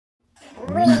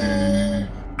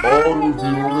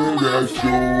reviewing that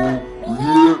show. We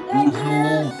here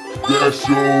review that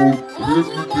show. And if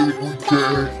you think we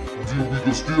can, then we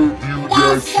can still view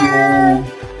that show.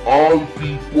 All the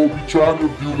people be trying to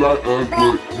view like us,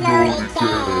 but you know they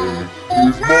can.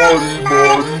 It's Marty,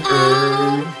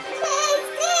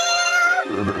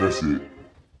 and that's it.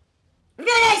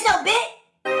 Review that show, bitch.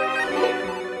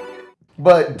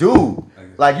 But dude,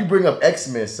 like you bring up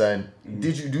X-Men, son. Do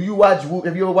you watch?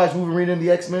 Have you ever watched Wolverine and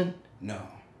the X-Men? No.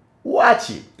 Watch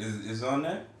it. Is it on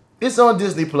there? It's on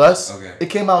Disney Plus. Okay. It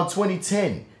came out in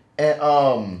 2010,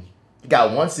 and it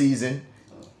got one season.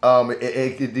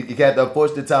 It had the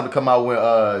unfortunate time to come out when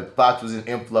Fox was in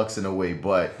influx in a way,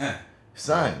 but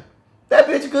son, that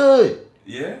bitch good.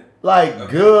 Yeah. Like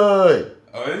Okay. good.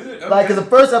 Oh, is it? Okay. Like, cause the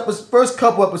first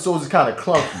couple episodes is kind of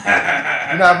clunky.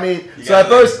 You know what I mean? You So at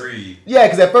gotta let it first, breathe. yeah,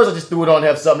 cause at first I just threw it on to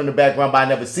have something in the background, but I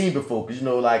never seen before. Cause you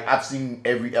know, like I've seen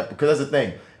every episode. Cause that's the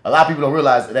thing. A lot of people don't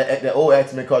realize that old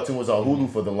X-Men cartoon was on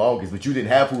Hulu for the longest, but you didn't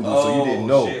have Hulu, so you didn't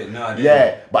know. Shit. No, I didn't.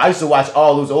 Yeah, but I used to watch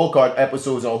all those old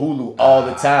episodes on Hulu all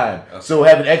the time. Okay. So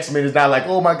having X-Men is not like,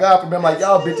 oh my god, for me, I'm like,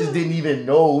 y'all bitches didn't even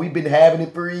know. We've been having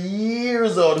it for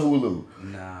years on Hulu.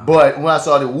 Nah. But when I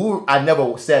saw the Wolverine, I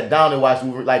never sat down and watched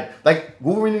Wolverine. Like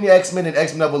Wolverine and the X-Men and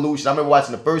X-Men Evolution. I remember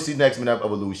watching the first season of X-Men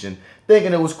Evolution,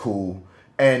 thinking it was cool,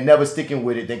 and never sticking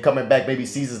with it. Then coming back maybe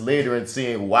seasons later and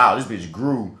seeing, wow, this bitch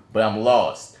grew, but I'm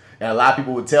lost. And a lot of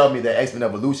people would tell me that X-Men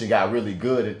Evolution got really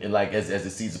good and like as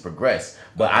the season progressed.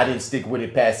 But I didn't stick with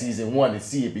it past season 1 and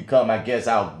see it become, I guess,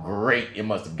 how great it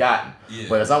must have gotten. Yeah.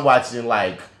 But as I'm watching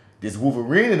like this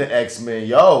Wolverine and the X-Men,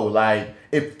 yo, like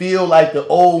it feel like the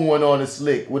old one on the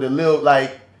slick with a little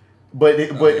like, but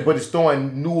it's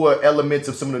throwing newer elements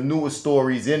of some of the newer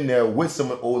stories in there with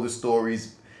some of the older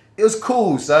stories. It was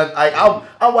cool, son.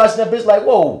 I'm watching that bitch like,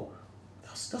 whoa.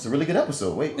 That's a really good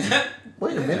episode. Wait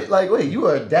a minute. Like, wait, you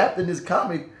are adapting this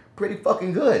comic pretty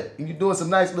fucking good. And you're doing some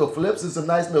nice little flips and some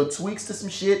nice little tweaks to some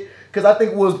shit. Because I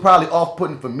think what was probably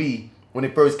off-putting for me when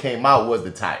it first came out was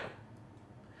the title.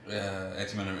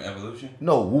 X-Men Evolution?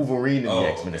 No, Wolverine and the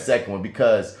X-Men, okay. the second one.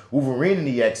 Because Wolverine and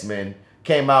the X-Men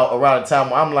came out around the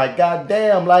time where I'm like, god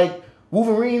damn, like,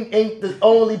 Wolverine ain't the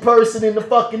only person in the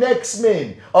fucking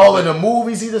X-Men. All in the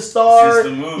movies, he's a star. Since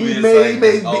the movie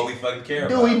that's all we fucking care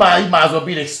about. Dude, he might as well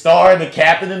be the star and the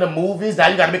captain in the movies. Now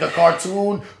you gotta make a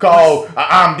cartoon called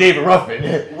I'm David Ruffin.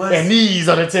 And these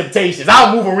are the Temptations.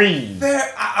 I'm Wolverine.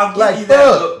 Fair, I'll give Like, you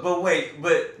that. But wait,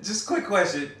 just quick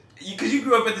question. Because you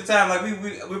grew up at the time, like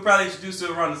we probably introduced it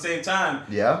around the same time.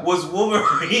 Yeah. Was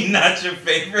Wolverine not your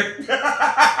favorite? He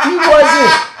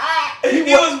wasn't. He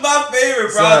was my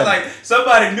favorite, bro. I was like,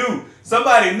 somebody knew. I'm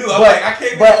like, I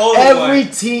can't be but the older every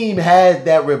one. team has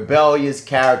that rebellious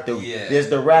character. Yeah. There's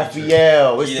the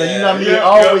Raphael. It's the, you know what I mean? Yeah, It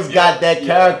always yeah, got that yeah,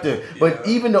 character. But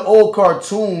yeah. even the old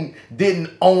cartoon didn't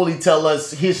only tell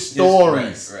us his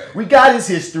stories. Right. We got his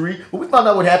history, but we found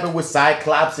out what happened with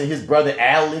Cyclops and his brother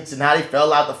Alex and how they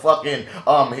fell out the fucking it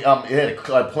had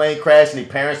a plane crash and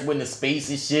their parents went into space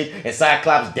and shit. And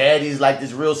Cyclops' daddy's like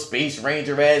this real space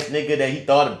ranger ass nigga that he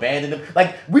thought abandoned him.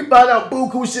 Like we found out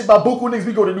buku shit about buku niggas.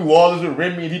 We go to New Orleans with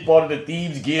Remy and he part of the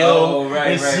Thieves Guild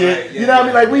and shit. Right. Yeah, you know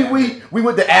what I mean? Like yeah. we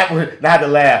went to Africa. And I had to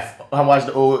laugh. I watched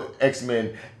the old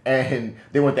X-Men and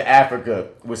they went to Africa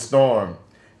with Storm.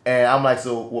 And I'm like,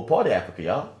 so what part of Africa,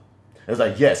 y'all? It's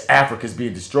like, yes, Africa's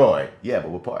being destroyed. Yeah, but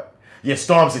what part? Yeah,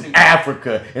 Storm's in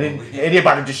Africa and they're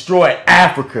about to destroy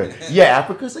Africa. Yeah,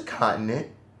 Africa's a continent.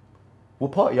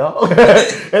 What part, y'all? And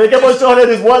they kept on showing that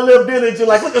this one little village and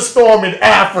like, look at Storm in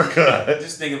Africa.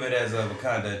 Just think of it as a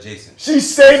Wakanda adjacent. She's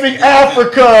saving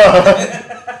Africa.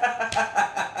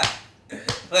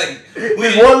 Like,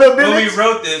 when we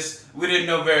wrote this, we didn't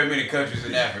know very many countries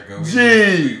in Africa.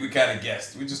 We kind of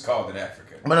guessed. We just called it Africa.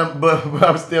 But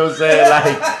I'm still saying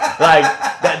like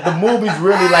that the movies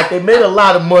really like they made a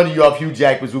lot of money off Hugh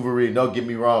Jackman's Wolverine. Don't get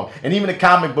me wrong. And even the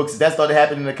comic books, that started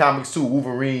happening in the comics too.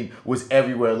 Wolverine was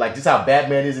everywhere. Like just how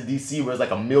Batman is in DC, where it's like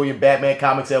 1 million Batman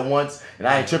comics at once. And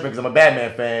I ain't tripping because I'm a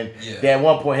Batman fan. Yeah. They at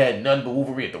one point had nothing but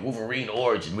Wolverine, the Wolverine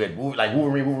origin. We had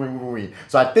Wolverine.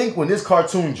 So I think when this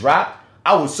cartoon dropped,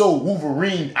 I was so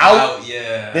Wolverine out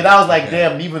that I was like,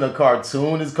 damn, even the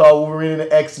cartoon is called Wolverine and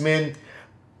the X-Men.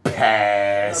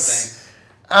 Pass.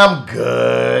 No, I'm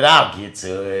good. I'll get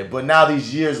to it. But now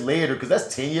these years later, because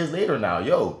that's 10 years later now,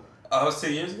 yo. Oh, it was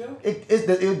 10 years ago? It's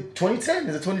 2010.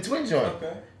 It's a 2020 joint.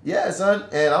 Okay. Yeah, son.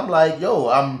 And I'm like, yo,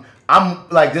 I'm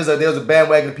like, there's a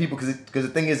bandwagon of people because the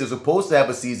thing is, they're supposed to have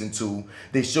a season 2.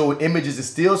 They showed images and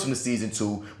stills from the season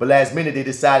 2, but last minute they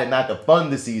decided not to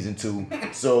fund the season 2.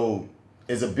 So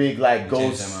is a big like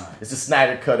ghost. It's a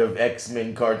Snyder cut of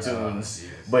X-Men cartoons,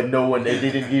 but no one they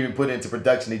didn't even put it into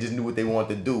production. They just knew what they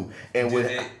wanted to do. And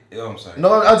I'm sorry.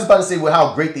 No, I was just about to say with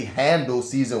how great they handled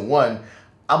season 1.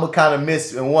 I'm gonna kind of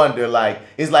miss and wonder like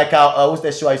it's like how what's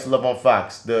that show I used to love on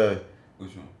Fox? Which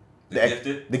one? The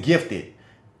Gifted. The Gifted.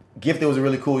 Gifted was a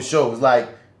really cool show. It was like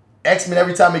X-Men.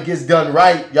 Every time it gets done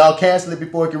right, y'all cancel it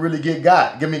before it can really get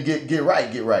right.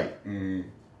 Mm.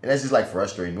 And that's just like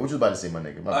frustrating. What you about to say, my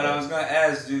nigga? And I was gonna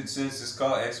ask, dude, since it's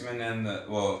called X-Men and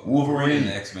Wolverine and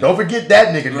the X-Men. Don't forget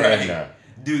that nigga name now.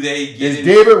 Do they get It's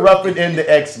David Ruffin in the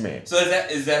X-Men. So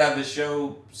is that how the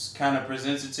show kind of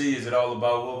presents it to you? Is it all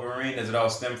about Wolverine? Does it all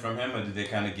stem from him, or do they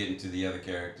kind of get into the other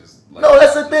characters? Like, no,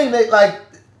 that's the thing. They like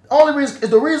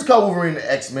the reason called Wolverine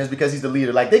the X-Men is because he's the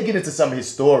leader. Like they get into some of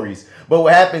his stories, but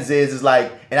what happens is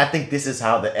like, and I think this is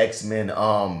how the X-Men.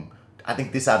 I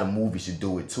think this is how the movie should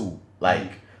do it too.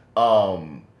 Like,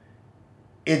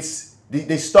 it's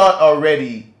they start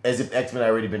already as if X-Men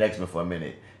already been X-Men for a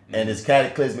minute. And this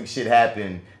cataclysmic shit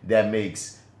happened that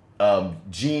makes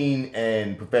Jean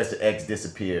and Professor X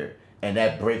disappear, and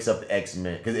that breaks up the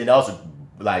X-Men because it also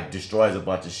like destroys a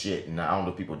bunch of shit. And I don't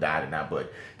know if people died or not,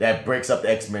 but that breaks up the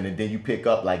X-Men. And then you pick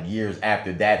up like years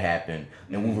after that happened,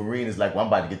 and Wolverine is like, "Well, I'm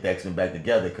about to get the X-Men back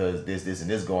together because this, and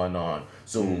this going on."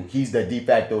 So he's the de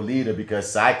facto leader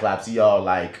because Cyclops, he all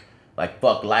like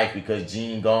fuck life because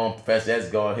Jean gone, Professor X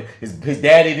gone, his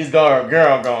daddy, this girl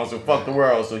gone, so fuck the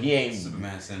world. So he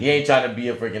ain't trying to be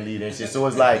a freaking leader and shit. So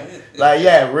it's like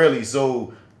yeah, really.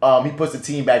 So he puts the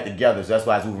team back together. So that's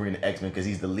why it's Wolverine and X-Men because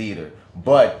he's the leader.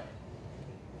 But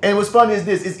and what's funny is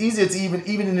this: it's easier to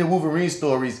even in the Wolverine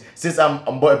stories, since I'm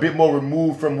a bit more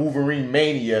removed from Wolverine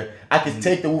mania, I can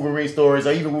take the Wolverine stories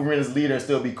or even Wolverine as leader and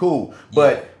still be cool.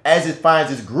 But as it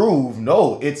finds its groove,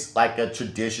 no, it's like a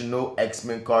traditional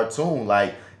X-Men cartoon.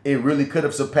 Like it really could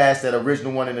have surpassed that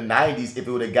original one in the 90s if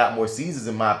it would have got more seasons,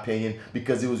 in my opinion,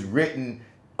 because it was written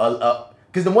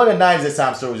because the one in the 90s at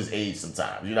times shows its age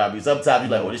sometimes. You know what I mean? Sometimes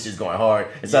you're like, oh, this shit's going hard.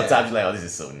 And sometimes you're like, oh, this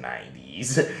is so 90s.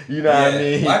 You know what I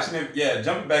mean? Watching it,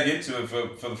 jumping back into it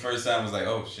for the first time was like,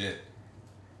 oh shit.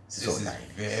 This is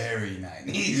 90s. Very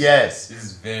 90s. Yes. This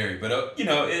is very, but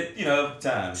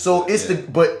time. So it's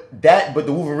but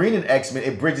the Wolverine and X-Men,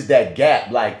 it bridges that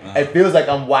gap. Like it feels like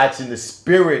I'm watching the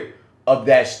spirit of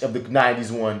the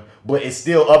 90s one, but it's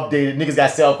still updated. Niggas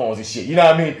got cell phones and shit. You know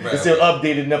what I mean? It's still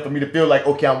updated enough for me to feel like,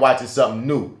 okay, I'm watching something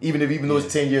new. Even though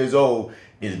it's 10 years old,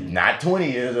 it's not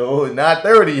 20 years old, it's not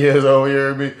 30 years old, you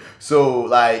hear me? So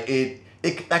like it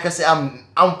like I said,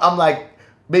 I'm like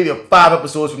maybe 5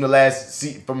 episodes from the last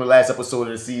episode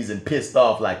of the season, pissed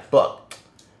off like fuck.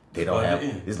 They don't have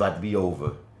it's about to be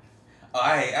over.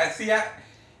 I see.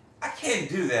 I can't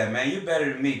do that, man. You're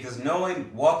better than me because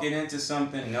walking into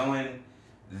something, knowing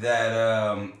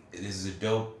that this is a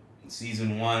dope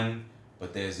season 1,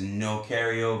 but there's no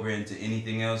carryover into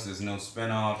anything else. There's no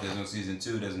spinoff. There's no season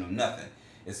 2. There's no nothing.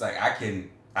 It's like I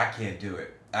can't do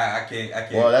it. I can't.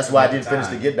 Well, that's why I didn't finish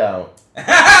the Get Down.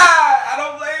 I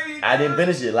don't blame you. I didn't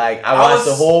finish it. Like I watched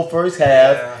the whole first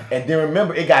half, and then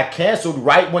remember it got canceled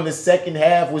right when the second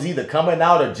half was either coming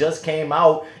out or just came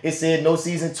out. It said no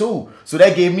season 2, so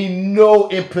that gave me no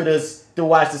impetus to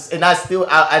watch this. And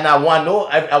I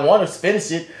want to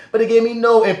finish it, but it gave me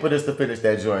no impetus to finish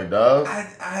that joint, dog.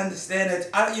 I understand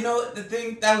that. The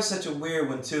thing that was such a weird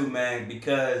one too, man,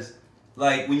 because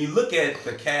like when you look at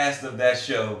the cast of that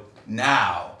show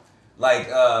now. Like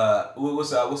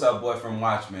what's our boy from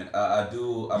Watchmen?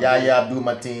 Abdul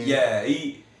Mateen. Yeah,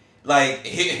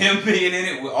 him being in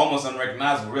it was almost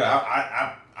unrecognizable. Really,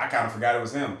 I kind of forgot it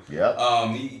was him.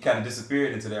 Yeah. He kind of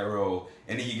disappeared into that role,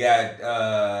 and then you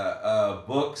got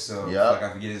Books. So I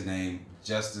forget his name.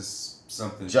 Justice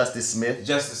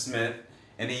Smith,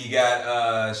 and then you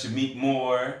got Shamik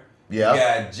Moore. Yeah. You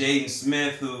got Jaden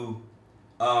Smith, who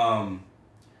I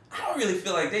don't really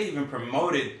feel like they even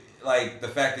promoted. Like the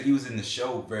fact that he was in the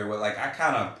show very well, like I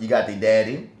kind of. You got the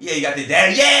daddy. Yeah, you got the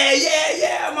daddy.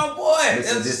 Yeah, my boy.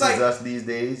 This is us these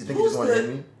days. You think you just want to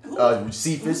hear me?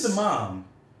 Cephas. Who's the mom?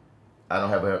 I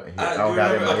don't have her. I don't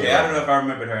know if I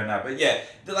remembered her or not, but yeah,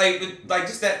 like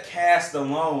just that cast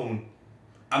alone,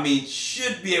 I mean,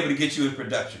 should be able to get you in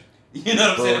production. You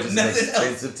know what I'm saying? It's an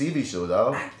expensive TV show,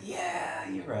 though. Yeah,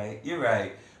 you're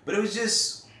right. But it was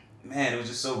just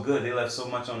so good. They left so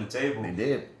much on the table. They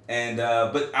did. And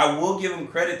but I will give them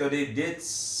credit though, they did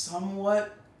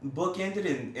somewhat bookend it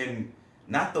in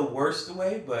not the worst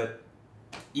way, but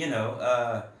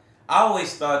I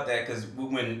always thought that because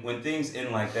when things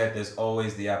end like that, there's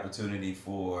always the opportunity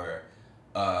for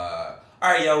all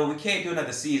right, yo, we can't do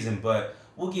another season, but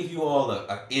we'll give you all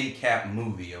a in-cap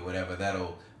movie or whatever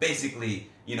that'll basically,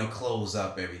 close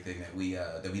up everything that we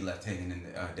left hanging in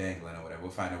dangling or whatever.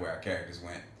 We'll find out where our characters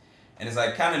went. And it's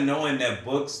like kind of knowing that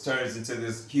Books turns into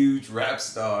this huge rap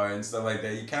star and stuff like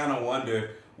that. You kind of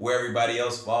wonder where everybody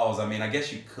else falls. I mean, I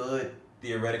guess you could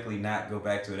theoretically not go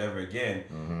back to it ever again.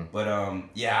 Mm-hmm. But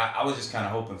I was just kind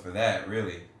of hoping for that,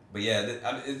 really. But yeah,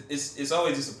 it's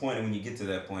always disappointing when you get to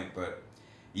that point. But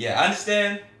yeah, I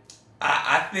understand.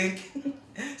 I think,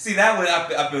 see, that one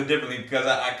I feel differently because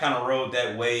I kind of rode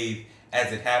that wave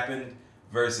as it happened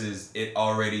versus it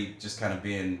already just kind of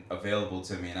being available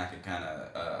to me and I could kind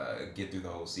of get through the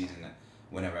whole season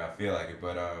whenever I feel like it.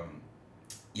 But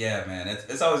yeah, man,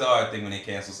 it's always a hard thing when they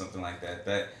cancel something like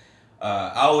that.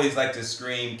 I always like to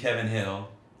scream Kevin Hill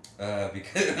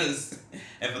because,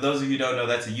 and for those of you who don't know,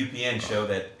 that's a UPN show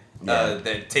that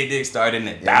Tay Diggs starred in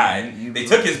that died. They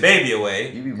took his baby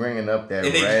away. You be bringing up that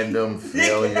random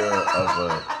failure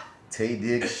of a Tay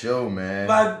Diggs show, man.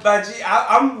 But G,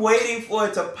 I'm waiting for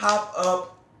it to pop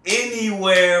up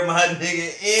anywhere, my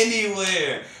nigga,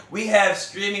 anywhere. We have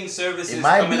streaming services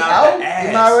coming out the ass.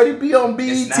 It might already be on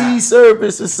BET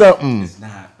service or something. It's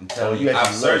not. I'm telling you,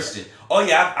 I've searched it. Oh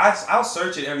yeah, I'll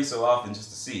search it every so often just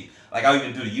to see. Like I'll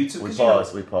even do the YouTube.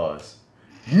 We pause.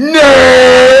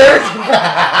 Nerd!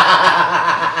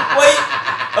 Wait.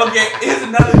 Okay, here's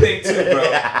another thing too, bro.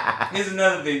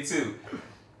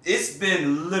 It's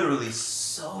been literally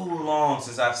so long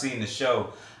since I've seen the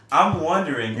show. I'm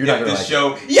wondering if the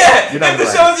show... Yeah! If the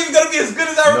show is even going to be as good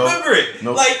as I remember it.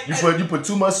 Nope. Like, you put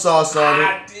too much sauce on it.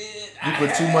 I did. You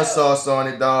put too much sauce on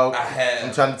it, dog. I have.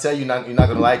 I'm trying to tell you, you're not going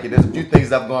to like it. There's a few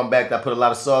things I've gone back that I put a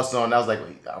lot of sauce on. And I was like,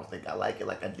 wait, I don't think I like it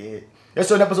like I did. There's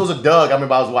certain episodes of Doug I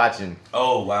remember I was watching.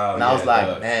 Oh, wow. And I was like,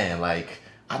 Doug. Man, like,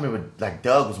 I remember, like,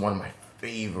 Doug was one of my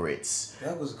favorites.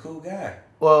 Doug was a cool guy.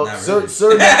 Well, certain you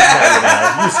swear.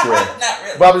 Not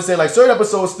really. But I'm just saying, like, certain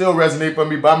episodes still resonate for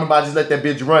me. But I remember I just let that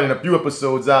bitch run. In a few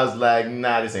episodes, I was like,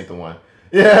 nah, this ain't the one.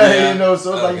 Yeah.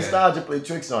 So it's like nostalgia play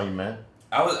tricks on you, man.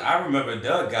 I remember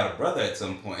Doug got a brother at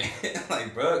some point.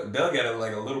 Like, Doug had a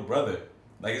little brother.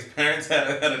 Like, his parents had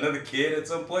another kid at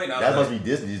some point. That must be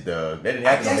Disney's Doug. They didn't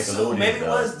have to make Nickelodeon's Doug. Maybe it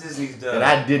was Disney's Doug. And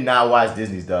I did not watch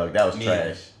Disney's Doug. That was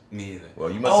trash. Me either.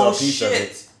 Well, you must have a piece of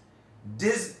it.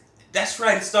 That's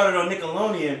right. It started on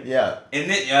Nickelodeon. Yeah.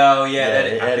 And then,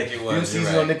 I think it was. Few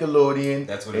seasons on Nickelodeon.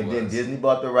 That's what it was. And then Disney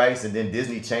bought the rights, and then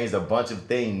Disney changed a bunch of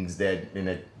things that's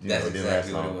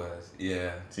exactly what it was.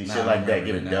 Yeah. See, shit like that,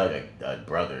 giving Doug a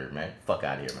brother, man. Fuck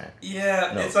out of here, man.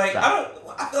 Yeah, it's like I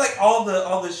feel like all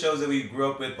the shows that we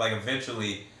grew up with, like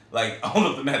eventually, like all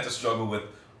of them had to struggle with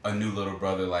a new little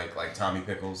brother like Tommy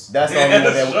Pickles. That's the only one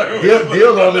that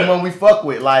Dill's the only one we fuck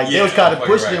with. Like they was kind of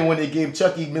pushing when they gave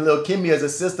Chucky little Kimmy as a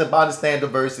sister, but I understand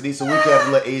diversity, so we could have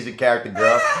a little Asian character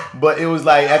girl. But it was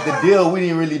like at the deal, we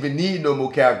didn't really even need no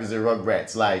more characters in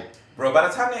Rugrats. Like, bro, by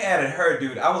the time they added her,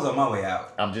 dude, I was on my way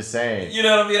out. I'm just saying. You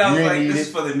know what I mean? I was like, this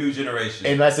is for the new generation.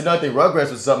 And that's another thing. Rugrats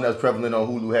was something that was prevalent on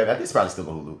Hulu. I think it's probably still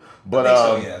on Hulu. But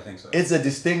I think so. It's a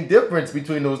distinct difference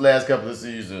between those last couple of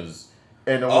seasons.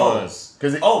 And the ones.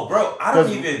 Bro, I don't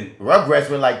even... Rugrats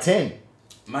went like 10.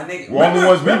 My nigga... The only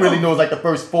ones we really know is like the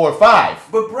first 4 or 5.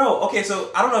 But bro, okay, so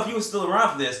I don't know if you were still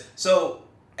around for this. So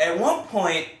at one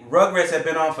point, Rugrats had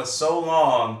been on for so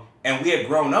long and we had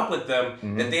grown up with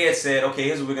them that they had said, okay,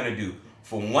 here's what we're going to do.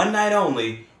 For one night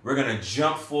only, we're going to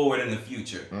jump forward in the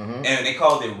future. And they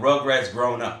called it Rugrats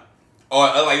Grown Up. Or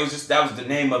like it was just, that was the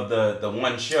name of the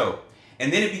one show.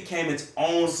 And then it became its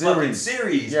own fucking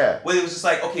series. Yeah. Where it was just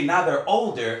like, okay, now they're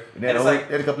older. And then they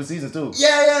had a couple of seasons too.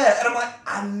 Yeah. And I'm like,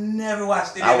 I never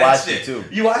watched any of that shit. I watched it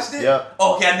too. You watched it? Yeah.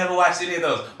 Oh, okay, I never watched any of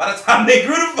those. By the time they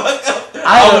grew the fuck up,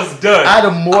 I was done. I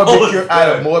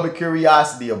had a morbid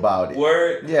curiosity about it.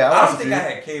 Word? Yeah. I don't think I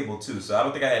had cable too, so I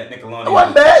don't think I had Nickelodeon it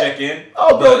wasn't bad. to check in.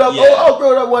 Bro,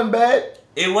 that wasn't bad.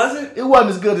 It wasn't? It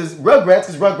wasn't as good as Rugrats,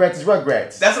 because Rugrats is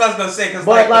Rugrats. That's what I was going to say, because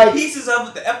like the pieces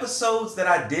of the episodes that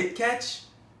I did catch,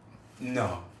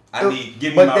 no. Give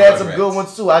me my But they had some Rugrats. good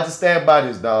ones too. I just stand by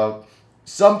this, dog.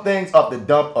 Some things off the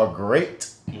dump are great,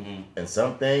 and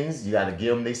some things you got to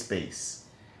give them their space.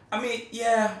 I mean,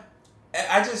 yeah.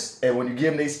 And when you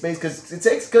give them their space, because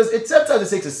sometimes it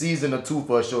takes a season or two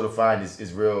for a show to find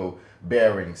its real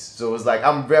bearings. So it's like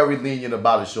I'm very lenient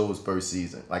about a show's first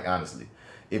season. Like honestly.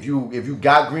 If you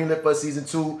got greenlit for season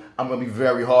 2, I'm gonna be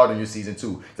very hard on your season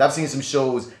 2. Cause I've seen some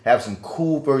shows have some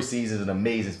cool first seasons and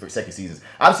amazing second seasons.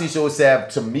 I've seen shows have,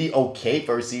 to me, okay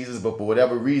first seasons, but for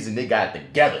whatever reason they got it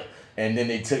together and then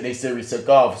their series took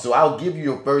off. So I'll give you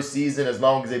your first season as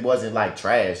long as it wasn't like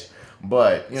trash.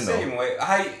 But you know, same way.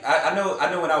 I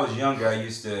know when I was younger, I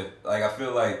used to like. I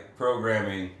feel like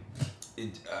programming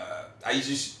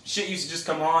shit used to just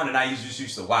come on, and I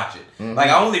used to watch it. Mm-hmm. Like,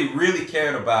 I only really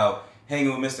cared about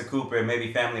hanging with Mr. Cooper and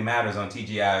maybe Family Matters on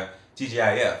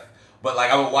TGIF. But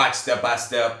like, I would watch Step by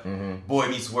Step, Boy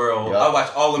Meets World. Yep. I would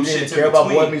watch all them shit. You didn't care about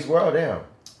Boy Meets World, damn.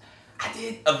 I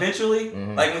did eventually.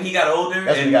 Mm-hmm. Like when he got older,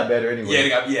 that's when he got better anyway.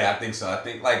 Yeah, I think so. I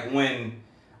think like when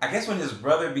his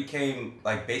brother became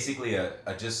like basically a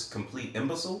just complete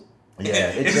imbecile. Yeah,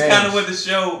 it's kind of when the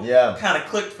show kind of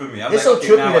clicked for me. It's like, so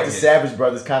trippy that the Savage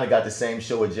Brothers kind of got the same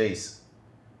show with Jace.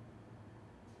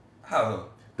 How?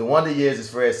 The Wonder Years is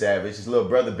Fred Savage. His little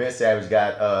brother Ben Savage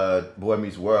got Boy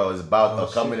Meets World. It's about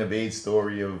a coming of age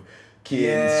story of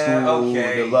kid in school,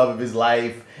 the love of his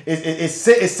life. It's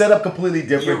set up completely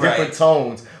different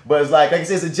tones. But it's like I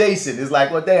said, it's adjacent. It's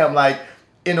like, well, damn, like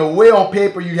in a way on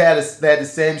paper you had the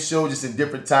same show just in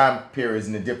different time periods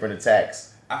and in different attacks.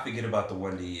 I forget about the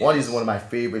Wonder Years. Wonder Years is one of my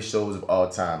favorite shows of all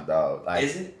time, dog. Like,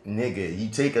 is it? Nigga, you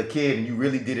take a kid and you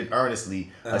really did it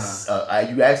earnestly.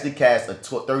 You actually cast a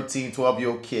 13,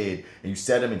 12-year-old kid and you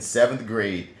set him in 7th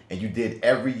grade and you did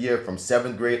every year from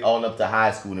 7th grade on up to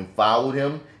high school and followed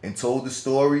him and told the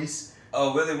stories.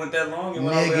 Oh, really? Went that long?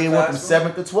 Nigga, it went from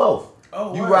 7th to 12th.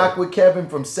 Oh, you rock with Kevin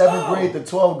from 7th grade to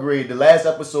 12th grade. The last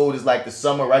episode is like the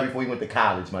summer right before he went to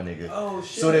college, my nigga. Oh,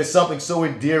 shit. So there's something so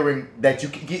endearing that you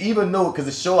can even know, because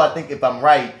the show, I think if I'm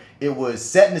right, it was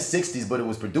set in the 60s, but it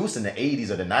was produced in the 80s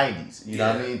or the 90s. You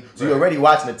know what I mean? So you're already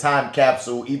watching a time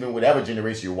capsule, even whatever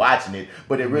generation you're watching it.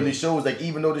 But it really shows, like,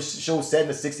 even though the show's set in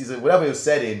the 60s or whatever it was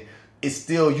set in, it's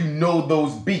still, you know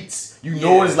those beats. You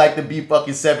know what it's like to be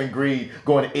fucking 7th grade,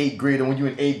 going to 8th grade, and when you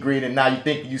in 8th grade, and now you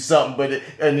think you something,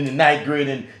 and in the 9th grade,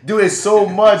 and dude, it's so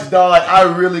much, dog. Like, I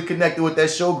really connected with that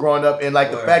show growing up, and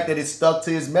like the fact that it stuck to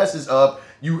his message of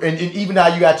you, and even how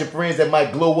you got your friends that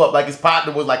might blow up, like his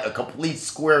partner was like a complete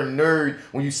square nerd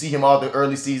when you see him all the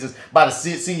early seasons. By the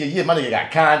senior year, my nigga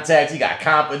got contacts, he got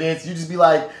confidence. You just be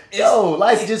like, yo,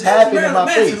 life just happened in my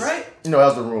face. Right? You know, that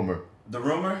was the rumor. The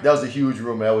rumor? That was a huge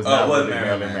rumor. That was not really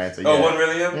Marilyn Manson. Oh, wasn't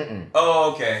really him? Mm-mm.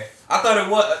 Oh, okay. I thought it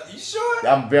was. You sure?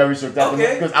 I'm very sure.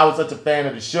 Because I was such a fan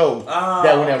of the show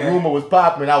that when that rumor was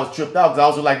popping, I was tripped out because I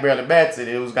also like Marilyn Manson.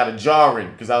 It was kind of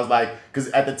jarring because I was like, because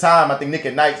at the time, I think Nick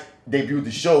at Night debuted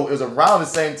the show. It was around the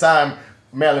same time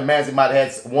Marilyn Manson might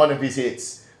have had one of his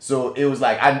hits. So it was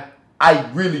like, I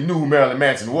really knew who Marilyn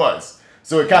Manson was.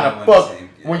 So it kind of fucked,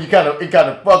 it kind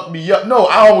of fucked me up. No,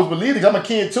 I almost believed it. I'm a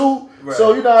kid too. Right.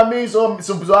 So you know what I mean?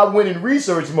 So I went in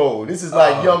research mode. This is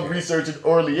like young research in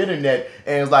early internet.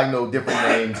 And it's like, no, different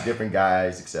names, different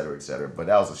guys, et cetera, et cetera. But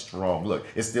that was a strong look.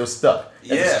 It's still stuck.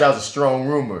 That was a strong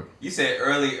rumor. You said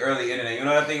early internet. You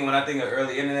know what I think? When I think of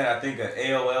early internet, I think of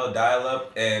AOL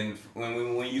dial-up. And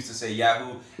when we used to say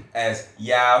Yahoo as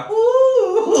Yahoo.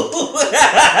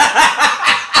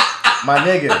 My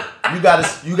nigga,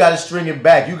 you gotta string it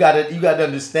back. You gotta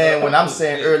understand when I'm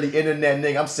saying early internet,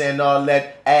 nigga, I'm saying all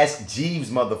that Ask Jeeves,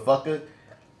 motherfucker.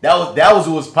 That was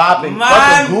who was popping.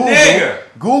 My Google. Nigga.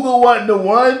 Google wasn't the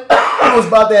one. It was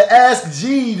about that Ask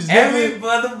Jeeves, nigga. Every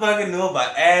motherfucker knew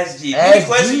about Ask Jeeves. Any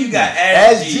question you got,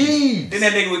 Ask Jeeves. Then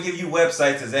that nigga would give you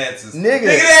websites as answers. Nigga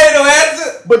that ain't no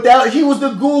answer. But he was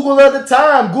the Google at the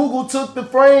time. Google took the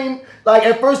frame. Like,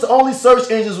 at first, the only search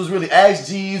engines was really Ask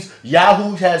Jeeves.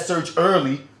 Yahoo had search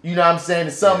early. You know what I'm saying?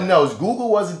 It's something else.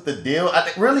 Google wasn't the deal. I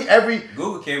think really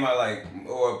Google came out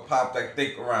popped, I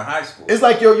think, around high school. It's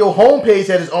like your homepage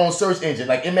had its own search engine.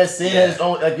 Like MSN had its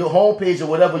own, like your homepage or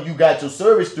whatever you got your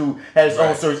service through had its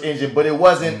own search engine. But it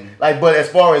wasn't but as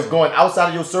far as going outside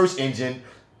of your search engine,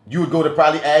 you would go to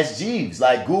probably Ask Jeeves.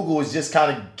 Like, Google was just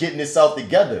kind of getting itself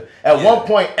together. At one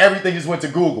point, everything just went to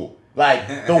Google. Like,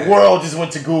 the world just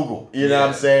went to Google. You know what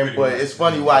I'm saying? But it's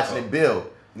funny watching it build.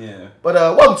 Yeah. But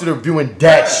welcome to the Reviewing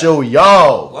Dat Show,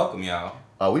 y'all. Welcome, y'all.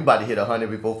 We about to hit 100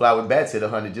 before Fly with Bats hit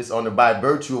 100, just on the by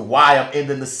virtue of why I'm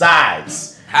ending the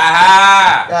sides. Ha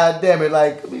ha! God damn it!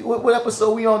 Like, what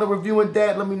episode we on the Reviewing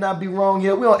Dat? Let me not be wrong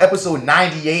here. We on episode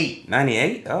 98.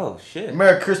 98? Oh shit!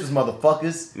 Merry Christmas,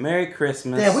 motherfuckers. Merry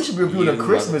Christmas. Damn, we should be reviewing a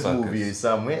Christmas movie or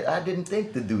something. I didn't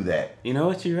think to do that. You know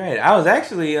what? You're right. I was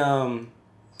actually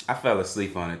I fell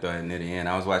asleep on it though near the end.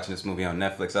 I was watching this movie on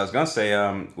Netflix. I was gonna say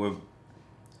what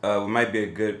might be a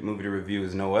good movie to review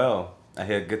is Noelle. I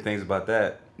hear good things about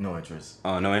that. No interest.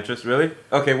 Oh, no interest? Really?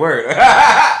 Okay, word.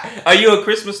 Are you a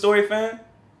Christmas Story fan?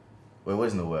 Wait,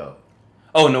 what's Noelle?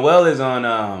 Oh, Noelle is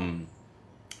on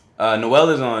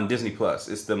Disney Plus.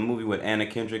 It's the movie with Anna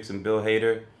Kendrick and Bill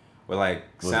Hader, where like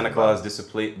Santa Claus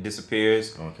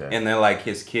disappears, and they're like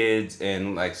his kids,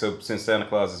 and like so since Santa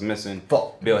Claus is missing,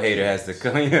 Bill Hader has to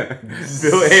come. Bill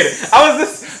Hader.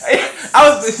 I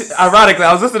was ironically,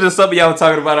 I was listening to something y'all were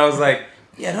talking about. I was like,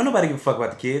 yeah, don't nobody give a fuck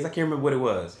about the kids. I can't remember what it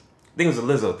was. think it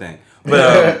was a Lizzo thing.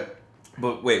 But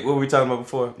but wait, what were we talking about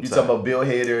before? You talking about Bill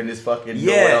Hader in this fucking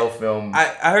Noel film?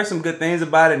 I heard some good things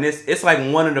about it, and it's like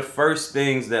one of the first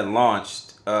things that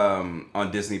launched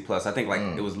on Disney Plus. I think like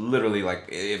it was literally like,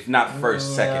 if not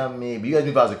first, second. I mean, but you guys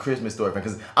knew if I was a Christmas Story fan,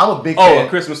 because I'm a big fan. A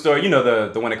Christmas Story. You know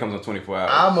the one that comes on 24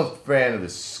 hours. I'm a fan of the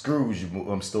Scrooge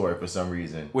story for some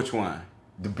reason. Which one?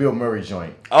 The Bill Murray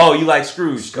joint. Oh, you like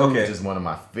Scrooge? Scrooge is one of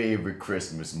my favorite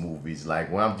Christmas movies.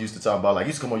 Like when I'm used to talking about, like, it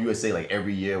used to come on USA like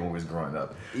every year when we was growing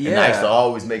up. Yeah. And I used to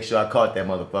always make sure I caught that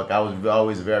motherfucker. I was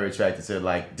always very attracted to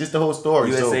like just the whole story.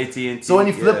 USA TNT. So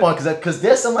any flip on, because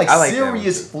there's some like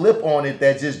serious flip on it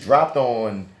that just dropped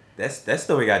on. That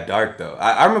story got dark though.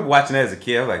 I remember watching that as a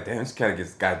kid. I was like, damn, this kind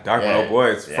of got dark. When boy,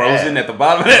 it's frozen at the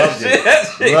bottom of that shit.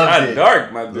 That shit got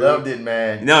dark, my dude. Loved it,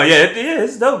 man. No,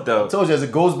 it's dope though. I told you, as a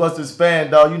Ghostbusters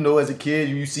fan, dog, you know, as a kid,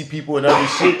 you see people and other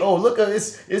shit. Oh, look at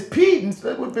it's Pete and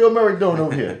what Bill Murray doing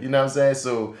over here. You know what I'm saying?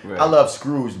 So I love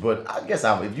Scrooge, but I guess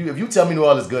if you tell me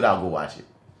Noel is good, I'll go watch it.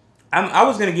 I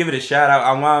was gonna give it a shout out.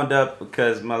 I wound up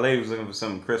because my lady was looking for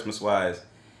something Christmas wise,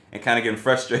 and kind of getting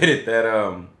frustrated that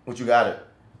What you got it?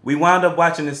 We wound up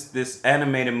watching this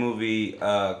animated movie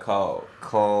called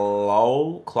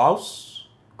Klaus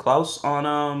on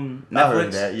Netflix. I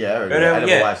heard that. Yeah, I heard that. I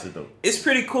never watched it though. It's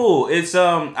pretty cool. It's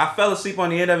I fell asleep on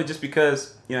the end of it just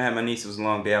because I had my niece. It was a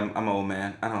long day. I'm an old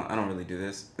man. I don't really do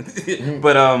this,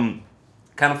 but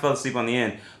kind of fell asleep on the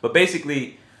end. But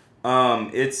basically,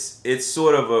 it's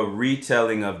sort of a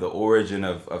retelling of the origin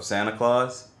of Santa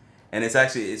Claus, and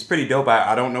it's pretty dope.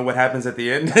 I don't know what happens at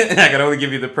the end. I can only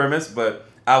give you the premise, but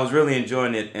I was really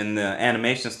enjoying it, and the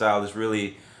animation style is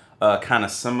really kind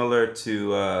of similar to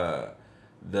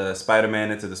the Spider-Man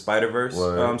Into the Spider-Verse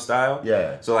style.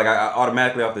 Yeah. So like I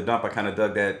automatically off the dump, I kind of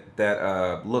dug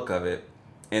that look of it,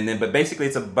 and then but basically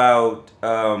it's about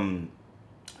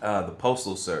the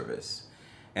Postal Service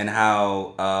and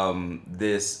how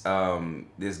this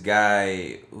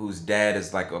guy whose dad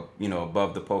is like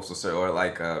above the Postal Service or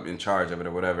like in charge of it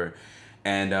or whatever.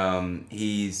 And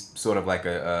he's sort of like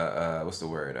a what's the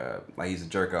word? Like he's a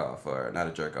jerk off, or not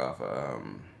a jerk off,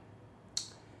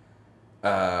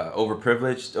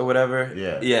 overprivileged or whatever.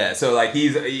 Yeah. Yeah. So like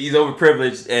he's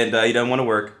overprivileged and he doesn't want to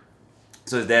work.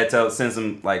 So his dad sends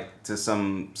him like to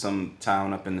some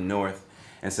town up in the north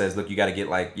and says, look, you got to get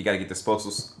this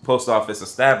post office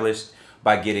established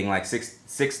by getting like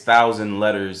 6,000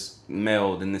 letters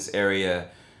mailed in this area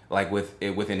like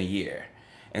within a year.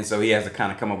 And so he has to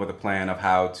kind of come up with a plan of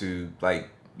how to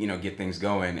get things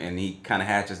going. And he kind of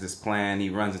hatches this plan. He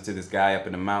runs into this guy up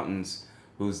in the mountains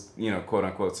who's, quote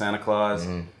unquote Santa Claus.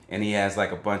 Mm-hmm. And he has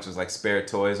like a bunch of like spare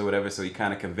toys or whatever. So he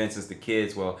kind of convinces the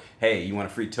kids, well, hey, you want a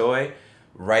free toy?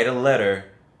 Write a letter.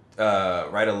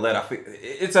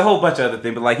 It's a whole bunch of other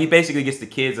things, but like he basically gets the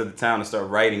kids of the town to start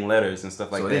writing letters and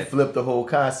stuff like that. So they flip the whole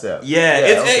concept. Yeah,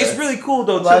 it's really cool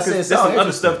though too, because there's some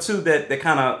other stuff too that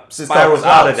kind of spirals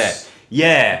out of that.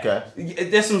 Yeah. Okay.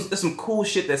 There's some cool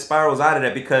shit that spirals out of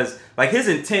that because like his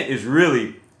intent is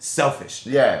really selfish.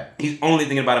 Yeah. He's only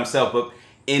thinking about himself, but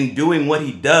in doing what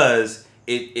he does,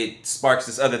 it sparks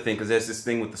this other thing because there's this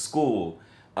thing with the school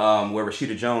where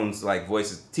Rashida Jones like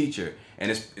voices the teacher, and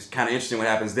it's kind of interesting what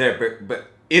happens there. But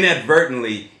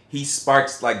inadvertently he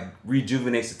sparks like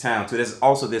rejuvenates the town. So there's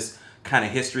also this kind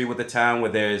of history with the town where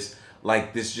there's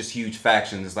like this just huge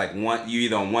faction. It's like you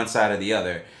either on one side or the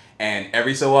other. And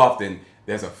every so often,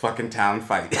 there's a fucking town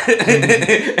fight. And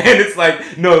it's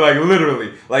like, no, like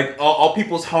literally. Like all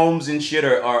people's homes and shit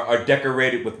are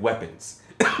decorated with weapons.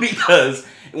 Because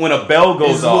when a bell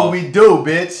goes off. This is what we do,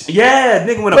 bitch. Yeah,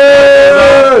 nigga,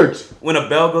 when a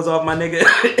bell goes off, my nigga,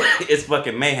 it's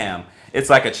fucking mayhem. It's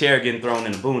like a chair getting thrown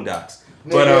in the boondocks.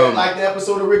 Nigga, but like the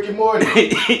episode of Rick and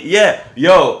Morty. Yeah,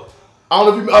 yo. I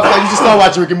don't know if you just started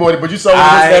watching Rick and Morty, but you saw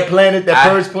that planet,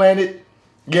 that first planet.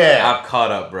 Yeah, I've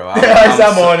caught up, bro.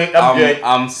 I'm on it.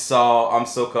 I'm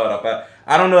so caught up.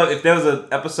 I don't know if there was an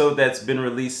episode that's been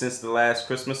released since the last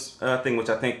Christmas thing, which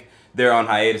I think they're on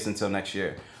hiatus until next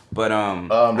year. But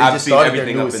I've seen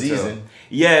everything up until season.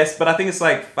 Yes, but I think it's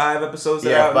like 5 episodes.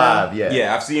 Yeah, 5. Now.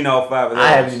 Yeah, I've seen all 5 of those.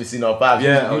 I haven't even seen all 5. You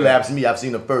lapsed me. I've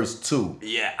seen the first 2.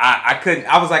 Yeah, I couldn't.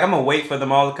 I was like, I'm gonna wait for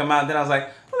them all to come out. And then I was like,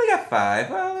 well, they got 5.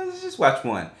 Well, let's just watch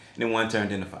 1. And then 1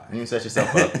 turned into 5. You set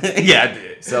yourself up. Yeah, I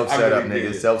did. Self-set up,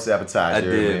 nigga. Self-sabotage. I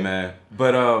did, man.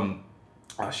 But, oh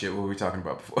shit, what were we talking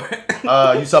about before? You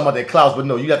talking about that Klaus, but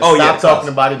no, you got to stop talking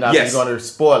about it now. Yes. You're going to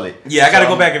spoil it. Yeah, I got to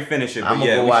go back and finish it. I'm going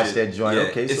to go watch that joint. Yeah,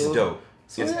 okay, it's dope.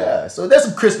 So there's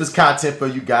some Christmas content for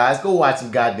you guys. Go watch some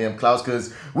goddamn Klaus,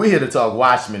 because we're here to talk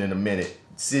Watchmen in a minute.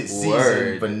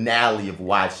 Season finale of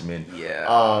Watchmen.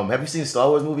 Yeah. Have you seen the Star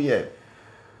Wars movie yet?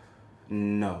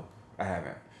 No, I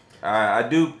haven't. I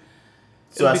do.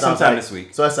 So it'll be sometime this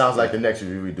week. So that sounds like the next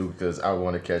review we do because I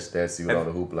want to catch that, see what all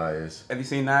the hoopla is. Have you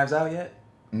seen Knives Out yet?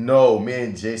 No, me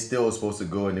and Jay still was supposed to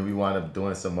go, and then we wound up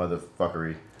doing some other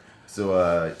fuckery. So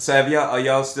are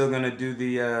y'all still gonna do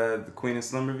the Queen and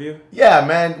Slim review? Yeah,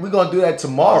 man, we're gonna do that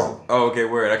tomorrow. Oh, okay,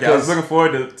 word. Okay, I was looking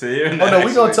forward to hearing that. Oh no,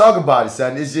 we're gonna talk about it,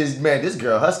 son. It's just, man, this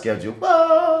girl, her schedule.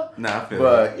 Nah, I feel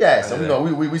But that. yeah, so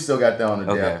we still got that on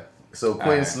the Okay. day. So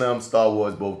Queen and Slim, Star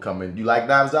Wars, both coming. You like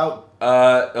Knives Out?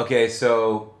 Okay,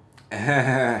 so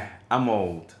I'm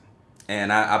old,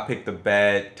 and I picked a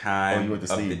bad time of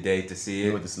the day to see it.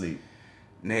 You went to sleep.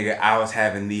 Nigga, I was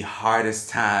having the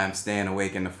hardest time staying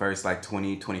awake in the first like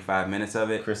 20, 25 minutes of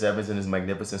it. Chris Evans in his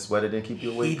magnificent sweater didn't keep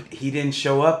you awake? He didn't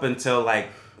show up until like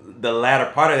the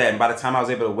latter part of that. And by the time I was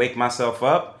able to wake myself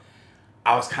up,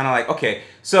 I was kind of like, okay.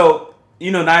 So,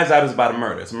 Knives Out is about a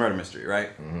murder. It's a murder mystery, right?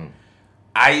 Mm-hmm.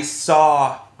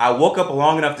 I woke up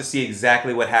long enough to see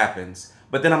exactly what happens.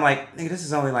 But then I'm like, nigga, this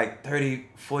is only like 30,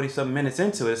 40 something minutes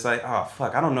into it. It's like, oh,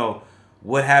 fuck, I don't know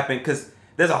what happened. Because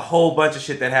there's a whole bunch of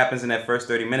shit that happens in that first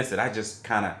 30 minutes that I just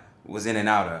kind of was in and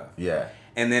out of. Yeah.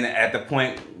 And then at the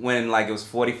point when like it was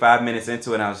 45 minutes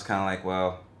into it, I was just kind of like,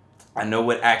 well, I know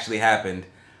what actually happened.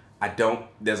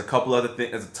 There's a couple other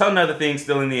things, there's a ton of other things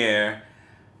still in the air.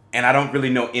 And I don't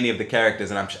really know any of the characters,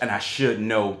 and I should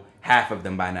know half of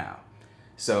them by now.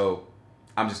 So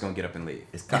I'm just going to get up and leave.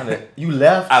 It's kind of, you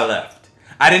left? I left.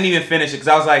 I didn't even finish it because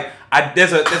I was like,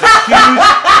 there's a huge,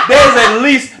 there's at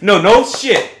least, no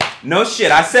shit. No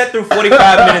shit. I sat through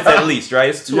 45 minutes at least, right?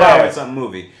 It's 2 hours something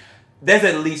movie. There's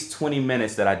at least 20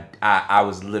 minutes that I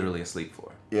was literally asleep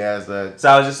for. Yeah, it's that. So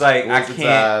I was just like,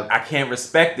 I can't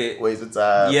respect it. Waste of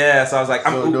time. Yeah, so I was like,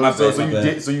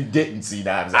 so you didn't see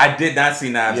Knives Out. I did not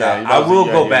see Knives Out. I will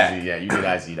go back. Yeah, you did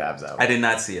not see Knives Out. I did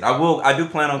not see it. I do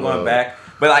plan on going back.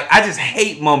 But like, I just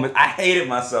hate moments. I hated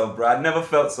myself, bro. I never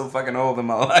felt so fucking old in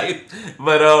my life.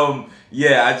 But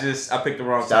yeah, I picked the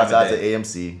wrong time. Shouts out to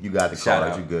AMC. You got the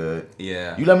card. You good.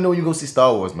 Yeah. You let me know when you go see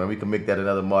Star Wars, man. We can make that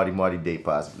another Marty date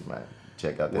possibly, man.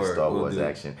 Check out that Star Wars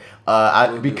action.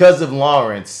 Because of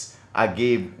Lawrence, I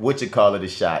gave a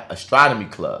shot. Astronomy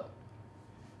Club.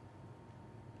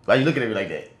 Why you looking at me like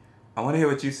that? I want to hear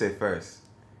what you say first.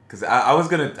 Cause I was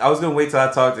gonna wait till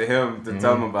I talk to him to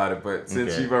tell him about it, but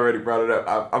since you've already brought it up,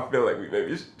 I feel like we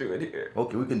maybe should do it here.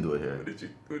 Okay, we can do it here. What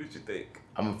did you think?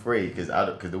 I'm afraid because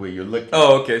the way you're looking.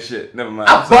 Oh, okay, shit. Never mind.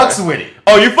 I fucks with it.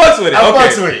 Oh, you fucks with it. I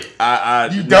fucks with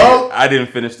it. You don't? I didn't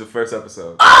finish the first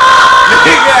episode. I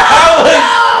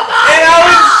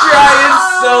was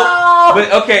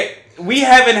trying so. But okay, we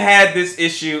haven't had this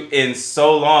issue in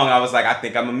so long. I was like, I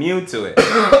think I'm immune to it.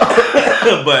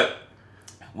 But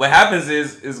what happens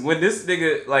is when this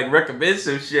nigga like recommends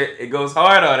some shit, it goes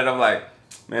hard on it. I'm like,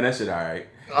 man, that shit alright.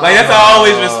 Like that's how I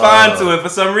always respond to it for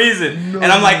some reason. No.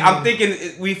 And I'm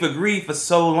thinking we've agreed for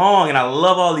so long, and I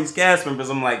love all these cast members.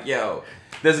 I'm like, yo,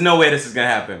 there's no way this is gonna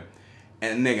happen.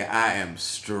 And nigga, I am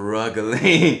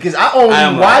struggling. Because I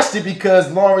only watched it because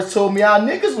Lawrence told me our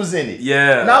niggas was in it.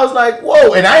 Yeah. And I was like,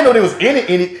 whoa. And I didn't know they was in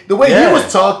it. The way he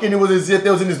was talking, it was as if they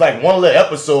was in this like one little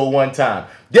episode one time.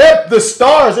 They're the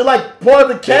stars. They're like part of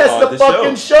the cast of the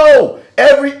fucking show.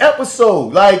 Every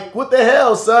episode. Like, what the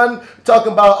hell, son?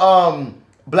 Talking about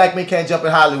Black Men Can't Jump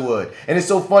in Hollywood. And it's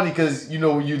so funny because,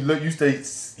 you used to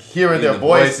hearing their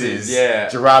voices. Yeah.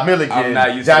 Gerard Milligan,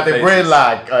 Jonathan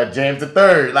Bradlock, James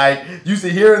III. Like, used to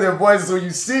hearing their voices. When you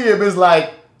see him, it's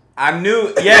like, I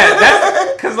knew,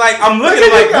 that's because like I'm looking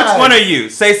like, which one are you?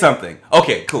 Say something.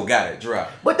 Okay, cool, got it. Gerard.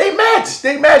 But they match.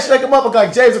 They match like a motherfucker.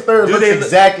 Like James III looks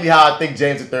exactly how I think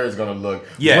James III is gonna look.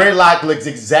 Yeah. Bradlock looks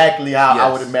exactly how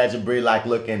I would imagine Bradlock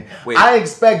looking. Wait. I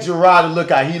expect Gerard to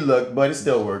look how he looked, but it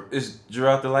still worked. Is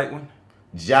Gerard the light one?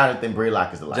 Jonathan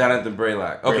Bradlock is the light one. Jonathan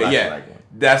Bradlock. Okay, yeah.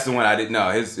 That's the one I didn't know.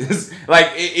 His like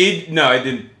it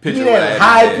didn't picture. You had a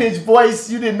high pitched voice.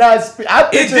 You did not speak.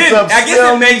 I guess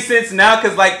it makes sense now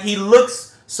because like he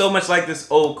looks so much like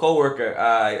this old coworker.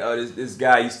 This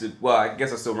guy used to. Well, I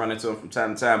guess I still run into him from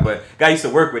time to time. But guy I used to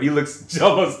work with. He looks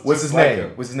almost. What's his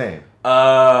name? What's his name?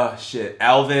 Shit,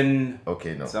 Alvin.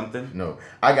 Okay, no. Something. No,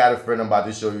 I got a friend I'm about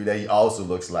to show you that he also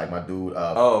looks like my dude.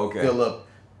 Philip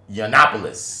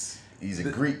Yiannopoulos. He's a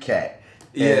Greek cat.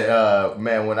 Yeah, and,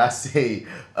 man. When I say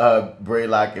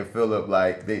Bradlock and Phillip,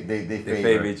 like they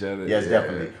favor each other. Yes,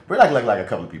 definitely. Bradlock like a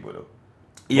couple of people though.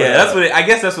 Yeah, but, that's what I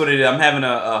guess that's what it is. I'm having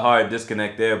a hard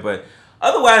disconnect there, but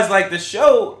otherwise, like the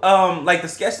show, like the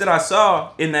sketch that I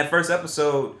saw in that first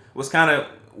episode was kind of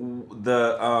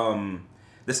the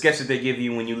sketch that they give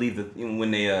you when you leave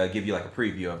when they give you like a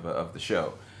preview of the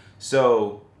show.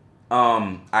 So.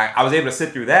 I was able to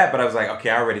sit through that, but I was like, okay,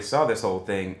 I already saw this whole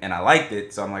thing and I liked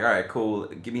it, so I'm like, all right, cool,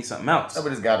 give me something else.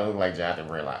 Somebody's got to look like Jonathan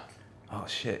Bradlock. Oh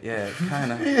shit! Yeah,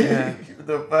 kind of. Yeah.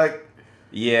 The fuck.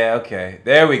 Yeah. Okay.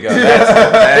 There we go.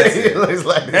 That's it. He looks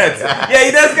like that's it. Yeah,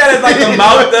 he does kind of like the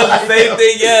mouth does the same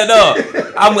thing. Yeah. No.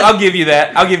 I'll give you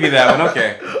that. I'll give you that one.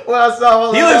 Okay. Well, I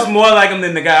saw he looks more like him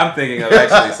than the guy I'm thinking of,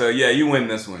 actually. So yeah, you win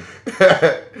this one.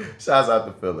 Shouts out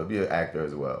to Philip. You're an actor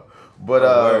as well.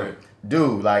 But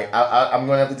dude, like I'm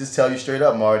gonna have to just tell you straight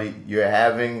up, Marty, you're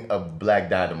having a Black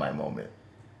Dynamite moment.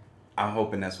 I'm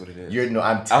hoping that's what it is.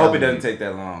 I hope it doesn't take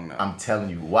that long, though. I'm telling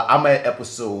you, I'm at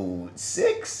episode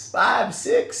 6,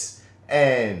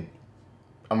 and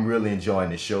I'm really enjoying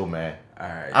the show, man. All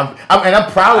right.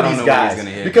 I'm proud of these guys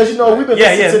because we've been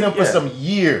listening to them for some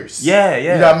years. Yeah. You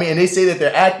know what I mean? And they say that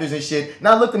they're actors and shit. And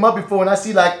I looked them up before, and I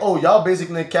see like, oh, y'all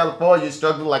basically in California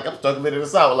struggling like I'm struggling in the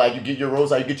South. Like you get your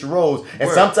roles, how you get your roles. And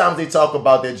sometimes they talk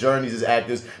about their journeys as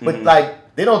actors, but like.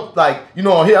 They don't like,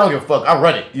 on here, I don't give a fuck. I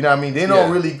run it. You know what I mean? They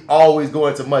don't really always go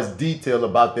into much detail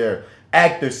about their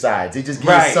actor sides. They just give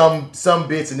you some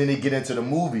bits and then they get into the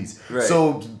movies. Right.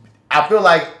 So I feel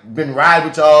like been riding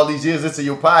with y'all all these years, listen to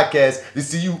your podcast, to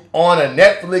see you on a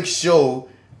Netflix show,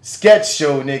 sketch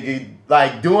show, nigga,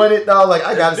 like doing it, dog. Like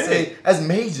I gotta say, that's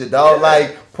major, dog. Yeah.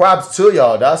 Like props to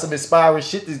y'all, dog. Some inspiring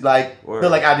shit that's like, feel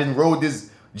like I didn't rode this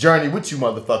journey with you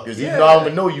motherfuckers. Even though I don't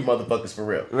even know you motherfuckers for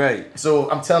real. Right. So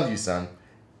I'm telling you, son.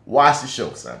 Watch the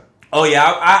show, son. Oh yeah,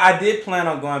 I did plan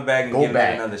on going back and giving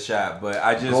it another shot, but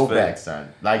I just go back,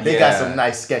 son. Like they got some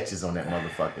nice sketches on that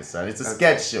motherfucker, son. It's a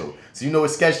sketch show, so you know what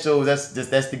sketch shows.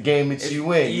 That's the game that you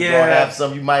win. You're gonna have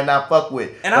some you might not fuck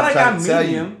with. And I like our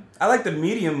medium. I like the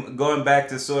medium going back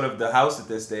to sort of the house at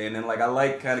this day, and then like I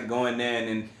like kind of going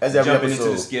in and jumping into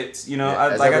the skits. You know, I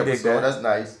dig that. That's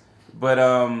nice. But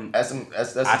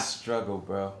that's I struggle,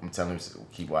 bro. I'm telling you,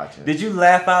 keep watching. Did you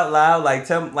laugh out loud?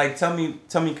 Tell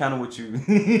me kind of what you.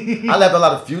 I laughed a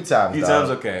lot a few times. Few times,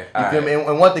 okay. You feel me?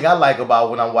 And one thing I like about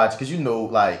when I'm watching,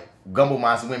 because like Gumbo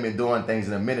Monster Women doing things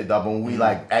in a minute, dog. But when we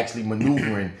like actually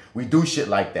maneuvering, we do shit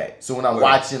like that. So when I'm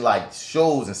watching like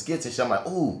shows and skits and shit, I'm like,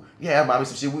 ooh, yeah, mommy,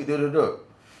 some shit we do.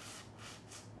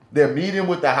 Their meeting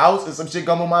with the house and some shit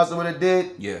Gumbo Monster would have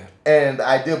did. Yeah. And the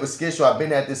idea of a skit show, I've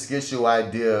been at this skit show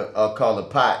idea called A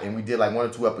Pot, and we did like 1 or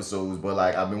 2 episodes, but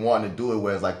like I've been wanting to do it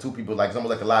where it's like 2 people, like it's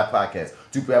almost like a live podcast.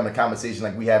 2 people having a conversation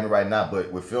like we having right now,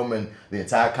 but we're filming the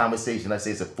entire conversation. Let's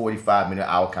say it's a 45-minute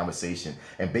hour conversation.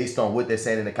 And based on what they're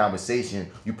saying in the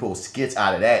conversation, you pull skits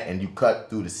out of that and you cut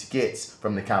through the skits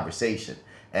from the conversation.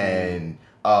 And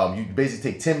you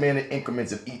basically take 10-minute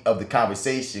increments of the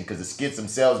conversation because the skits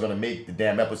themselves are going to make the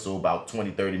damn episode about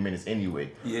 20-30 minutes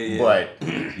anyway. Yeah.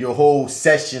 But your whole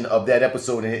session of that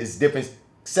episode is different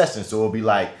sessions. So it'll be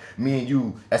like me and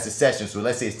you, that's a session. So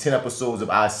let's say it's 10 episodes of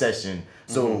our session.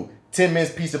 So 10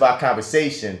 minutes piece of our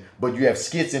conversation, but you have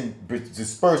skits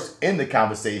dispersed in the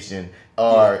conversation.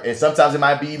 And sometimes it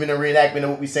might be even a reenactment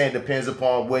of what we're saying. Depends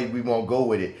upon where we won't go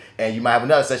with it. And you might have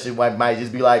another session where it might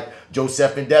just be like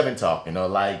Joseph and Devin talking, or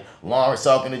like Lawrence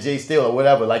talking to Jay Steele, or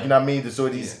whatever. Like, you know what I mean? So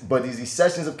these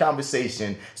sessions of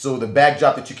conversation. So the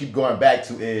backdrop that you keep going back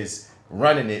to is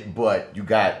running it, but you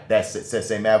got that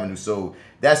same avenue. So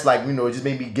that's like, it just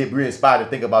made me get really inspired to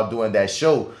think about doing that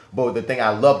show. But the thing I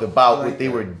loved about what they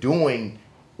were doing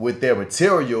with their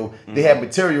material, they had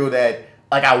material that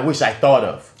like I wish I thought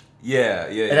of. Yeah.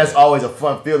 And that's always a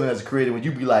fun feeling as a creator when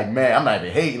you be like, man, I'm not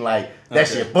even hating. Like, that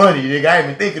shit funny, nigga. I ain't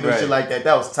even thinking of shit like that.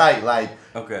 That was tight. Like,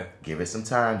 give it some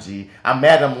time, G. I'm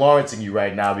mad I'm Lawrencing you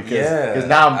right now because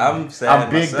now I'm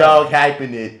big dog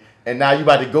hyping it. And now you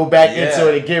about to go back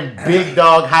into it again, big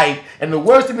dog hype. And the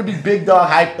worst thing to be big dog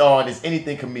hyped on is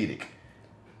anything comedic.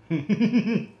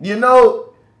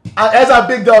 As I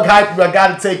big dog hype you, I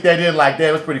gotta take that in like,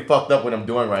 damn, it's pretty fucked up what I'm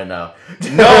doing right now.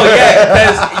 No,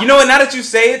 because you know what? Now that you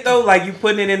say it though, like you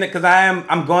putting it in it, because I'm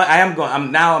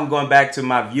going back to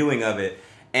my viewing of it,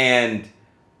 and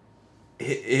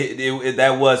it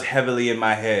that was heavily in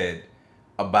my head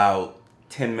about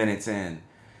 10 minutes in.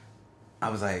 I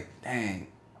was like, dang,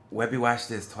 Webby watched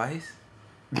this twice.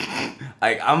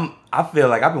 Like I feel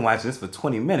like I've been watching this for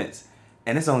 20 minutes,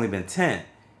 and it's only been 10,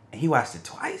 and he watched it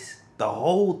twice. The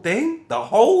whole thing? The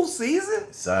whole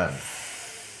season? Son,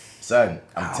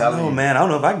 I'm telling you. Man, I don't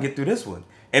know if I can get through this one.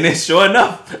 And then sure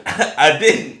enough, I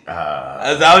didn't.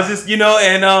 I was just,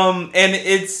 and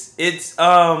it's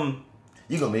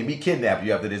you gonna make me kidnap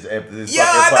you after this yeah,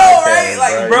 I know, right?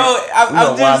 Like, bro, I'm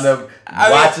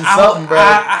watching something, bro.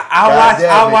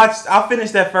 I'll finish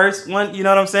that first one, you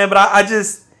know what I'm saying? But I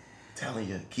just telling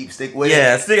you, stick with it.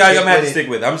 Yeah, I'm gonna have to stick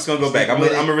with it. I'm just gonna go back.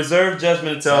 I'm a reserve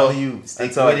judgment until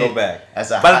I go back. By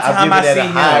the time I see him, a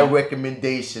high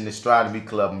recommendation. Astronomy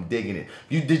Club. I'm digging it.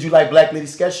 Did you like Black Lady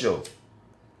Sketch Show?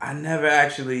 I never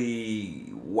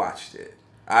actually watched it.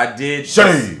 I did.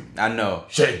 Shame. I know.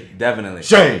 Shame. Definitely.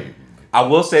 Shame. I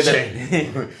will say that.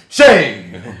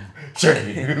 Shame.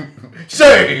 Shame.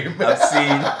 Shame.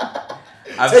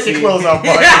 Take your clothes off,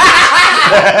 Mark.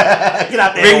 Get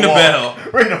out there. Ring the bell.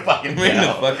 Ring the fucking bell. Ring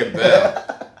the fucking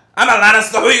bell. I'm a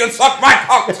Lannister. You can suck my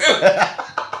cock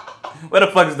too. Where the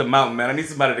fuck is the mountain, man? I need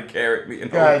somebody to carry me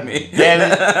and hold me. Damn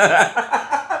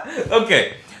it.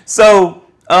 Okay, so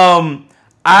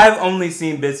I've only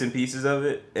seen bits and pieces of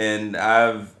it, and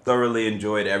I've thoroughly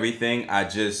enjoyed everything. I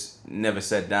just never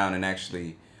sat down and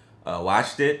actually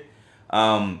watched it.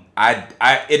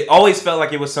 It always felt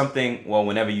like it was something. Well,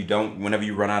 whenever you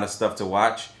run out of stuff to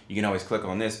watch, you can always click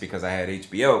on this because I had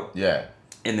HBO. Yeah.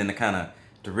 And then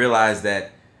to realize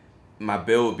that my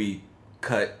bill would be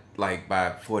cut like by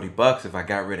 $40 if I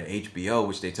got rid of HBO,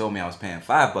 which they told me I was paying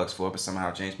 $5 for, but somehow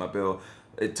I changed my bill.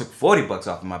 It took $40 off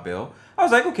of my bill. I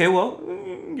was like, okay, well,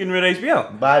 getting rid of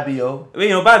HBO. Bye, B.O.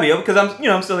 Bye, B.O. Because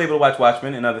I'm still able to watch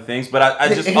Watchmen and other things, but I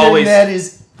just the always. Internet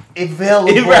is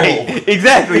available. Right,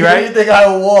 exactly, right? Anything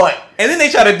I want. And then they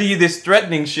try to do you this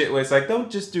threatening shit where it's like, don't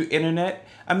just do internet.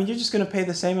 I mean, you're just gonna pay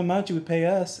the same amount you would pay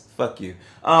us. Fuck you.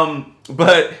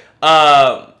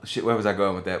 Shit, where was I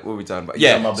going with that? What were we talking about?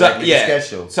 Sketch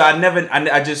show. So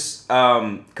I just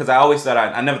because I always thought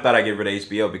I never thought I'd get rid of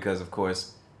HBO because of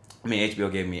course, I mean HBO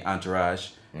gave me Entourage,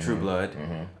 True Blood,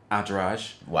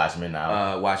 Entourage, Watchmen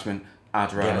now. Watchmen.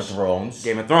 Entourage.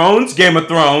 Game of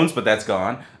Thrones, but that's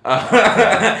gone.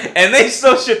 And they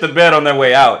still shit the bed on their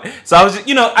way out. So I was just,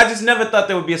 I just never thought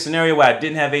there would be a scenario where I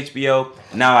didn't have HBO.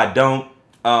 Now I don't.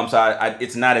 So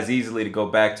it's not as easily to go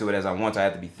back to it as I want. I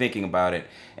have to be thinking about it,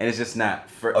 and it's just not.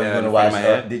 You're gonna watch?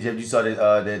 You saw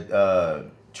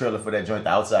that trailer for that joint, The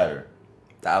Outsider?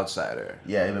 The Outsider.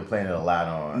 Yeah, they've been playing it a lot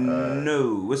on.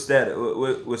 No, what's that?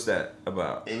 What's that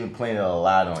about? They've been playing it a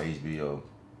lot on HBO.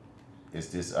 It's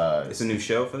this. It's a new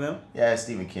show for them. Yeah, it's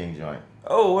Stephen King joint.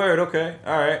 Oh, word. Okay,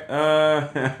 all right.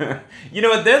 You know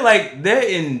what? They're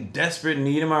in desperate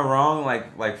need. Am I wrong?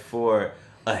 Like for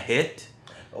a hit.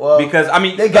 Well, because I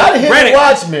mean they got to hit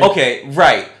Watchmen. Okay,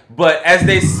 right. But as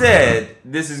they said,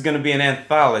 this is going to be an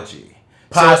anthology.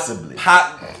 Possibly.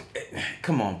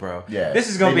 Come on, bro. Yeah. This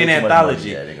is going to be an anthology.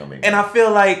 Yeah, they're gonna make. And I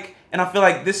feel like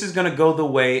this is going to go the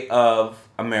way of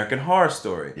American Horror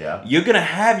Story. Yeah. You're going to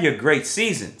have your great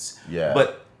seasons. Yeah.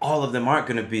 But all of them aren't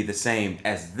going to be the same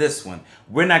as this one.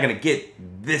 We're not going to get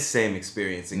this same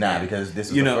experience again. Nah, because this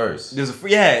is the first.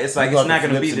 It's like it's not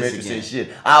going to be this again. Shit.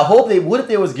 I hope what if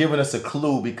they was giving us a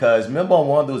clue? Because remember on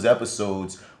one of those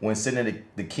episodes when Senator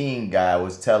the King guy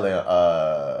was telling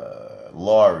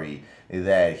Laurie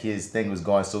that his thing was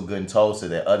going so good in Tulsa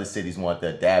that other cities want to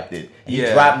adapt it. He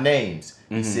dropped names.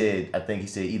 He said, I think he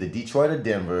said either Detroit or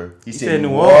Denver. He said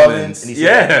New Orleans. And he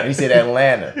said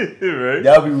Atlanta. Right.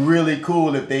 That would be really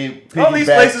cool if they all these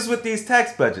places with these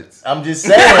tax budgets. I'm just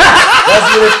saying.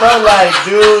 That's what it felt like,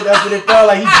 dude. That's what it felt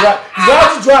like. He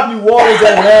dropped New Orleans,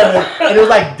 Atlanta, and it was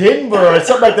like Denver or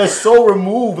something like that, so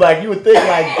removed. Like you would think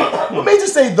like, what made you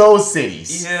say those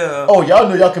cities? Yeah. Oh, y'all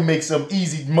know y'all can make some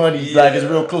easy money. Yeah. Like it's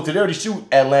real close. They already shoot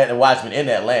Atlanta and Watchmen in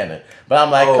Atlanta. But I'm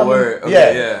like,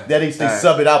 That they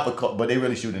sub it out, but they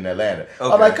really shoot in Atlanta.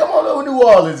 Okay. I'm like, come on over to New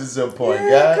Orleans at some point,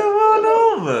 guys. Come on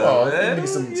over. Oh, let me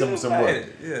get some work.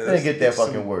 Let me get that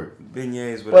fucking work.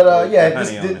 Beignets with but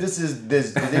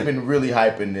this they've been really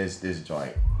hyping this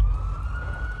joint.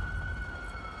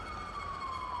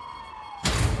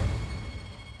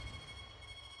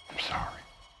 I'm sorry.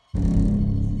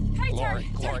 Hey, Terry.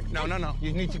 Lori, no.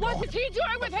 You need to go. What is he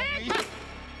doing with him?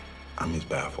 I'm as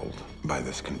baffled by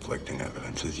this conflicting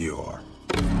evidence as you are.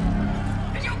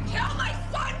 Did you kill my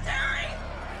son, Terry?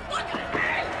 Look at me!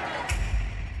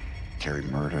 Terry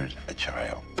murdered a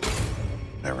child.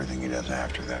 Everything he does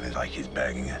after that is like he's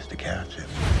begging us to catch him.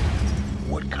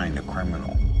 What kind of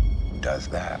criminal does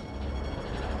that?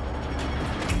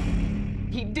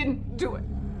 He didn't do it.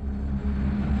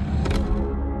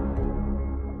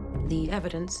 The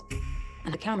evidence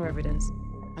and the counter evidence,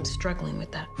 I'm struggling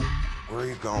with that. Where are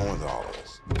you going with all of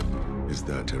this? Is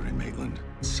that Terry Maitland,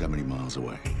 70 miles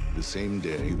away. The same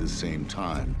day, the same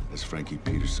time as Frankie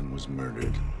Peterson was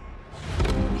murdered.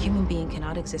 A human being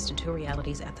cannot exist in two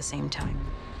realities at the same time.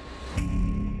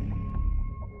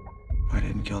 I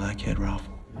didn't kill that kid, Ralph.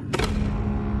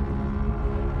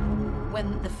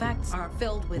 When the facts are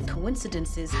filled with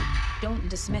coincidences, don't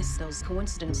dismiss those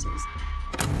coincidences.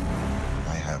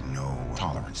 I have no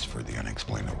tolerance for the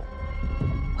unexplainable.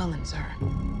 Well then, sir,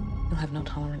 you'll have no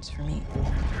tolerance for me.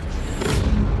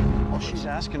 All she's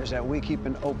asking is that we keep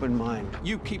an open mind.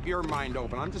 You keep your mind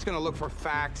open. I'm just gonna look for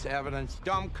facts, evidence,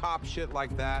 dumb cop shit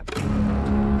like that.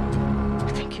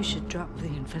 I think you should drop the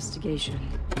investigation.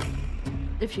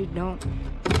 If you don't,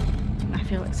 I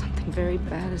feel like something very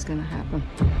bad is gonna happen.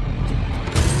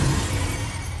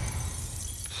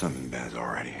 Something bad's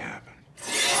already happened.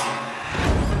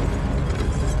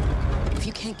 If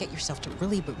you can't get yourself to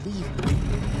really believe,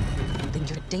 then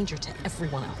you're a danger to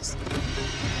everyone else.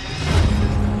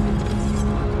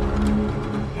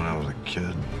 When I was a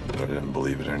kid, I didn't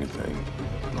believe in anything.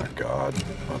 Not God,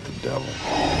 not the devil.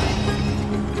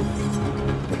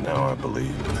 But now I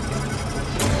believe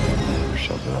there's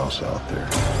something else out there.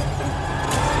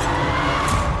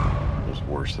 It's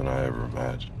worse than I ever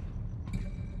imagined.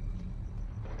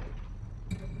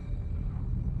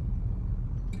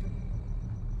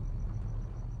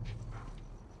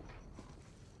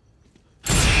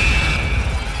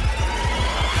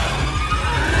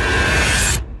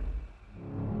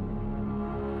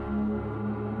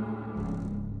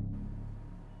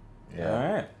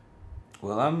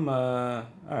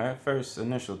 All right. First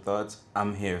initial thoughts.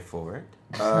 I'm here for it.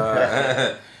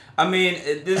 I mean,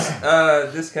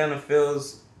 this kind of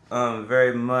feels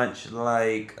very much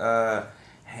like,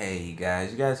 hey, you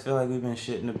guys feel like we've been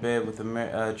shitting the bed with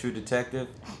True Detective?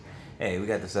 Hey, we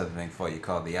got this other thing for you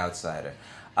called The Outsider.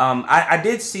 I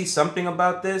did see something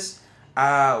about this.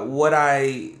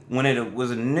 When it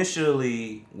was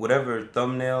initially, whatever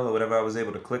thumbnail or whatever I was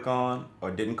able to click on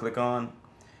or didn't click on,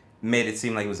 made it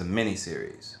seem like it was a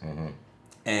mini-series. Mm-hmm.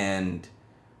 And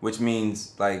which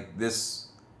means like this,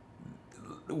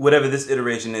 whatever this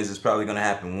iteration is probably going to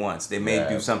happen once. They may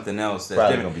do something else that's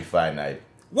probably going to be Friday night.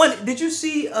 Did you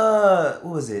see what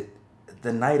was it,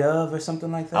 The Night Of or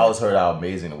something like that? I always heard how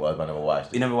amazing it was, but I never watched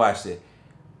it. You never watched it?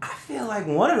 I feel like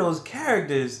one of those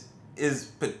characters is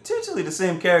potentially the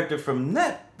same character from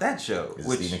that show. Is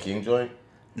it Stephen King joint?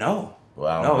 No.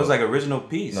 Well, no, it was like original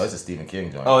piece. No, it's a Stephen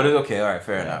King joint. Oh, it is? Okay, all right,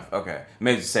 fair enough. Okay.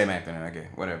 Maybe it's the same actor then. Okay,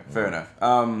 whatever. Fair enough.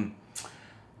 I'm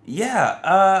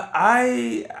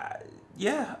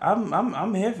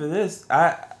here for this.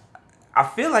 I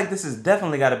feel like this has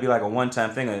definitely got to be like a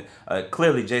one-time thing.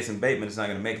 Clearly, Jason Bateman is not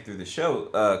going to make it through the show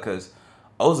because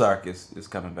Ozark is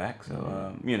coming back.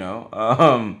 So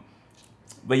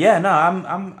but yeah, no,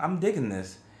 I'm digging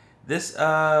this. This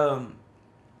HBO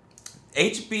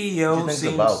seems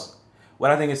about. What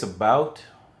I think it's about.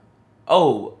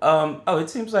 It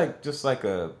seems like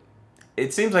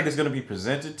it seems like it's going to be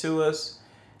presented to us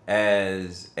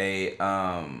as a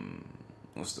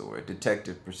what's the word?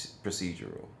 Detective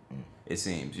procedural. It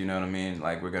seems, you know what I mean?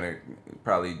 Like we're gonna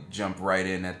probably jump right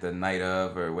in at the night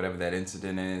of or whatever that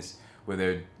incident is, where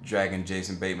they're dragging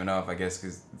Jason Bateman off. I guess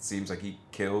because it seems like he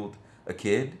killed a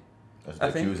kid. That's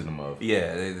what they're accusing him of.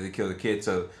 Yeah, they killed a kid.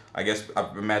 So I guess I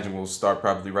imagine we'll start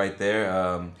probably right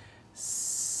there.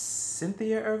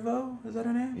 Cynthia Erivo, is that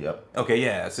her name? Yep. Okay,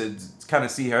 yeah. So kind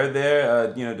of see her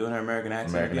there, doing her American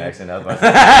accent. American again. accent. I was about to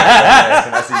say,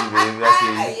 I see you, baby. I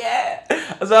see you.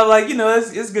 Yeah. So I'm like,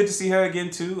 it's good to see her again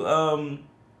too.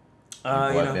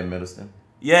 Ben Middleton.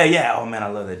 Yeah. Oh man, I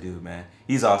love that dude, man.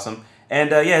 He's awesome.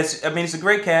 And it's a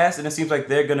great cast, and it seems like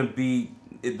they're gonna be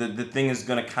the thing is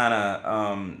gonna kind of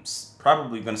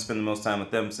probably gonna spend the most time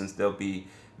with them since they'll be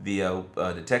the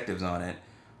detectives on it.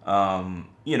 I'm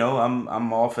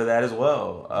all for that as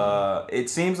well. It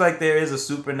seems like there is a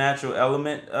supernatural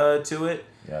element to it.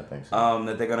 Yeah, I think so.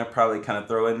 That they're gonna probably kind of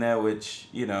throw in there, which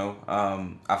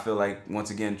I feel like once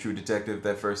again, True Detective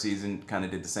that first season kind of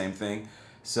did the same thing.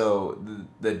 So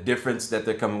the difference that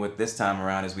they're coming with this time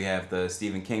around is we have the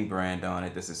Stephen King brand on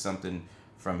it. This is something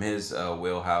from his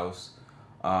wheelhouse.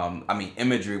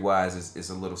 Imagery wise is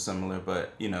a little similar,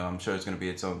 but I'm sure it's gonna be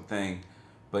its own thing.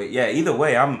 But yeah, either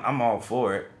way, I'm all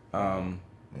for it. And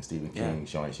Stephen King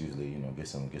joints usually, get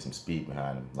some speed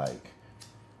behind him. Like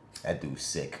that dude's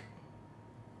sick.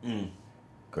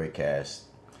 Great cast.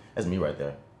 That's me right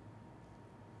there.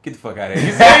 Get the fuck out of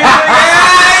here. Get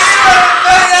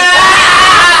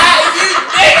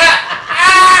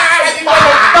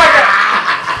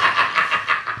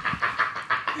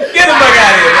the fuck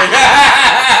out of here.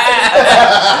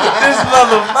 This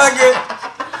motherfucker.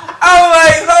 I'm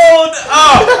like, hold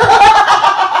up.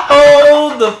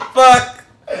 Hold the fuck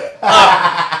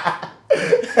up.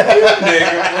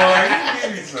 Nigga, boy.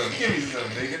 Give me some,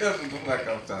 nigga. That's what the fuck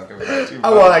I'm talking about. I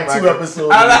want like 2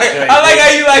 episodes. I like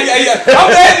how you like. I'm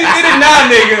glad you did it now,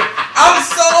 nigga. I'm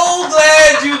so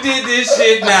glad you did this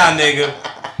shit now, nigga.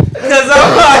 Cause I'm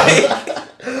like,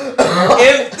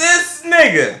 if this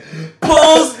nigga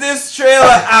pulls this trailer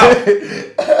out,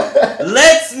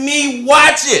 lets me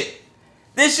watch it.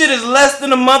 This shit is less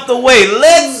than a month away.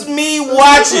 Let's me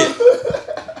watch it.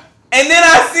 And then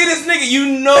I see this nigga.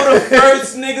 The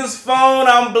first nigga's phone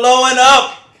I'm blowing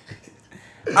up.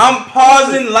 I'm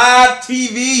pausing live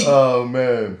TV. Oh,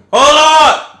 man. Hold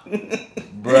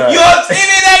on. Bruh. You don't see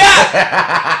me, nigga.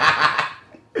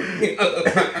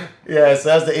 Yeah, so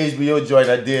that's the HBO joint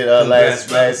I did last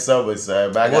summer,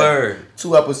 son. I got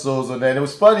 2 episodes on that. And it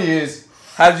was funny is,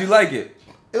 how did you like it?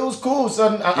 It was cool,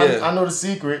 son. I know the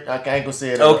secret. I ain't gonna say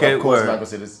it. Okay, of course, I'm not gonna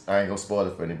say this. I ain't gonna spoil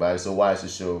it for anybody. So watch the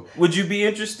show. Would you be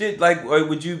interested? Like, or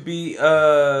would you be?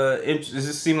 Does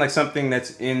this seem like something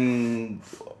that's in?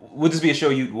 Would this be a show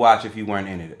you'd watch if you weren't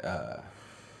in it?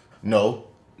 No.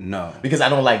 No, because I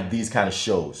don't like these kind of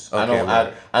shows. Okay, I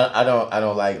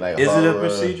don't like Is horror. it a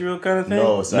procedural kind of thing?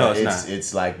 No, it's not.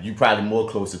 It's like you probably more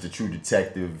closer to True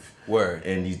Detective. Word.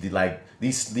 And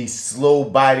these slow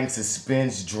biting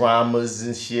suspense dramas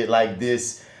and shit like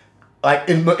this. Like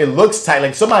it looks tight.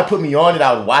 Like somebody put me on it,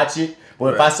 I would watch it.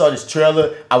 But if I saw this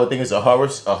trailer, I would think it's a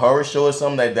horror show or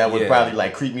something that would probably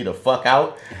like creep me the fuck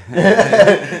out.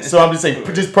 So I'm just saying,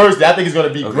 just personally, I think it's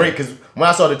gonna be great because when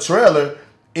I saw the trailer,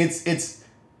 it's.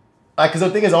 Like, cause the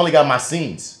thing is, I only got my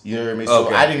scenes. You know what I mean? So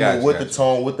I didn't know what the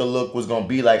tone, what the look was gonna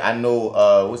be like. I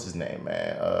know what's his name,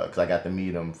 man? Cause I got to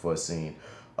meet him for a scene.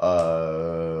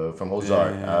 From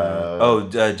Ozark.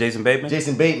 Jason Bateman.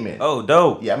 Jason Bateman. Oh,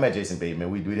 dope. Yeah, I met Jason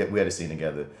Bateman. We had a scene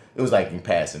together. It was like in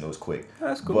passing. It was quick.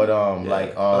 That's cool. But I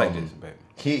like Jason Bateman.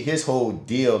 His whole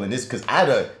deal and this, cause I had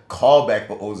a callback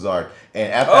for Ozark,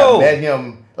 and after I met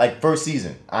him, like first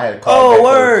season, I had a callback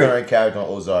for the current character on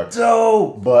Ozark.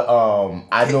 Dope. But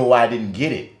I know why I didn't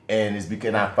get it, and it's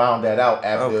because I found that out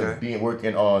after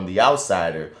working on The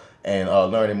Outsider and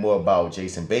learning more about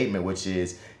Jason Bateman, which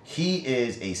is he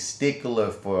is a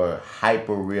stickler for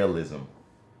hyper realism.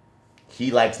 He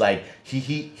likes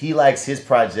he likes his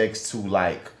projects to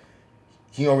like.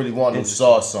 He don't really want no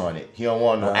sauce on it. He don't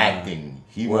want no acting.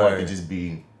 He want to just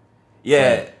be.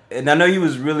 Yeah, and I know he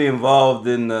was really involved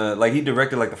in he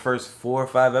directed like the first 4 or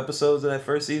 5 episodes of that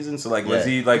first season. So like, was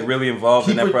he like really involved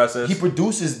in that process? He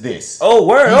produces this. Oh,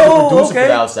 word! He's the producer for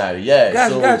The Outsider. Yeah,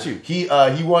 got you. He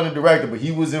wasn't a director, but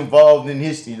he was involved in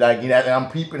history. Like, you know, and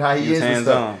I'm peeping how he is and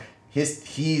stuff.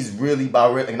 He's really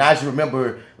about real. And I just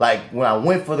remember like when I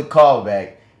went for the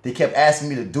callback, they kept asking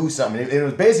me to do something. It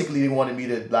was basically they wanted me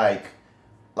to like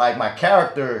my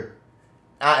character.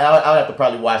 I would have to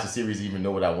probably watch the series to even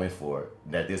know what I went for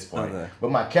at this point. Okay.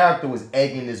 But my character was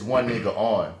egging this one nigga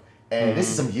on. And this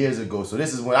is some years ago. So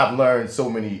this is when I've learned so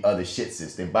many other shit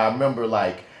since then. But I remember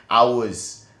like I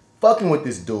was fucking with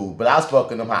this dude, but I was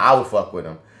fucking him how I would fuck with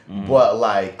him. But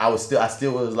like I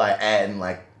still was like adding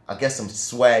like I guess some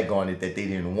swag on it that they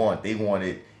didn't want. They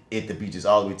wanted it to be just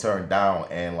all the way turned down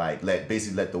and like let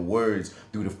the words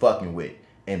do the fucking with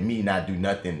and me not do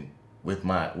nothing with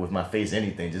my face,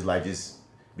 anything. Just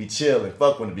be chill and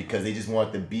fuck with it because they just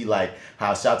want to be like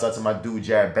how shouts out to my dude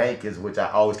Jared Bankers, which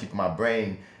I always keep in my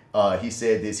brain. He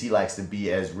said this, he likes to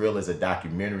be as real as a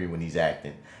documentary when he's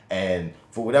acting. And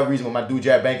for whatever reason, when my dude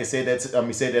Jared Bankers said that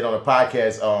on a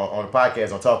podcast,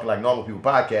 on Talking Like Normal People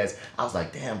podcast, I was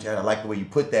like, damn, Jared, I like the way you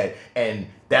put that. And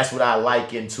that's what I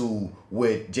like into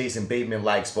what Jason Bateman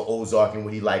likes for Ozark and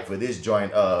what he liked for this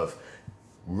joint of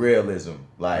realism.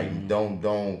 Like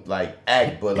don't like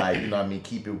act, but like, you know what I mean,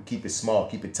 keep it small,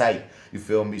 keep it tight. You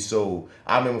feel me? So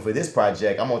I remember for this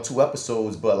project, I'm on 2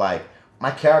 episodes, but like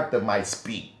my character might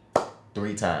speak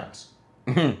 3 times.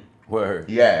 Word.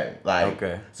 Yeah, like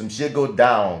some shit go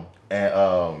down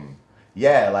and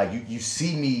like you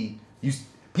see me,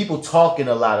 people talking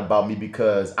a lot about me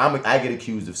because I get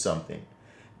accused of something.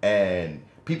 And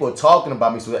people are talking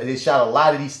about me, so they shot a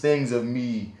lot of these things of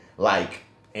me like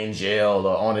in jail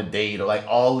or on a date or like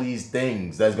all these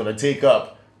things that's gonna take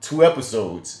up 2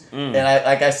 episodes. And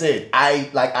I said,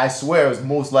 I swear it was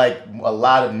most like a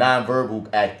lot of nonverbal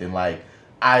acting. Like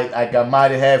I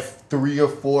might have 3 or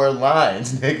 4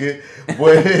 lines, nigga,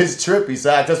 but it's trippy. So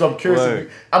that's what I'm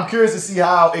curious. I'm curious to see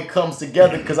how it comes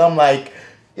together because I'm like,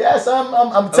 yes,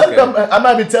 I'm telling them. I'm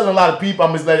not even telling a lot of people.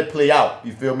 I'm just letting it play out.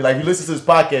 You feel me? Like you listen to this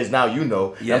podcast now, you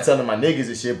know. Yeah. I'm telling my niggas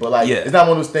and shit, but like it's not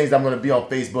one of those things that I'm gonna be on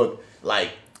Facebook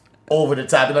like over the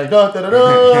top and like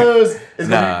it's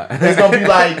gonna be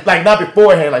like not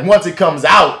beforehand. Like once it comes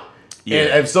out, and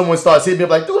if someone starts hitting me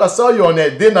up like, dude, I saw you on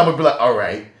that, then I'm gonna be like, all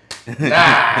right.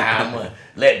 I'm gonna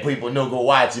let people know, go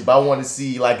watch it. But I want to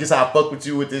see like just how I fuck with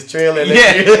you with this trailer.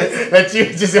 Let you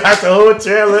just watch the whole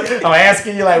trailer. I'm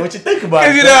asking you like what you think about it.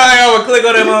 Cause you know I would click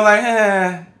on it and I'm like,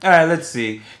 all right, let's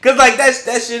see. Cause like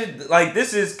that shit like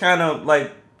this is kind of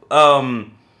like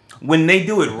when they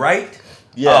do it right.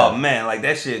 Yeah. Oh man, like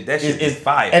that shit is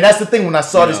fire. And that's the thing. When I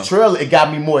saw this trailer, it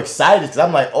got me more excited because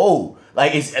I'm like, oh,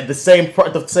 like it's the same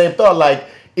thought. Like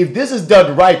if this is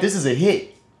done right, this is a hit.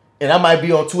 And I might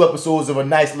be on 2 episodes of a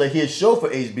nice little hit show for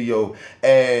HBO.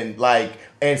 And like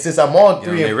And since I'm on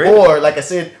 3 and 4, like I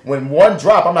said, when 1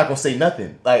 drop, I'm not gonna say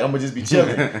nothing. Like I'm gonna just be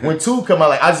chilling. When 2 come out,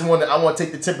 like I want to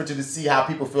take the temperature to see how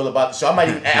people feel about the show. I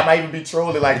might even be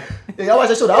trolling like, hey, y'all watch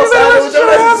that show the outside.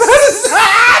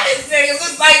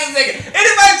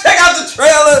 Anybody check out the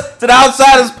trailer to the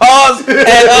Outsider's Pause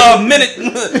at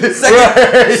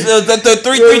second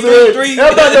 3.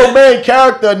 I'm not no main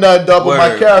character or nothing, though, but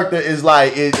my character is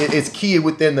like it's key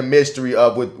within the mystery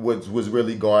of what was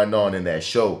really going on in that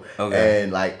show. Okay.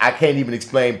 And like I can't even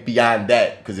explain beyond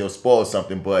that because it'll spoil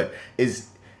something, but it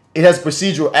has a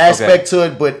procedural aspect to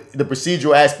it, but the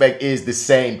procedural aspect is the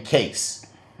same case.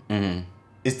 Mm-hmm.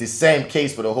 It's the same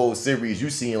case for the whole series.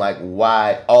 You seeing like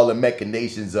why all the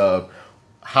machinations of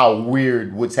how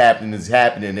weird what's happening is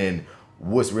happening and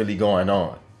what's really going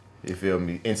on. You feel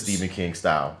me? In Stephen King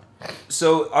style.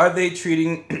 So are they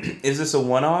treating, is this a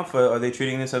one-off? Or are they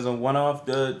treating this as a one-off?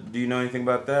 Do you know anything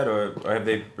about that? Or have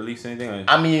they released anything? Or?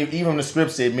 I mean, even the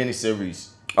script said miniseries.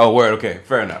 Oh, word. Okay.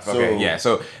 Fair enough. Okay. Yeah.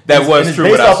 So that was true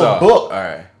what I saw. Based off a book. All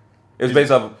right. It was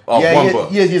based off one book.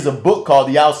 Yeah, there's a book called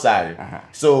The Outsider. Uh-huh.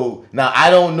 So now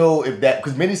I don't know if that,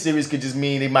 because miniseries could just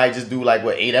mean they might just do like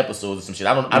 8 episodes or some shit.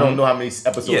 I don't know how many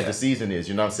episodes the season is.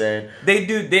 You know what I'm saying? They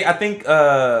do. I think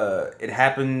it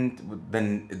happened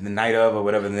the night of or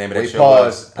whatever the name of that show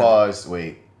was. Pause.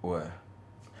 Wait. What?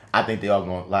 I think they all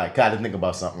gonna like. Kind of think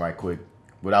about something right quick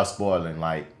without spoiling.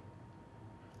 Like,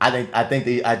 I think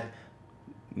they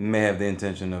may have the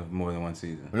intention of more than one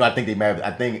season. No, I think they may have.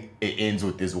 I think it ends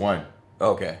with this one.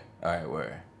 Okay. All right.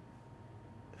 Where?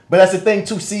 But that's the thing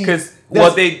too. See, because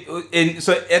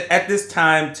at this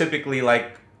time, typically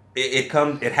like it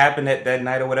happened at that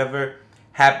night or whatever.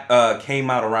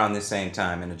 Came out around the same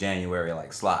time in the January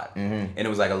like slot, and it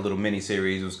was like a little mini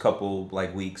series. It was a couple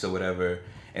like weeks or whatever.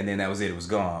 And then that was it. It was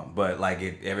gone. But like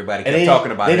everybody kept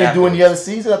talking about it. They didn't do any other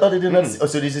season. I thought they did another season. Oh,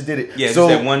 so they just did it. Yeah, so,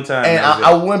 just at one time. And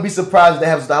I wouldn't be surprised if they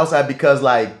have The Outside because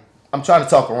like I'm trying to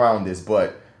talk around this,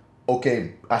 but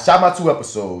okay, I shot my 2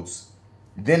 episodes.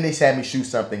 Then they had me shoot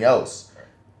something else,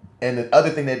 and the other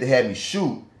thing that they had me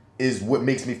shoot is what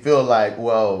makes me feel like,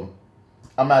 well,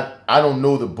 I don't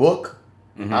know the book.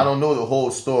 Mm-hmm. I don't know the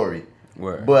whole story.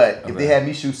 Word. But if they had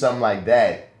me shoot something like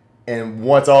that. And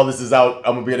once all this is out,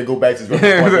 I'm gonna be able to go back to this.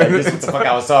 Like, this is what the fuck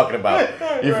I was talking about.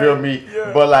 You feel me?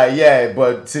 Yeah. But like,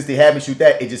 but since they had me shoot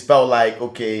that, it just felt like,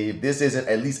 okay, if this isn't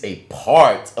at least a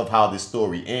part of how this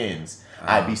story ends,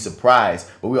 I'd be surprised.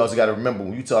 But we also got to remember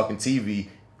when you talking TV,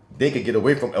 they could get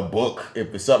away from a book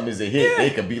if something is a hit. They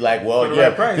could be like, well,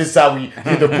 right this is how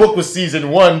the book was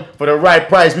season 1 for the right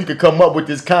price. We could come up with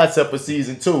this concept for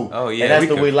season 2. Oh yeah, and that's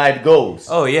the way life goes.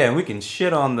 Oh yeah, and we can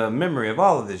shit on the memory of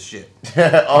all of this shit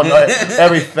on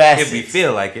every facet if we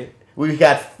feel like it. We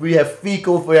have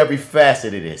fecal for every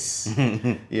facet of this.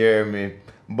 You hear me?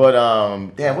 But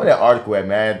damn, where that article at,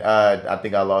 man? I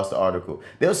think I lost the article.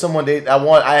 There was someone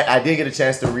I did get a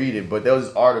chance to read it, but there was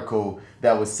this article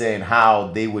that was saying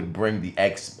how they would bring the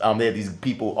they had these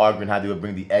people arguing how they would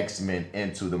bring the X-Men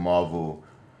into the Marvel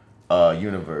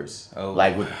universe,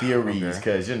 like with theories,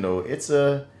 because it's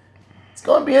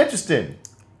gonna be interesting.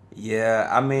 Yeah,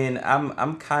 I mean,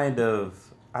 I'm kind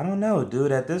of, I don't know,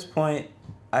 dude. At this point,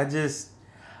 I can't see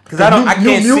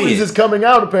it. New Mutants is coming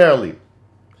out apparently.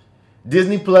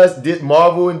 Disney Plus,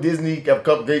 Marvel and Disney have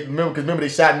come. Remember they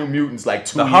shot New Mutants like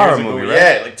 2 years ago. Movie, right?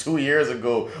 Yeah, like 2 years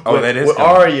ago. That is with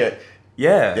Arya.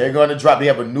 Yeah, they're gonna drop.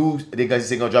 They're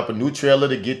gonna drop a new trailer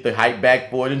to get the hype back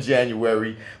for it in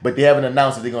January. But they haven't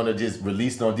announced if they're gonna just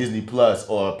release it on Disney Plus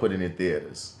or put it in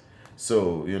theaters.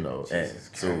 So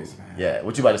Christ, yeah.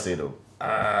 What you about to say though?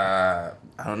 I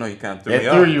don't know. You kind of threw me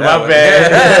off. Threw you, my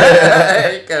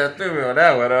bad. You kind of threw me on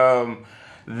that one.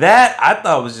 That I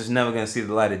thought was just never gonna see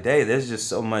the light of day. There's just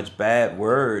so much bad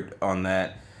word on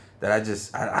that I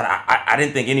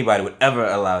didn't think anybody would ever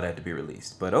allow that to be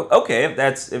released. But okay, if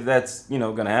that's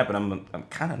gonna happen, I'm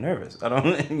kind of nervous. I don't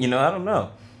know. I don't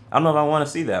know if I want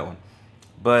to see that one.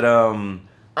 But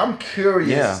I'm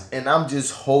curious, and I'm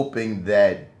just hoping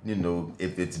that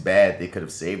if it's bad, they could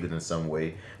have saved it in some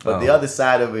way. But the other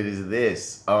side of it is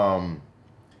this.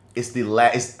 It's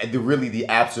really the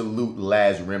absolute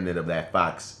last remnant of that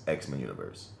Fox X-Men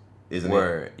universe, isn't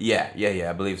it? Yeah,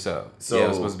 I believe so. So yeah, it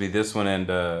was supposed to be this one and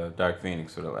Dark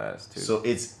Phoenix for the last 2. So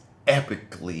it's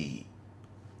epically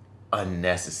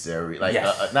unnecessary. Like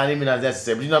not even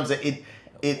unnecessary, but you know what I'm saying?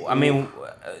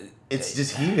 It's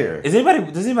just here. Does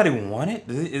anybody want it?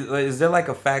 Is there like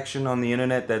a faction on the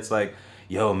internet that's like,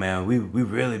 yo, man, we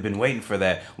really been waiting for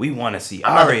that. We want to see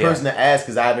I'm not Arya. the person to ask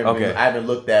because I haven't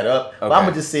looked that up. But I'm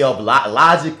gonna just say, off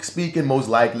logic speaking, most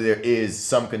likely there is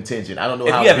some contingent. I don't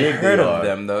know how big they are. If you haven't heard of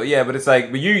them though, yeah, but it's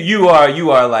like, but you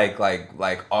are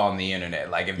like on the internet.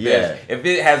 Like if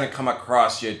it hasn't come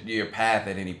across your path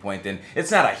at any point, then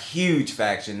it's not a huge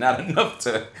faction, not enough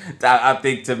to I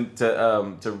think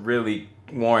to really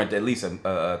warrant at least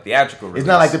a theatrical release. It's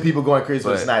not like the people going crazy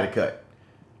for the Snyder Cut.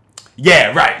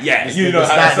 Yeah, right. Yeah,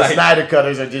 the Snyder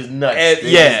Cutters are just nuts.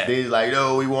 They're just like,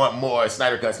 no, we want more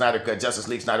Snyder Cut, Justice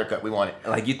League, Snyder Cut. We want it.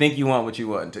 Like you think you want what you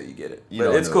want until you get it.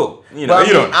 But it's cool.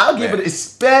 I'll give it,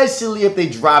 especially if they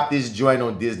drop this joint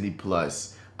on Disney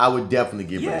Plus. I would definitely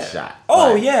give it a shot.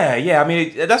 Oh yeah. I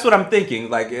mean, that's what I'm thinking.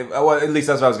 Like, at least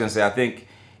that's what I was gonna say. I think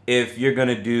if you're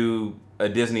gonna do a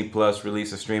Disney Plus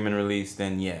release, a streaming release,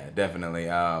 then yeah, definitely.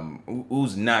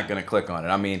 Who's not gonna click on it?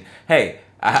 I mean, hey,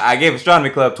 I gave Astronomy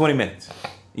Club 20 minutes.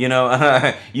 You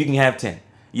know, you can have 10.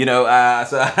 You know,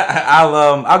 so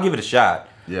I'll give it a shot.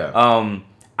 Yeah.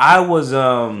 I was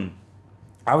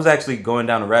actually going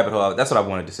down a rabbit hole. That's what I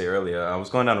wanted to say earlier. I was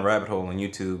going down a rabbit hole on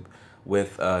YouTube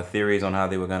with theories on how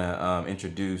they were gonna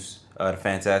introduce the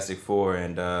Fantastic Four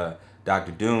and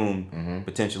Doctor Doom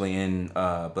potentially in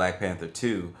Black Panther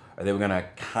 2. Or they were gonna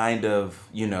kind of,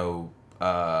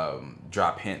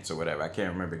 drop hints or whatever. I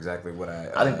can't remember exactly what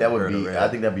I think that would be. I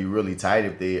think that'd be really tight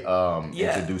if they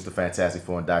introduced the Fantastic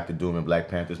Four and Doctor Doom in Black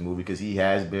Panther's movie, because he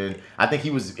has been. I think he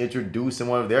was introduced in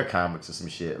one of their comics or some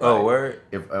shit. Like, word.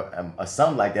 If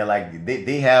something like that. Like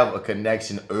they have a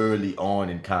connection early on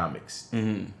in comics.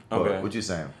 Mm-hmm. Okay. What you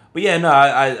saying? But yeah, no,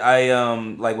 I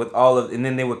like with all of, and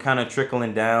then they were kind of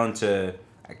trickling down to.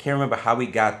 I can't remember how we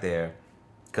got there,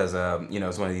 because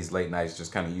it's one of these late nights,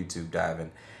 just kind of YouTube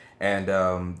diving.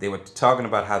 And they were talking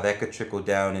about how that could trickle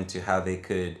down into how they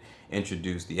could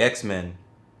introduce the X-Men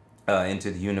into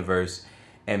the universe.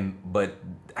 But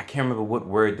I can't remember what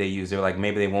word they used. They were like,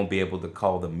 maybe they won't be able to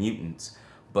call them mutants.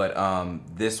 But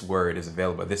this word is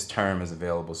available. This term is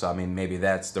available. So, I mean, maybe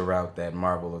that's the route that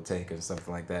Marvel will take or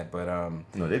something like that. But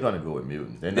no, they're going to go with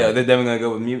mutants. They're definitely going to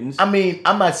go with mutants? I mean,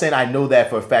 I'm not saying I know that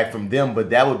for a fact from them,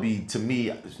 but that would be, to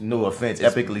me, no offense,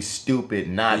 epically stupid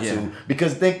not to.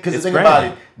 Because the thing about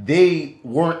it, they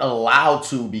weren't allowed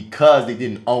to because they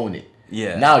didn't own it.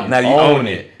 Yeah. Now you own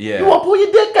it. Yeah. You want to pull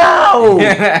your dick out.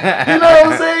 You know what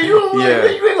I'm saying? You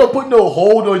ain't going to put no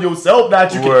hold on yourself now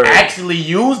that you can actually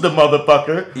use the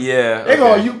motherfucker. Yeah.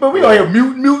 But we going to hear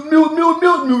mutant.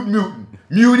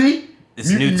 Muty.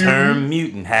 This new term,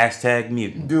 mutant.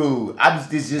 #mutant. Dude,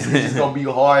 it's just going to be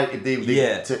hard if they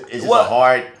it's just a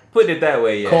hard put it that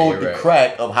way, code to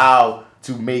crack of how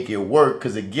to make it work.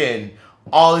 Because again,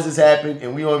 all this has happened,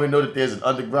 and we don't even know that there's an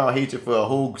underground hatred for a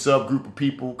whole subgroup of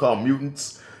people called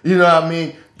mutants. You know what I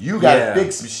mean? You gotta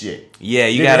fix some shit. Yeah,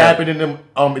 Did it happen in them?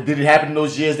 Did it happen in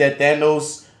those years that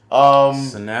Thanos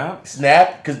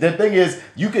snap? Because the thing is,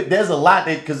 there's a lot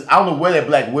that, because I don't know where that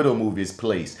Black Widow movie is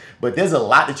placed, but there's a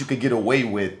lot that you could get away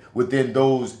with within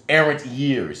those errant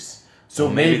years. So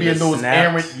maybe in those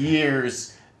errant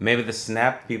years, maybe the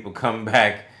snap people come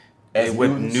back.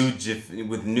 With new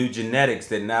genetics,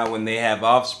 that now when they have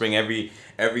offspring, every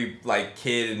like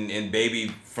kid and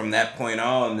baby from that point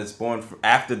on that's born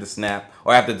after the snap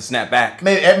or after the snap back,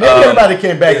 maybe everybody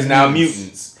came back is as now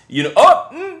mutants.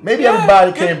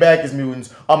 Everybody came back as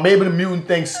mutants, or maybe the mutant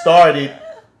thing started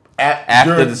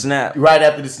after the snap. Right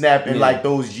after the snap, and like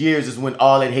those years is when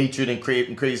all that hatred and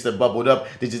crazy stuff bubbled up.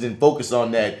 They just didn't focus on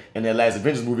that in that last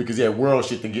Avengers movie because they had world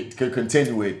shit to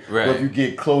continue with. Right. But if you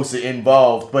get closer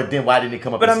involved, but then why didn't it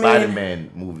come up in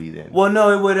Spider-Man movie then? Well, no,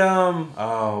 it would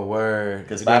word,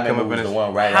 because Spider-Man was the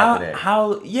one right after that.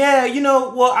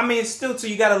 Well, I mean, still, so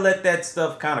you got to let that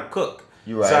stuff kind of cook.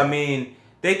 You're right. So I mean,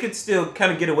 they could still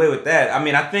kind of get away with that. I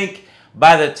mean, I think.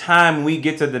 By the time we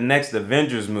get to the next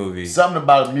Avengers movie, something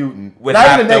about a mutant.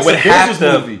 Not even the next Avengers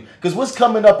movie, because what's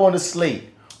coming up on the slate?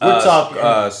 We're talking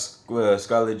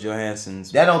Scarlett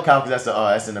Johansson's. That don't count because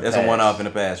that's in the past. That's a one-off in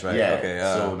the past, right? Yeah. Okay.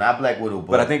 So not Black Widow,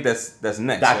 but I think that's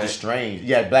next. Doctor Strange.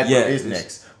 Yeah, Black Widow is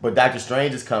next, but Doctor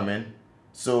Strange is coming.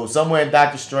 So somewhere in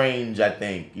Doctor Strange, I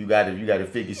think you got to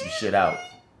figure some shit out.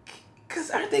 Cause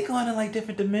aren't they going to like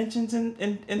different dimensions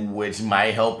and which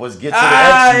might help us get to the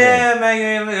X-Men.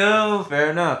 Yeah, man. Oh,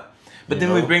 fair enough. But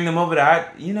then we bring them over to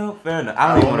fair enough. I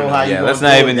don't even know how you. Yeah, let's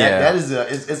not even. That is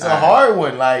it's a hard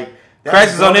one. Like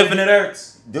Crisis on Infinite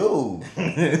Earths, dude.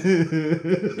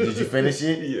 Did you finish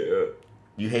it? Yeah.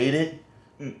 You hate it?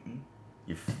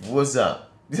 What's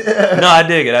up? No, I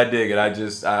dig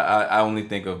it. I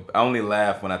only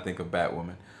laugh when I think of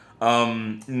Batwoman.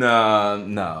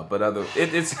 No, but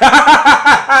it's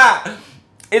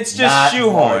it's just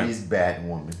shoehorn. Marty's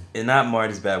Batwoman. It's not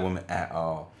Marty's Batwoman at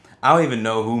all. I don't even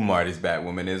know who Marty's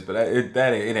Batwoman is, but it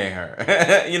ain't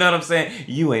her. You know what I'm saying?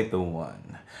 You ain't the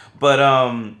one. But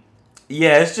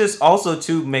yeah, it's just also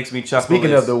too makes me chuckle.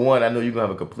 Speaking of the one, I know you're gonna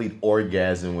have a complete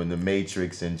orgasm when The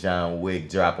Matrix and John Wick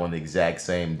drop on the exact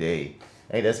same day.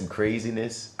 Ain't that some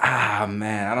craziness? Ah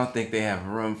man, I don't think they have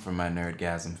room for my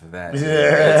nerdgasm for that. It's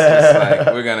just like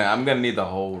I'm gonna need the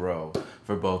whole row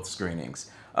for both screenings.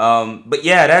 But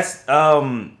yeah, that's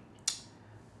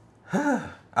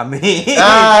I mean,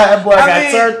 that boy got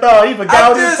turned off. He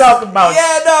forgot what he was talking about.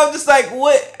 Yeah, no, I'm just like,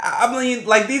 what? I mean,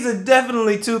 like, these are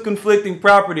definitely two conflicting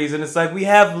properties, and it's like we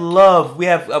have love, we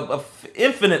have a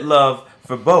infinite love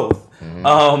for both.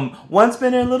 Mm-hmm. One's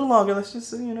been here a little longer. Let's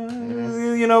just be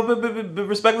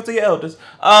respectful to your elders.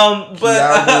 But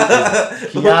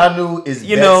Keanu is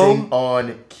betting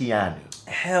on Keanu.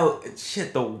 Hell,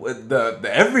 shit, the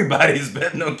everybody's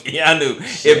betting on Keanu.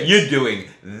 Shit. If you're doing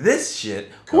this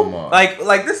shit, come on. Like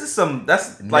this is some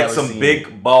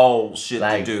big ball shit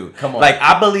to do. Come on. Like,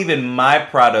 I believe in my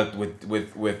product with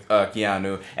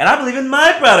Keanu, and I believe in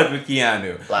my product with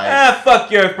Keanu. Fuck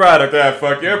your product.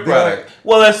 Fuck your product.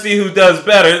 Well, let's see who does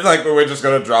better. It's like we're just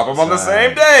gonna drop them on the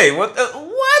same day. What?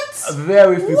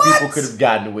 Very few people could have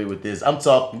gotten away with this. I'm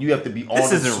talking, you have to be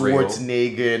Arnold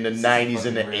Schwarzenegger in the 90s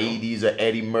and the 80s or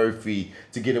Eddie Murphy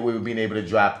to get away with being able to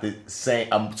drop the same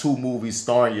two movies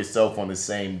starring yourself on the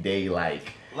same day.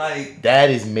 Like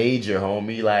that is major,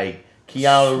 homie. Like,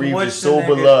 Keanu Reeves is so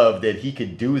beloved that he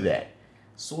could do that.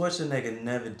 Schwarzenegger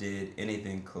never did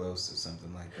anything close to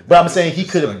something like that. But I'm saying he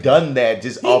could have done that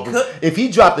if he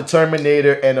dropped the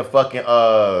Terminator and a fucking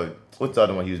what's the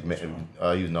other one he was known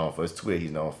for? It's two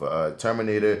he's known for.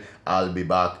 Terminator, I'll Be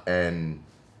Back, and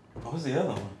what was the other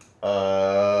one?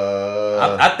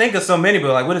 I think of so many,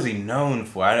 but like, what is he known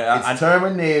for? It's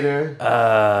Terminator.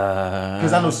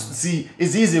 Because I know. See,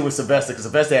 it's easier with Sylvester because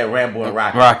Sylvester had Rambo and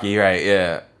Rocky. Rocky, right?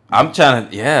 Yeah. I'm trying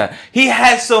to. Yeah, he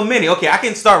has so many. Okay, I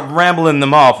can start rambling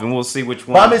them off, and we'll see which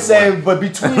one. But I'm just saying, but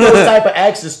between those type of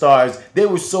action stars, they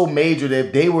were so major that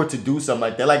if they were to do something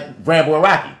like that, like Rambo and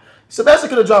Rocky. Sylvester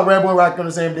could have dropped Rambo and Rocky on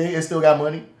the same day and still got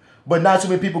money, but not too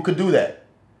many people could do that.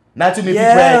 Not too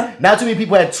many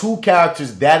people had two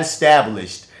characters that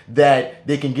established that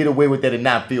they can get away with that and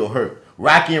not feel hurt.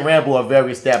 Rocky and Rambo are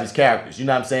very established characters. You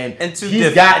know what I'm saying? And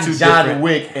he's gotten John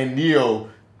Wick and Neo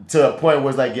to a point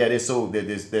where it's like, yeah,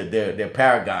 they're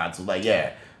paragons. So like,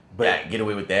 yeah, but get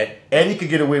away with that. And he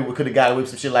could have got away with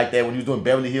some shit like that when he was doing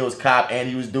Beverly Hills Cop, and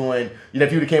he was doing, if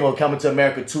he would have came over Coming to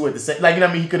America 2 at the same, like, you know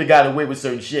what I mean? He could have got away with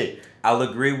certain shit. I'll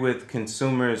agree with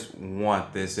consumers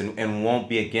want this and won't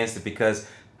be against it because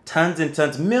tons and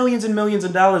tons, millions and millions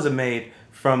of dollars are made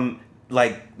from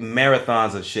like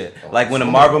marathons of shit. Like when a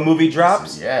Marvel movie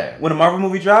drops, when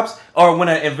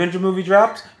an Avenger movie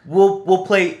drops, we'll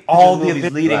play all the movies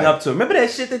leading up to it. Remember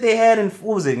that shit that they had in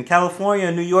California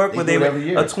and New York where they were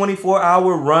a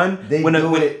 24-hour run? They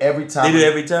do it every time. They do it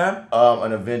every time?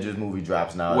 An Avengers movie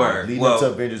drops now. Leading up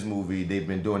to Avengers movie, they've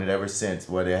been doing it ever since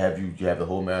where they have you have the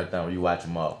whole marathon where you watch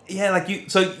them all. Yeah, like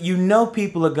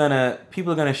people are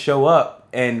gonna show up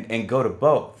and go to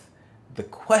both. The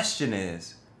question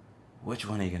is, which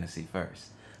one are you gonna see first?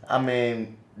 I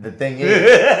mean, the thing is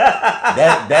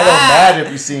that don't matter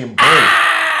if you see them both.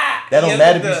 That don't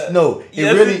matter if you no.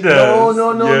 It does.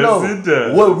 No. It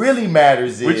does. What really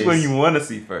matters is which one you want to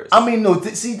see first. I mean, no.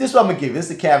 See, this is what I'm gonna give you.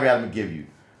 This is the caveat I'm gonna give you.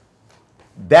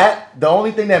 That the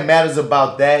only thing that matters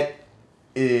about that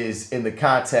is in the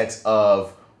context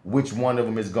of which one of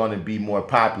them is gonna be more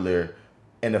popular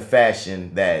in a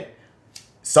fashion that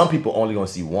some people only gonna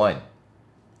see one.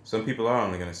 Some people are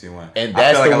only gonna see one, and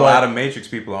that's I feel like a lot of Matrix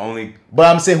people are only. But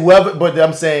I'm saying whoever. But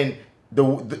I'm saying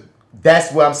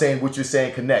that's what I'm saying. What you're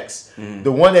saying connects. Mm.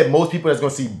 The one that most people that's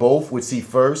gonna see both would see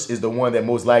first is the one that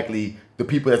most likely the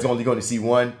people that's only gonna see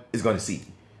one is gonna see.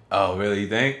 Oh, really? You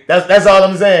think? That's all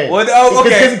I'm saying. Well,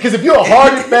 okay. Because if you're a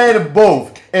hardened fan of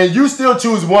both and you still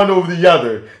choose one over the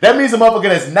other, that means a motherfucker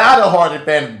that's not a hardened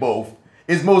fan of both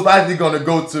is most likely gonna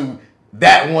go to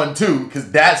that one too,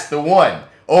 because that's the one.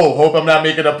 Oh, hope I'm not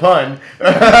making a pun.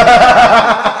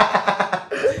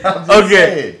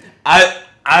 Okay. I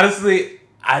honestly,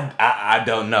 I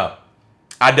don't know.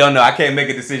 I can't make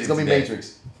a decision. It's gonna be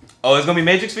Matrix. Oh, it's gonna be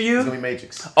Matrix for you? It's gonna be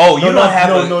Matrix. Oh, you don't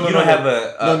have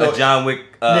a John Wick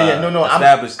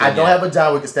established thing. I don't have a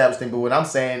John Wick established thing, but what I'm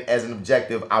saying as an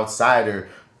objective outsider,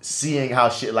 seeing how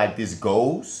shit like this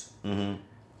goes, I'm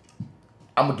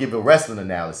gonna give a wrestling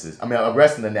analogy.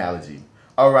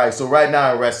 All right, so right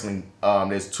now in wrestling,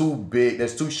 there's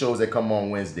two shows that come on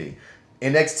Wednesday.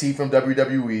 NXT from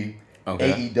WWE,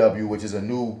 AEW, which is a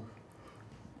new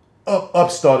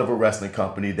upstart of a wrestling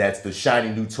company that's the shiny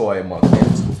new toy among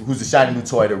fans, who's the shiny new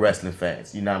toy to wrestling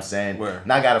fans. You know what I'm saying? Where?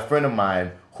 And I got a friend of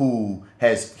mine who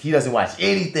he doesn't watch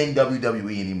anything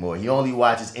WWE anymore. He only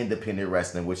watches independent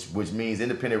wrestling, which means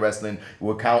independent wrestling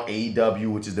will count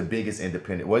AEW, which is the biggest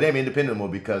independent. Well, they're independent more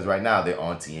because right now they're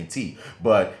on TNT.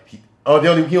 But he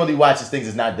only watches things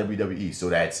that's not WWE. So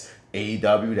that's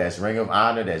AEW, that's Ring of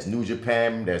Honor, that's New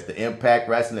Japan, that's the Impact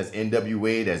Wrestling, that's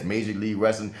NWA, that's Major League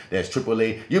Wrestling, that's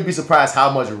AAA. You'll be surprised how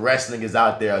much wrestling is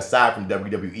out there aside from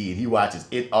WWE, and he watches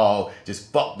it all.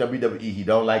 Just fuck WWE. He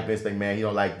don't like Vince McMahon. He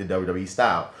don't like the WWE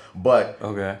style. But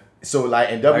okay, so like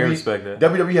in I respect that.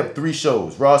 WWE have 3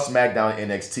 shows: Raw, SmackDown, and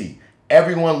NXT.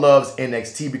 Everyone loves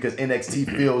NXT because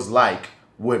NXT feels like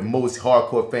what most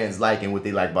hardcore fans like and what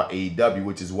they like about AEW,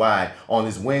 which is why on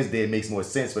this Wednesday it makes more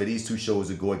sense for these 2 shows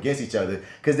to go against each other,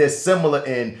 because they're similar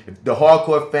in the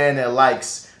hardcore fan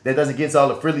that doesn't get all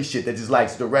the frilly shit, that just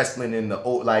likes the wrestling and the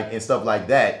and stuff like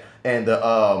that, and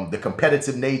the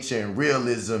competitive nature and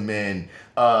realism and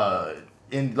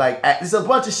there's a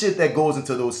bunch of shit that goes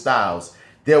into those styles.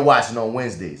 They're watching on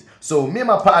Wednesdays. So me and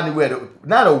my partner, we had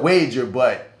not a wager,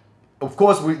 but of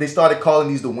course, they started calling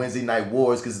these the Wednesday Night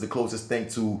Wars because it's the closest thing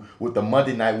to what the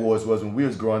Monday Night Wars was when we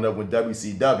was growing up, when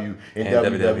WCW and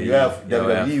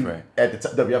WWE right. at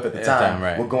the time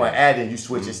right. were going at it and you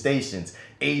switching stations.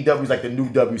 AEW is like the new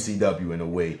WCW in a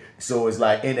way. So it's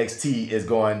like NXT is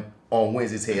going on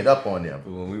Wednesdays head up on them.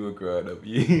 When we were growing up,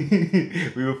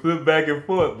 we would flip back and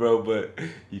forth, bro, but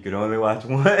you could only watch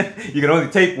one. You could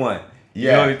only tape one.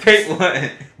 Yeah. You only take one.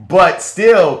 But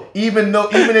still, even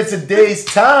in today's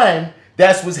time,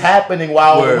 that's what's happening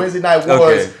while on Wednesday Night Wars.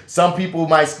 Okay. Some people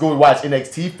might go watch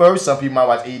NXT first. Some people might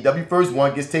watch AEW first.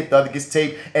 One gets taped, the other gets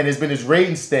taped. And there's been this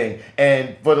ratings thing.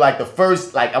 And for like the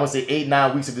first, I would say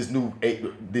 8-9 weeks of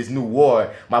this new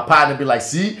war, my partner be like,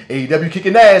 see, AEW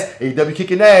kicking ass.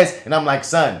 And I'm like,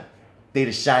 son, they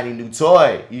the shiny new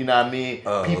toy. You know what I mean?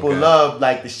 People love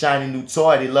like the shiny new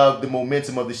toy. They love the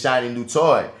momentum of the shiny new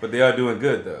toy. But they are doing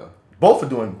good though. Both are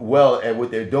doing well at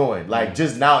what they're doing. Like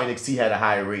just now NXT had a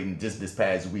higher rating just this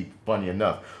past week, funny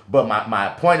enough. But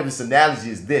my point of this analogy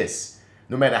is this.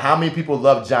 No matter how many people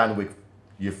love John Wick,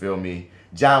 you feel me?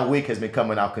 John Wick has been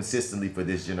coming out consistently for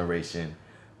this generation.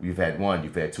 You've had 1,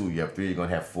 you've had 2, you have 3, you're going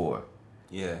to have 4.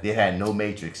 Yeah. They had no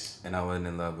Matrix. And I wasn't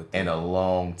in love with it. In a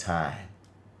long time.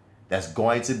 That's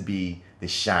going to be the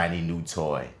shiny new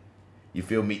toy. You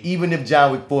feel me? Even if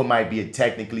John Wick 4 might be a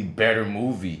technically better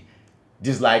movie,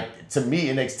 just like, to me,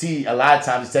 NXT, a lot of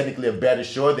times, is technically a better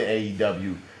show than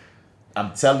AEW.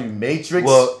 I'm telling you, Matrix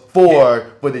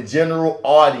 4, for the general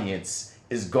audience,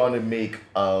 is going to make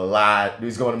a lot,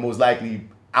 is going to most likely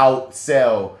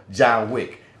outsell John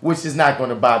Wick, which is not going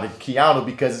to bother Keanu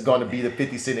because it's going to be the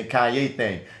 50 Cent and Kanye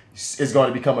thing. It's going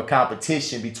to become a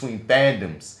competition between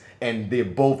fandoms. And they're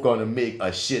both gonna make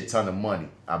a shit ton of money.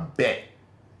 I bet.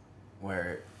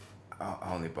 Where I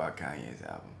only bought Kanye's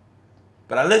album,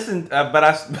 but I listened. But I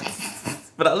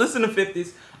listened to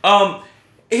 50s.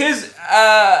 Here's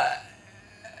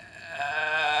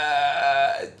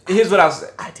what I'll say.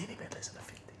 I didn't even listen to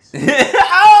 50s.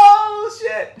 Oh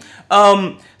shit.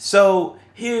 So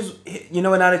here's,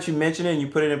 now that you mention it and you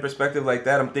put it in perspective like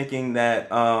that, I'm thinking that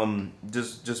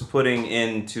just putting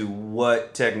into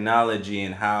what technology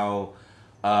and how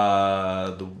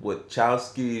the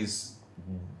Wachowskis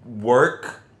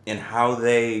work and how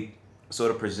they sort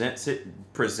of present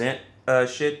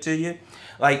shit to you.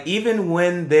 Like even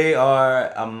when they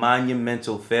are a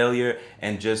monumental failure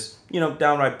and just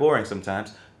downright boring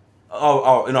sometimes.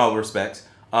 Oh, in all respects.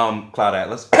 Cloud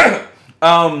Atlas.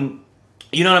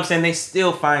 You know what I'm saying? They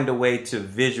still find a way to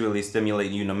visually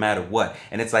stimulate you no matter what.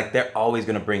 And it's like they're always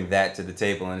going to bring that to the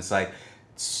table. And it's like,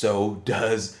 so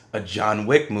does a John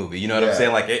Wick movie. You know what I'm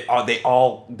saying? Like they're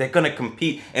going to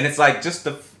compete. And it's like just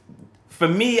for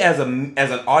me as an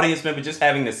audience member, just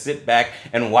having to sit back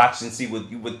and watch and see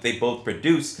what they both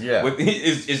produce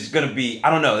is going to be,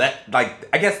 I don't know, that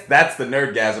I guess that's the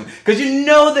nerdgasm. Because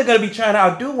they're going to be trying to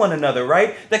outdo one another,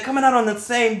 right? They're coming out on the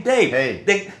same day.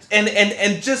 Hey.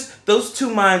 And just those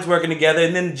two minds working together.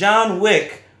 And then John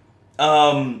Wick,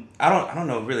 I don't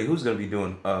know really who's going to be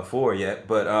doing 4 yet,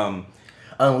 but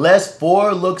unless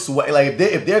 4 looks like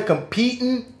if they're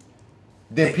competing,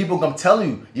 then people, I'm telling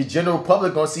you, your general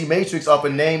public gonna see Matrix off a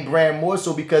name brand more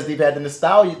so because they've had the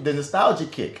nostalgia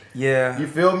kick. Yeah. You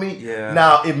feel me? Yeah.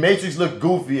 Now, if Matrix look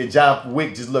goofy and John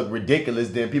Wick just look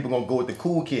ridiculous, then people gonna go with the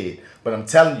cool kid. But I'm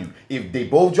telling you, if they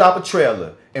both drop a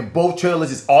trailer and both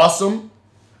trailers is awesome,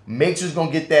 Matrix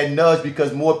gonna get that nudge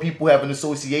because more people have an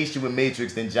association with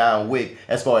Matrix than John Wick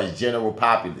as far as general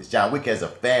populace. John Wick has a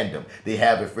fandom. They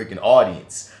have a freaking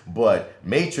audience. But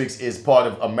Matrix is part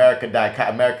of American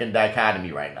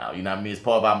dichotomy right now. You know what I mean? It's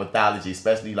part of our mythology,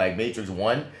 especially like Matrix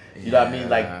 1. You know what I mean?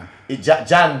 Like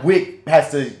John Wick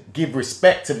has to give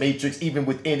respect to Matrix even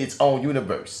within its own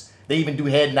universe. They even do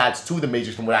head nods to the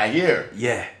Matrix from what I hear.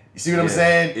 Yeah. You see what I'm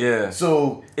saying? Yeah.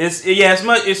 So it's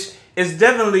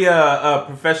definitely a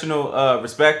professional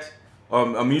respect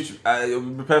or a mutual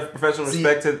professional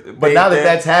respect to. But now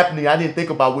that's happening, I didn't think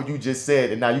about what you just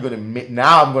said, and now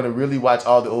I'm gonna really watch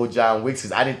all the old John Wicks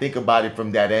because I didn't think about it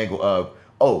from that angle of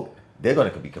they're gonna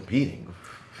be competing.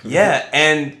 Yeah,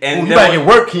 and you better get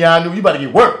worked, Keanu. You better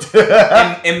get worked.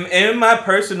 in my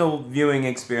personal viewing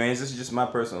experience, this is just my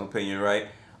personal opinion, right?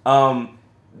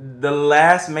 The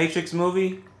last Matrix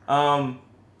movie, wasn't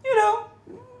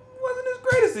as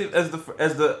great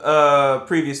as the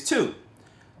previous two.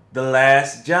 The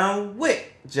last John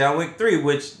Wick 3,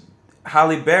 which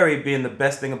Halle Berry being the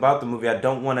best thing about the movie. I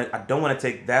don't want to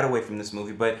take that away from this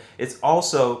movie, but it's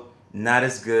also not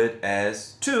as good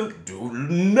as 2.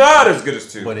 Not as good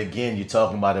as 2. But again, you're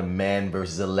talking about a man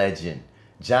versus a legend.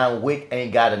 John Wick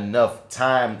ain't got enough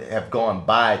time to have gone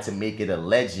by to make it a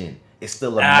legend. It's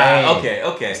still a man. Okay.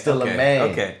 It's still a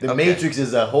man. The Matrix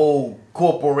is a whole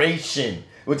corporation,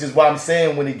 which is why I'm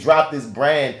saying when they drop this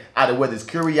brand, out of whether it's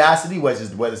curiosity, whether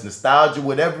it's nostalgia,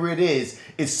 whatever it is,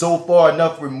 it's so far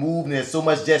enough removed and there's so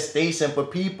much gestation for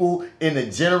people in the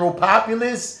general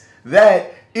populace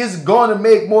that it's going to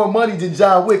make more money than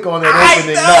John Wick on that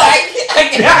opening night.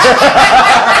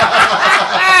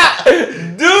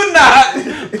 Do not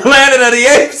Planet of the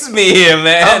Apes me here,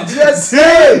 man. I'm just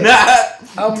saying. Do not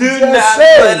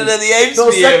Planet of the Apes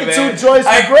those me here, man. Those second 2 joints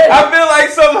were great. I feel like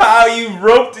somehow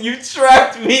you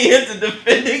trapped me into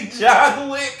defending John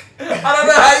Wick. I don't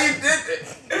know how you did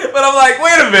this. But I'm like,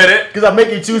 wait a minute. Because I'm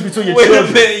making you choose between your children. Wait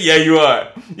a minute. Yeah, you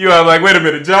are. I'm like, wait a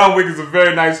minute. John Wick is a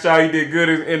very nice child. He did good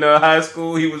in high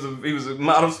school. He was a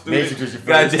model student.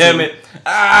 God damn it.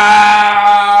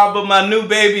 But my new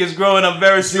baby is growing up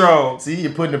very strong. See,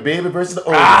 you're putting the baby versus the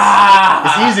oldest.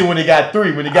 It's easy when they got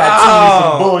 3. When they got 2, it's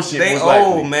some bullshit. They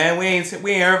old, man. We ain't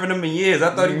heard from him in years.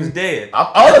 I thought he was dead.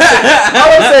 All I'm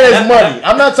saying is money.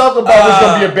 I'm not talking about what's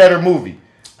going to be a better movie.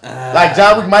 Like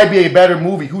John Wick might be a better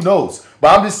movie. Who knows?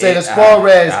 But I'm just saying, as far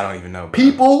as I don't even know,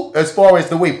 people, as far as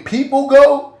the way people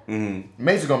go,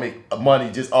 Matrix gonna make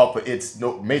money just off of its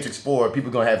Matrix 4. People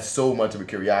gonna have so much of a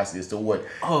curiosity as to what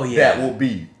that will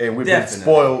be, and we've been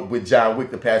spoiled with John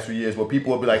Wick the past few years, where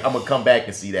people will be like, "I'm gonna come back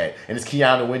and see that," and it's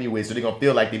Keanu anyway, so they're gonna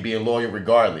feel like they're being loyal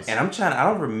regardless. And I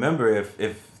don't remember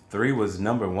if 3 was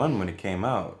number 1 when it came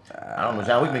out. I don't know.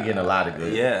 John Wick been getting a lot of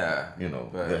good,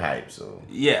 good hype. So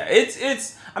yeah,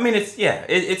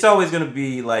 it's always gonna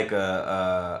be like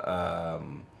a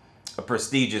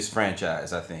prestigious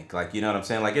franchise. I think, like, you know what I'm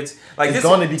saying. Like it's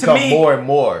going to become more and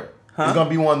more. Huh? It's gonna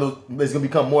be one of those. It's gonna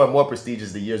become more and more prestigious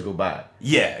as the years go by.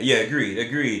 Yeah.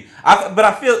 Agreed. But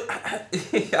I feel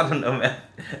I don't know, man.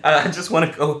 I just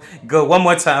want to go one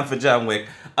more time for John Wick.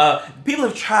 People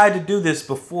have tried to do this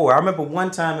before. I remember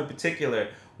one time in particular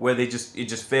where it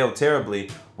just failed terribly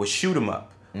was Shoot 'Em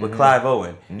Up with Clive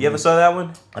Owen. You ever saw that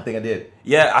one? I think I did.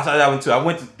 Yeah, I saw that one too. I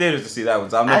went to theaters to see that one,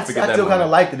 so I'll never forget that one. I still kind of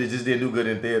liked it. It just didn't do good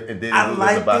in theater. It didn't do good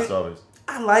in the box office.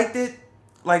 I liked it.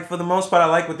 Like, for the most part, I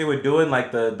like what they were doing.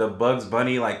 Like the Bugs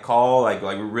Bunny call. Like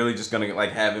we're really just gonna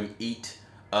have him eat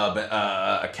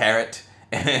a carrot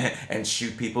and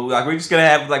shoot people. Like, we're just gonna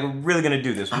have we're really gonna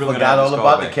do this. I forgot all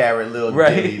about the carrot little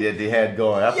ditty that they had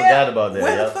going. I forgot about that.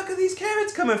 Where the fuck are these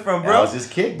carrots coming from, bro? That was his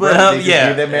kick, bro. They just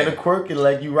give that man a quirk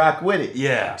and you rock with it.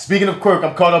 Yeah. Speaking of quirk,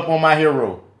 I'm caught up on My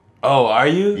Hero. Oh, are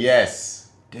you?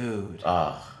 Yes. Dude.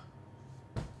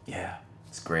 Yeah.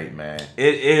 It's great, man.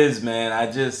 It is, man.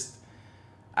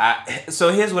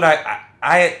 So here's what I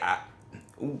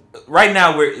right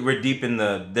now we're deep in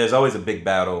there's always a big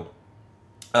battle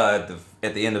at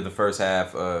the end of the first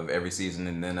half of every season,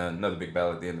 and then another big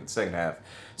battle at the end of the second half.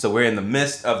 So we're in the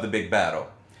midst of the big battle.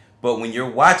 But when you're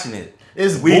watching it,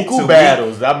 it's buku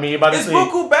battles. I mean, it's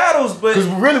buku battles, but because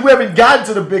really we haven't gotten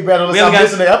to the big battle unless I'm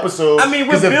missing the episode. I mean,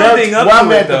 we're building up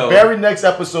to it, though. The very next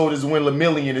episode is when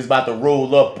Lemillion is about to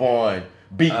roll up on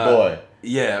Beat Boy.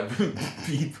 Yeah,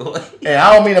 Beat Boy. And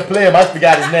I don't mean to play him. I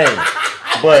forgot his name.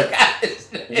 But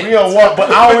we don't want.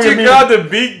 But I don't mean the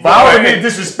Beat Boy. But I don't mean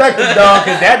disrespecting dog,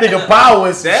 because that nigga power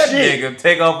is that shit. Nigga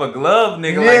take off a glove,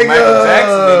 nigga like Michael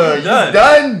Jackson. You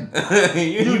done.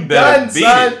 You done,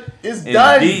 son. It's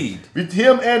done. Indeed. With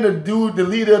him and the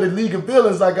leader of the League of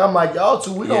Villains, I'm like, y'all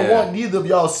two, we don't want neither of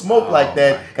y'all smoke like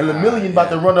that. And Lemillion about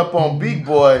to run up on Big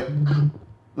Boy.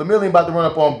 Lemillion about to run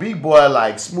up on B-Boy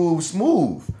like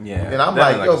smooth. Yeah. And I'm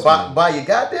like, yo, by your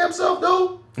goddamn self,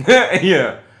 though?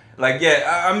 Yeah. Like,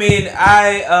 yeah, I mean,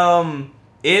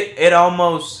 it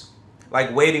almost,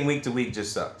 like, waiting week to week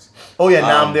just sucks. Oh, yeah,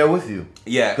 now I'm there with you.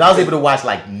 Yeah. I was able to watch,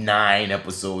 like, 9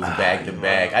 episodes back to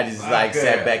back. I just,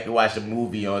 sat back and watched a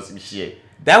movie on some shit.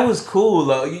 That was cool,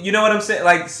 though. You know what I'm saying?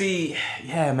 Like, see,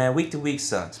 yeah, man, week to week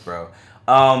sucks, bro.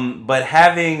 But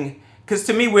having... Because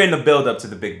to me, we're in the build-up to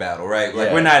the big battle, right?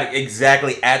 Like, we're not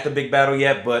exactly at the big battle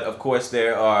yet, but, of course,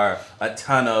 there are a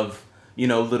ton of,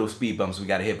 little speed bumps we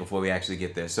got to hit before we actually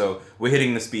get there. So, we're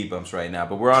hitting the speed bumps right now,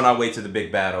 but we're on our way to the big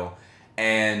battle.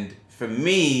 And for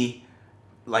me,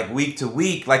 like, week to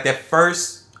week, like, that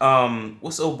first...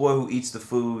 what's the old boy who eats the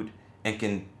food and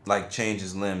can... like change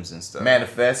his limbs and stuff.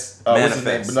 Manifest. What's his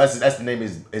name? But that's the name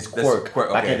is Quirk.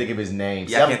 Okay. I can't think of his name.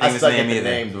 Yeah, I can't think of his name either.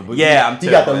 Names, yeah, he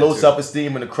got the low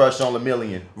self-esteem and the crush on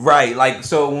Lemillion. Right. Like,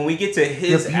 so when we get to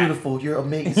his... You're beautiful. You're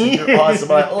amazing. You're awesome.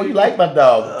 I'm like, oh, you like my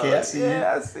dog. Okay, I see you.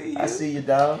 I see you. I see you,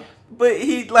 dog. But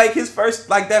he, like, his first,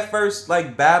 like, that first,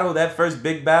 like, battle, that first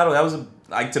big battle, that was,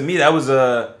 to me, that was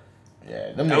a...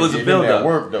 Yeah, that was a build-up.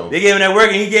 Work though. They gave him that work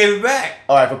and he gave it back.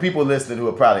 All right, for people listening who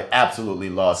are probably absolutely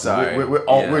lost,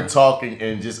 we're talking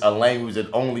in just a language that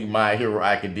only My Hero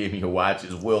Academia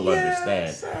watchers will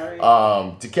understand. Sorry.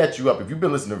 To catch you up, if you've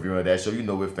been listening to Reviewing That Show, you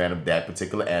know we're a fan of that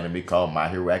particular anime called My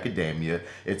Hero Academia.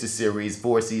 It's a series,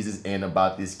 4 seasons in,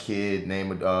 about this kid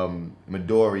named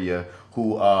Midoriya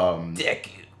who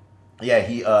yeah,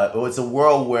 it's a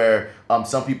world where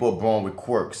some people are born with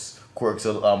quirks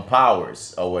of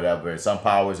powers or whatever. Some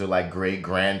powers are like great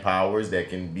grand powers that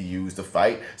can be used to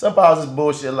fight. Some powers is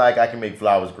bullshit, like I can make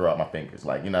flowers grow out my fingers,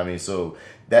 like, you know what I mean? So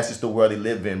that's just the world they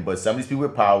live in. But some of these people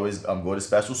with powers go to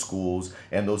special schools,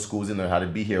 and those schools learn how to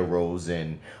be heroes.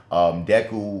 And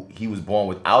Deku, he was born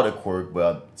without a quirk,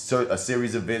 but a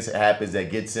series of events happens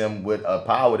that gets him with a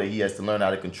power that he has to learn how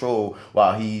to control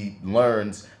while he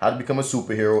learns how to become a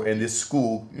superhero in this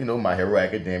school. My Hero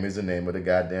Academia is the name of the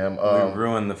goddamn... we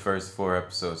ruined the first 4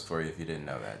 episodes for you if you didn't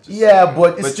know that.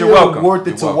 But it's still worth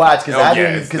it to watch,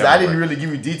 because I didn't really give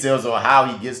you details on how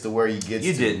he gets to where he gets to.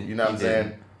 You didn't. You know what I'm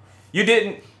saying? You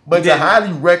didn't. But it's a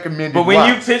highly recommended But when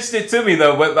watch. you pitched it to me,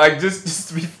 though, but like, just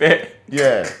to be fair.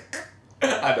 Yeah.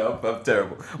 I know, I'm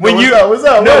terrible. What's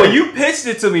up? No, when you pitched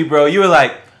it to me, bro, you were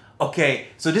like, okay,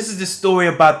 so this is the story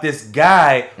about this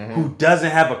guy who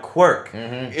doesn't have a quirk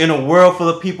in a world full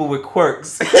of people with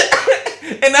quirks.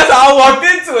 And that's how I walked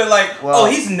into it, like,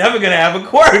 he's never going to have a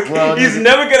quirk. He's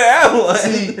never going to have one.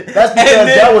 See, that's because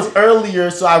that was earlier,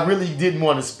 so I really didn't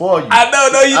want to spoil you. I know,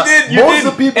 no, you did. Most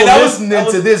of the people listening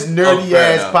to this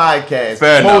nerdy-ass podcast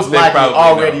most likely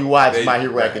already watched My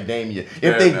Hero Academia.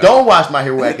 If they don't watch My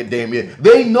Hero Academia,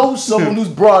 they know someone who's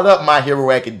brought up My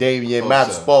Hero Academia and might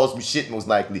have spoiled some shit, most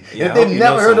likely. And if they've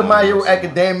never heard of My Hero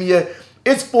Academia...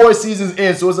 It's 4 seasons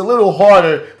in, so it's a little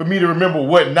harder for me to remember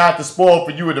what not to spoil for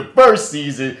you in the first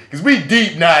season, because we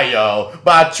deep now, y'all.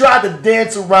 But I tried to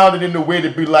dance around it in a way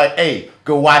to be like, hey,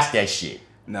 go watch that shit.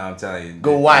 No, I'm telling you.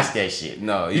 Go watch that shit.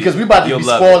 No. Because we about to be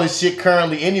spoiling shit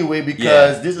currently anyway,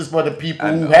 because this is for the people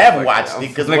who have watched it.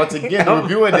 Because once again,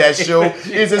 Reviewing That Show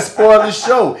is a spoiler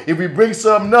show. If we bring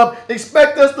something up,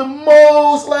 expect us to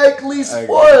most likely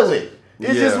spoil it.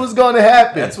 It's just what's going to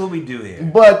happen. That's what we do here.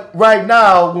 But right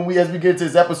now, as we get into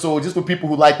this episode, just for people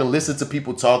who like to listen to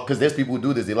people talk, because there's people who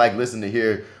do this, they like listening to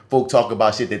hear folk talk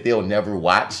about shit that they'll never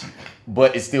watch,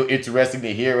 but it's still interesting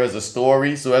to hear as a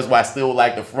story. So that's why I still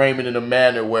like to frame it in a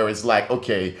manner where it's like,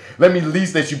 okay, let me at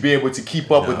least let you be able to keep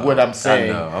up with what I'm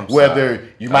saying. Whether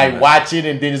you might watch it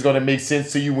and then it's going to make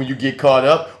sense to you when you get caught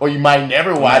up, or you might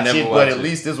never watch it, but at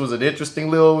least this was an interesting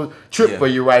little trip for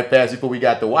you right fast before we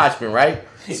got the Watchmen, right?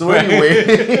 So anyway,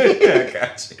 I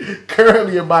got you.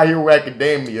 Currently in My Hero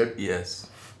Academia, yes,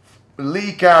 the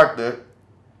lead character,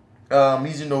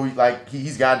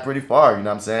 he's gotten pretty far, you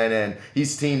know what I'm saying, and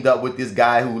he's teamed up with this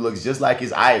guy who looks just like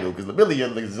his idol, because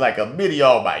Lemillion looks like a mini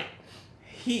All Might.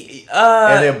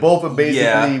 And they're both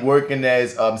basically working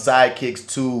as sidekicks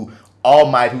to All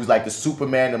Might, who's like the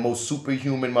Superman, the most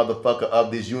superhuman motherfucker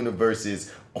of this universe,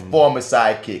 is a former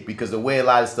sidekick, because the way a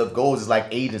lot of stuff goes is like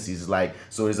agencies. It's like,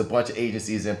 so there's a bunch of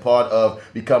agencies, and part of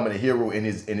becoming a hero in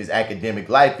his academic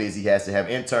life is he has to have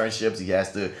internships, he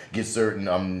has to get certain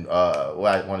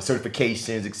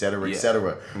certifications, etc.,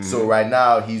 etc. So right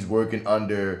now he's working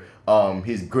under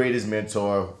his greatest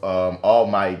mentor, All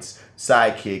Might's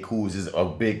sidekick, who's just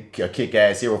a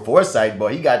kick-ass hero, Foresight,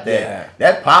 boy. He got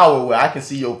that power where I can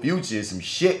see your future, some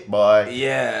shit, boy.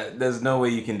 Yeah, there's no way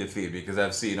you can defeat me, because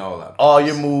I've seen all of it. All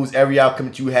your moves, every outcome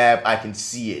that you have, I can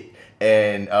see it.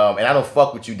 And I don't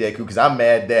fuck with you, Deku, because I'm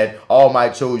mad that All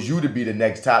Might chose you to be the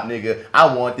next top nigga.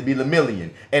 I want to be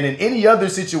Lemillion. And in any other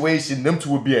situation, them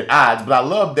two would be at odds. But I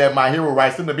love that my hero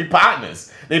writes them to be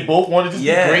partners. They both want to just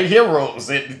be great heroes.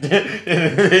 It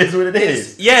is what it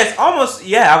is. It's almost,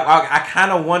 I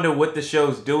kind of wonder what the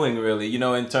show's doing, really, you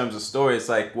know, in terms of story. It's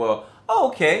like, well,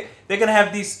 okay, they're going to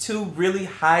have these two really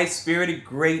high-spirited,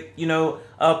 great, you know,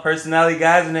 personality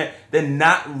guys, and they're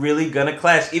not really going to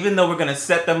clash, even though we're going to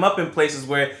set them up in places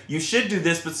where you should do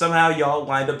this, but somehow y'all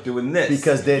wind up doing this.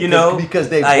 Because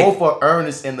they like, both are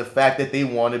earnest in the fact that they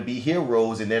want to be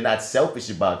heroes, and they're not selfish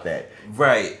about that.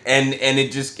 Right. And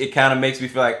it kind of makes me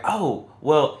feel like, oh,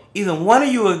 well, either one of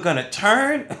you are going to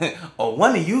turn, or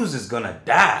one of you is going to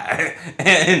die.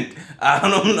 And I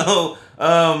don't know.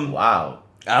 Wow.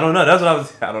 I don't know. That's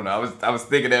what I was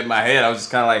thinking that in my head. I was just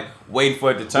kind of like waiting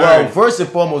for it to turn. Well, first and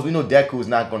foremost, we know Deku is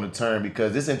not going to turn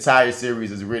because this entire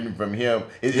series is written from him.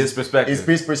 His perspective. It's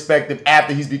his perspective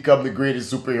after he's become the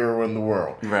greatest superhero in the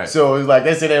world. Right. So it's like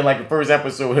they said in like the first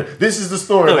episode. This is the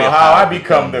story about how I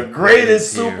become the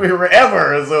greatest superhero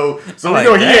ever. So we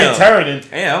know he ain't turning.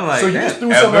 Yeah, I'm like, so you just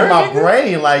threw something in my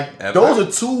brain. Like those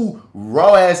are two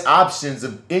raw ass options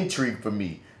of intrigue for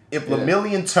me. If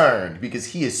Lemillion turned, because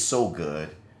he is so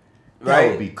good, that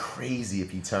would be crazy if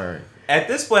he turned. At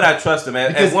this point, I trust him.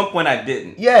 At one point, I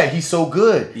didn't. Yeah, he's so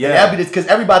good. Yeah, that'd be because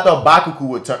everybody thought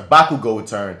Bakugo would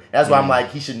turn. That's why I'm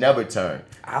like, he should never turn.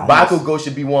 Bakugo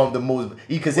should be one of the most.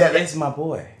 Where's my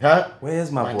boy? Huh?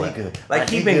 Where's my boy? Nigga, like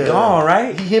he been gone,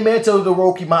 right? Him and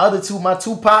Todoroki, my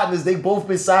two partners, they both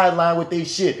been sidelined with their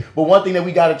shit. But one thing that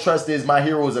we gotta trust is my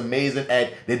hero is amazing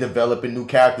at they're developing new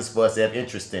characters for us to have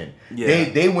interest in. Yeah.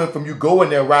 They went from you going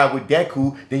there ride with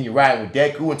Deku, then you ride with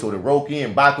Deku and Todoroki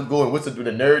and Bakugo and what's the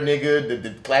nerd nigga,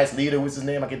 the class leader, what's his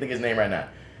name? I can't think of his name right now.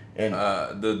 And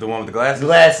the one with the glasses.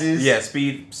 Glasses. Yeah,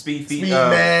 speed feet.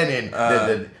 Man,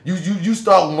 and you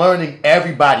start learning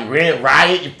everybody. Red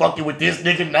Riot, you fucking with this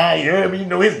nigga now. You heard me? You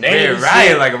know his name. Red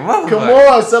Riot, like a motherfucker. Come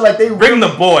on, so like they bring the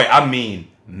boy. I mean,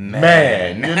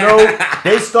 man. You know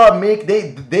they start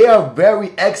they are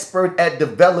very expert at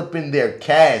developing their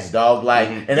cast, dog. Like,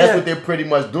 and that's what they're pretty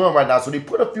much doing right now. So they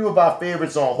put a few of our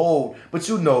favorites on hold, but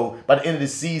you know, by the end of the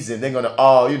season, they're gonna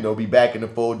all be back in the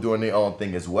fold doing their own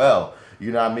thing as well.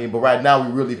 You know what I mean? But right now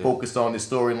we really focus on the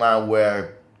storyline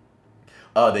where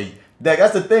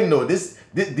that's the thing though. These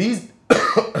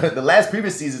the last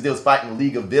previous seasons they was fighting a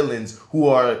league of villains who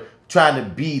are trying to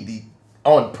be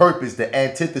on purpose the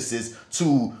antithesis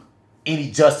to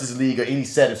any Justice League or any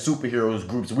set of superheroes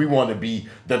groups. We want to be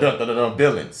the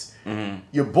villains. Mm-hmm.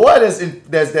 Your boy that's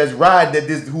riding that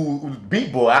this who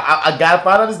Beat Boy. I gotta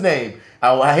find out his name.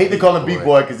 I hate to call him Beat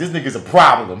Boy because this nigga's a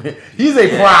problem. He's a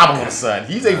problem, son.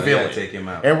 He's a villain. Take him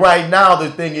out. And right now, the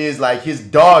thing is, like, his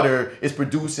daughter is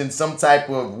producing some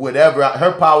type of whatever.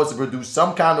 Her powers to produce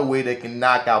some kind of way that can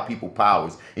knock out people's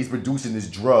powers. He's producing this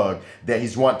drug that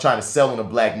he's trying to sell on the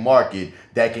black market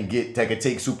that can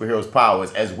take superheroes'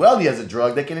 powers, as well as a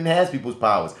drug that can enhance people's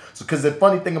powers. So, because the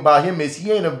funny thing about him is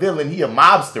he ain't a villain. He a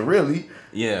mobster, really.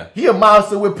 Yeah. He a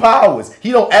mobster with powers.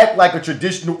 He don't act like a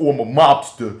traditional I'm a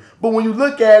mobster. But when you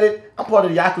look at it, I'm part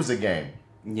of the Yakuza gang.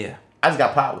 Yeah. I just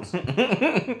got powers.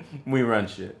 We run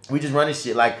shit. We just running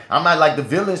shit. Like, I'm not like the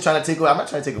villains trying to take over. I'm not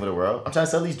trying to take over the world. I'm trying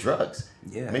to sell these drugs.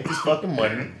 Yeah. Make this fucking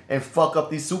money and fuck up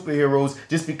these superheroes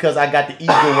just because I got the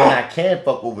ego when I can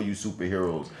fuck over you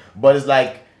superheroes. But it's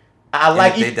like,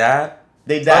 they died?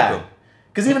 They died.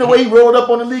 Because even the way he rolled up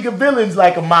on the League of Villains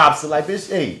like a mobster, like, bitch,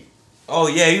 hey. Oh,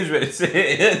 yeah, he was ready to say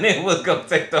it. And they was going to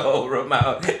take the whole room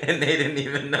out. And they didn't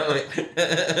even know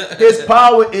it. His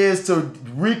power is to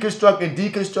reconstruct and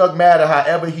deconstruct matter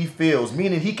however he feels.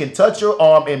 Meaning he can touch your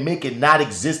arm and make it not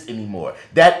exist anymore.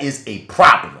 That is a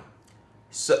problem.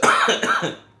 So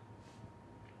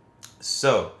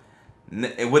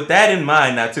with that in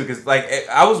mind now, too, because, like,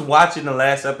 I was watching the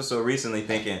last episode recently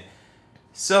thinking,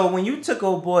 so when you took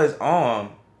old boy's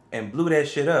arm and blew that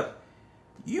shit up,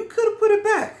 you could have put it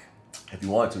back. If you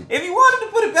want to. If you wanted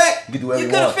to put it back, you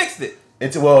could have fixed it.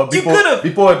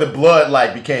 Before the blood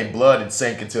like became blood and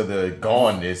sank into the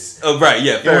goneness. Oh right,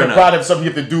 yeah, fair enough. Probably something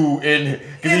you have to do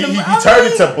because he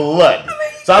turned into blood.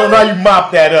 So I don't know how you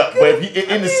mop that up, but if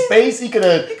in the space he could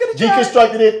have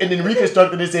deconstructed it and then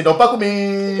reconstructed it and said, "Don't fuck with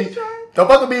me, don't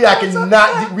fuck with me. I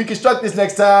cannot reconstruct this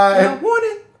next time."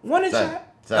 One shot.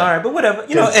 All right, but whatever.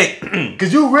 You know, hey.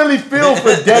 Because you really feel for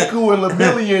Deku and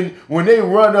Lemillion when they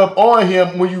run up on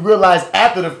him when you realize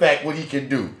after the fact what he can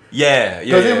do. Yeah.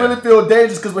 Because it really feel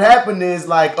dangerous. Because what happened is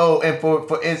like, and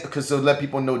because to let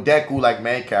people know, Deku, like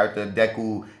main character,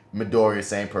 Deku Midoriya,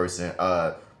 same person.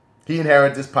 He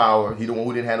inherited this power. He the one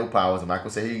who didn't have no powers. I'm not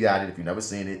gonna say he got it. If you never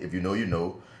seen it, if you know, you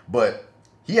know. But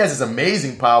he has this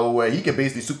amazing power where he can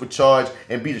basically supercharge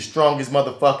and be the strongest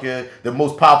motherfucker, the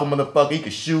most powerful motherfucker. He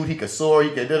can shoot, he can soar, he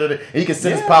can he can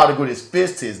send his power to go to his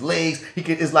fists, to his legs. He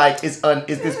can. It's like it's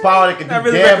this power that can do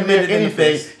really damn near recommended in the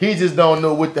anything. fist. He just don't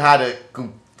know how to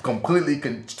completely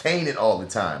contain it all the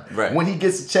time. Right. When he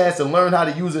gets a chance to learn how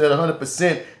to use it at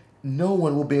 100%, no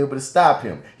one will be able to stop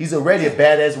him. He's already a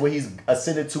badass where he's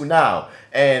ascended to now.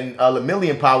 And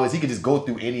Lemillion powers, he can just go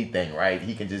through anything, right?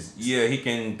 He can just he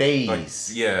can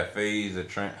phase. Phase or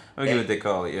I forget what they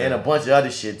call it. Yeah. And a bunch of other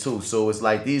shit too. So it's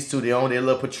like these two, they on their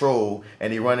little patrol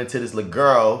and they run into this little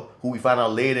girl who we find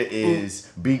out later is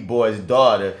Big Boy's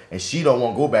daughter, and she don't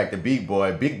want to go back to Big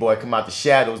Boy. Big Boy come out the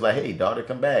shadows like, hey, daughter,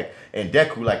 come back. And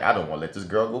Deku like, I don't want to let this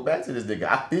girl go back to this nigga.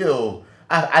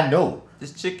 I know.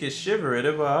 This chick is shivering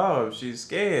in my arms. She's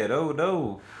scared. Oh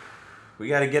no. We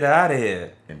gotta get her out of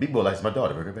here. And Big Boy likes my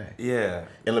daughter, bring her back. Yeah.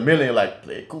 And Lemillion like,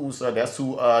 play it cool, son. That's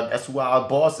who our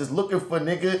boss is looking for,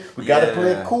 nigga. We gotta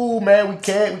play it cool, man. We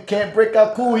can't break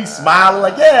out cool. He's smiling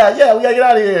like, yeah, we gotta get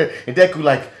out of here. And Deku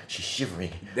like, she's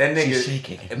shivering. That nigga, she's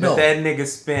shaking. But that nigga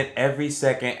spent every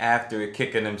second after it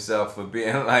kicking himself for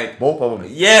being like both of them.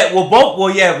 Yeah,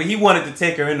 but he wanted to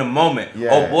take her in the moment. Yeah.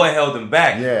 Oh boy held him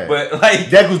back. Yeah. But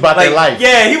like Deku's about that life.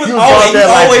 Yeah, he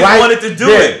always wanted to do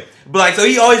it. But like so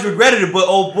he always regretted it, but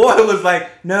old boy was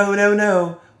like,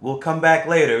 no. We'll come back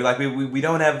later. Like we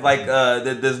don't have like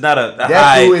there's not a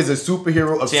high Deku is a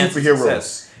superhero of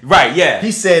superheroes. Right, yeah.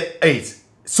 He said, hey,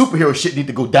 superhero shit need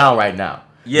to go down right now.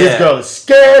 Yeah. This girl is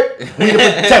scared. We need to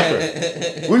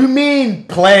protect her. What do you mean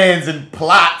plans and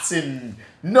plots and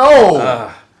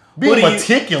being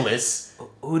meticulous?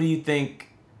 Who do you think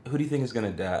is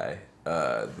gonna die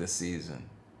this season?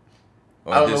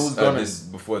 Or I don't know who's gonna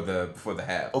before the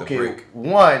half. Okay, the break.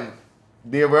 one,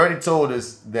 they've already told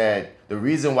us that the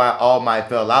reason why All Might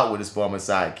fell out with his former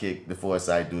sidekick, the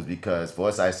Foresight dude, is because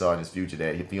Foresight saw in his future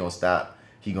that if he don't stop,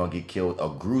 he gonna get killed a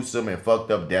gruesome and fucked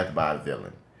up death by a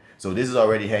villain. So this is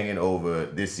already hanging over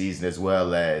this season, as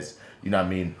well as, you know what I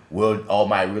mean, will All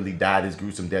Might really die this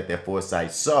gruesome death that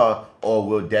Foresight saw, or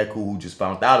will Deku, who just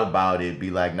found out about it,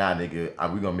 be like, nah, nigga,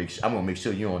 I'm gonna make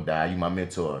sure you don't die. You my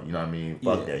mentor. You know what I mean?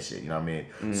 Fuck that shit. You know what I mean?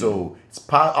 Mm-hmm. So it's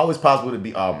always possible to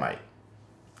be All Might.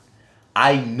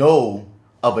 I know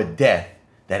of a death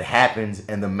that happens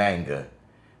in the manga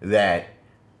that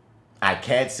I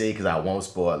can't say because I won't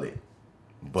spoil it,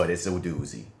 but it's a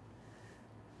doozy.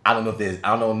 I don't know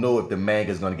if the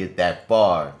manga is gonna get that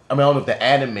far. I mean, I don't know if the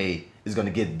anime is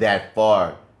gonna get that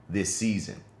far this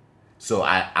season. So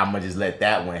I'm gonna just let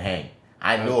that one hang.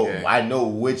 I know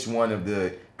which one of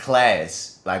the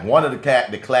class, like one of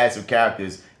the class of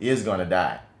characters is gonna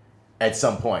die at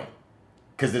some point.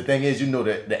 Cause the thing is, you know,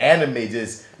 the anime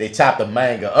they chop the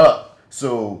manga up,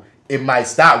 so it might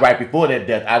stop right before that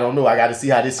death. I don't know. I got to see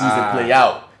how this season play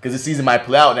out. Because the season might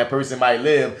play out and that person might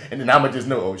live. And then I'm going to just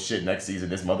know, oh shit, next season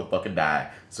this motherfucker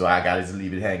died. So I got to just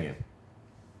leave it hanging.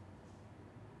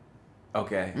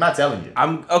 Okay. I'm not telling you.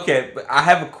 Okay, but I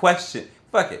have a question.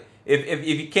 Fuck it. If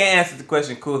you can't answer the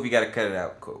question, cool. If you got to cut it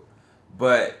out, cool.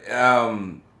 But,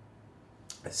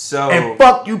 so... And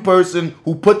fuck you, person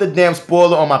who put the damn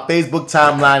spoiler on my Facebook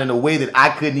timeline in a way that I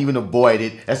couldn't even avoid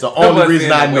it. That's the only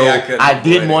reason I know I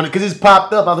didn't want it. Because it's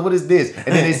popped up. I was like, what is this? And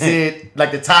then they said,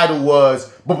 like, the title was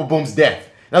Boom Boom Boom's death.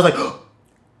 And I was like,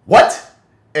 what?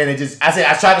 And I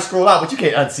tried to scroll out, but you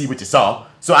can't unsee what you saw.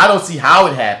 So I don't see how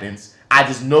it happens. I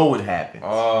just know it happens.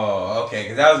 Oh, okay.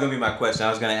 Because that was going to be my question. I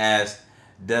was going to ask,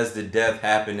 does the death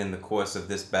happen in the course of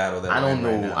this battle that I don't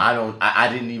know. Right I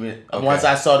didn't even. Okay. Once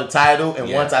I saw the title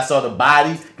and once I saw the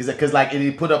body, because like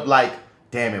it put up like,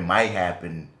 damn, it might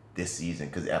happen this season.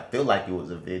 Because I feel like it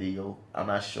was a video. I'm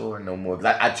not sure no more.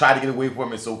 Because I tried to get away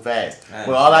from it so fast.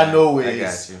 But all I know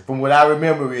is, from what I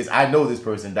remember is, I know this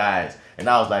person dies. And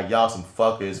I was like, y'all some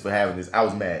fuckers for having this. I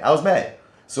was mad.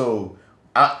 So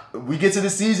we get to the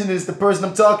season and it's the person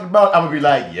I'm talking about. I'm going to be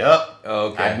like, yup.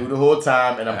 Okay. I knew the whole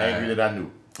time and I'm angry that I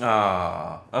knew.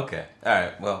 Oh, okay. All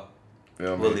right. Well,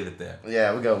 we'll leave it there.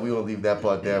 Yeah, we gonna leave that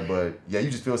part there. But yeah, you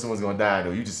just feel someone's gonna die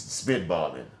though. You just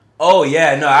spitballing. Oh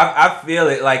yeah, no, I feel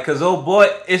it. Like, cause old boy,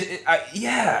 cause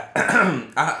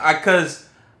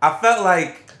I felt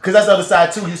like, cause that's the other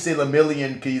side too. You say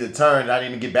Lemillion can either turn. And I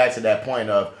didn't even get back to that point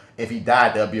of if he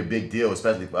died, that'll be a big deal.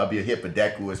 Especially that'll be a hit for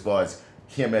Deku as far as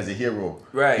him as a hero,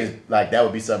 right? Like that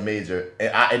would be something major,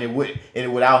 and it would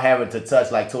without having to touch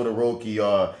like Todoroki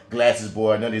or Glasses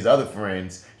Boy or none of his other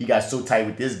friends. He got so tight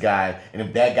with this guy, and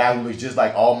if that guy who was just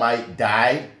like All Might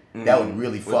died, that would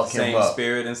really fuck him up. Same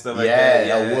spirit and stuff like that.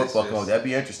 Yeah, that would fuck him up. That'd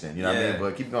be interesting. You know what I mean?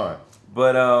 But keep going.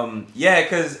 But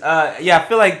I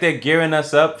feel like they're gearing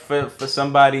us up for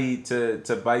somebody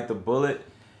to bite the bullet.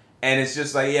 And it's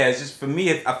just like, yeah, it's just for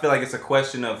me. I feel like it's a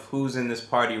question of who's in this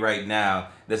party right now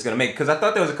that's gonna make. Because I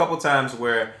thought there was a couple times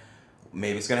where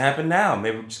maybe it's gonna happen now.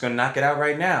 Maybe we're just gonna knock it out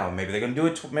right now. Maybe they're gonna do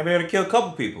it. Maybe they're gonna kill a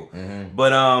couple people. Mm-hmm. But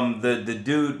the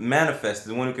dude Manifest,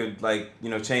 the one who could like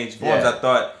change forms. I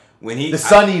thought when he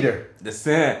Sun Eater. The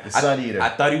Sun Eater. I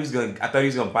thought he was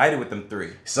gonna bite it with them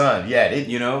 3. Son, yeah, they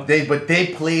they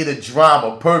played the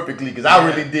drama perfectly because I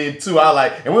really did too. I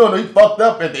like, and we don't know he fucked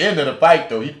up at the end of the fight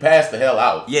though. He passed the hell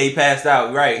out. Yeah, he passed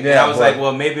out, right? Yeah, and I was like,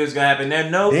 well, maybe it's gonna happen there.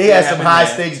 No, they had some high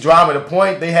stakes drama. The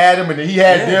point they had him and then he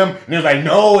had them, and it was like,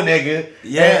 no, nigga.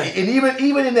 Yeah, and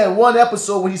even in that one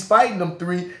episode when he's fighting them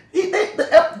 3.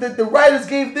 The writers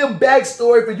gave them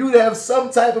backstory for you to have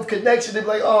some type of connection. They're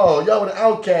like, oh, y'all were the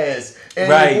outcasts. And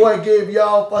your boy gave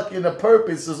y'all fucking a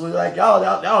purpose. So like,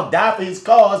 y'all die for his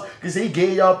cause because he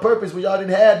gave y'all purpose when y'all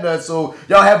didn't have none. So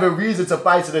y'all have a reason to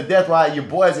fight to the death while your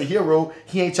boy is a hero.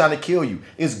 He ain't trying to kill you.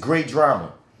 It's great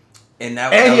drama. And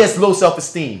he has low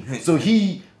self-esteem. So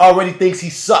he already thinks he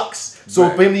sucks. So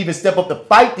for him to even step up to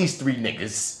fight these 3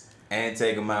 niggas. And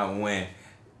take them out and win.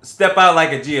 Step out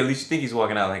like a G. At least you think he's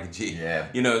walking out like a G. Yeah.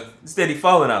 Instead he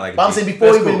falling out like a G. But I'm saying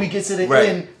before even we get to the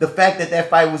end, the fact that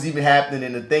fight was even happening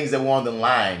and the things that were on the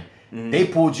line, they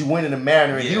pulled you in the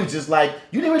manner and you was just like,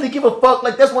 you didn't really give a fuck.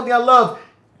 Like, that's one thing I love.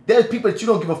 There's people that you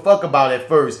don't give a fuck about at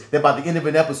first. That by the end of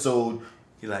an episode,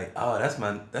 you're like, oh, that's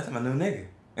my new nigga.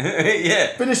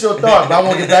 Yeah. Finish your thought, but I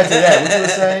won't get back to that. What you were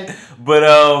saying?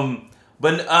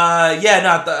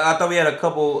 I thought we had a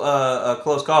couple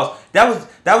close calls. That was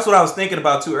what I was thinking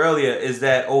about too earlier. Is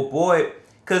that boy?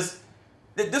 Because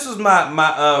this was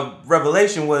my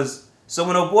revelation was so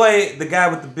when boy, the guy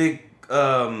with the big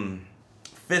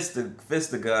fist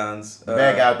of guns, the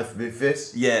bad guy with the big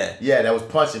fist. Yeah, that was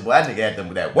punching. Boy, that nigga had them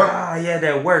with that work.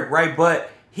 That work, right?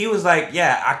 But he was like,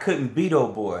 I couldn't beat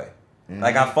boy.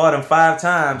 Like I fought him 5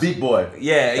 times. Beat boy.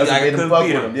 Yeah, I couldn't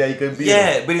beat him. Yeah, he couldn't beat him.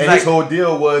 Yeah, but he's his whole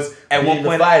deal was at one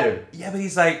point the fighter. Yeah, but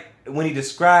he's like when he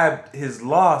described his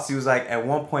loss, he was like, at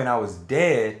one point I was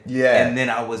dead. Yeah, and then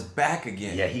I was back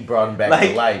again. Yeah, he brought him back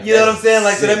to life. You know what I'm saying?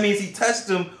 Like, so that means he touched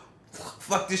him,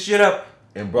 fucked this shit up,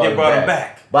 and brought him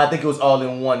back. But I think it was all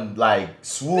in one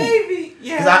swoop. Maybe,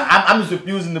 yeah. Because I'm just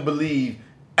refusing to believe,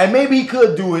 and maybe he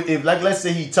could do it if, like, let's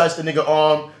say he touched the nigga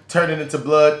arm. Turn it into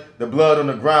blood, the blood on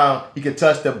the ground. He could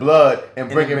touch the blood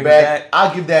and bring it back.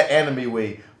 I'll give that anime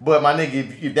way. But my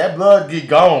nigga, if that blood get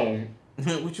gone,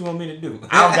 what you want me to do?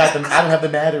 I don't have the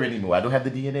matter anymore. I don't have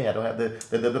the DNA. I don't have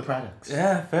the products.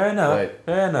 Yeah, fair enough.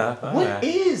 Fair enough. What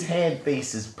is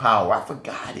Handface's power? I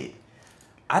forgot it.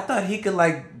 I thought he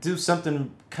could do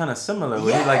something kind of similar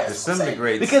where he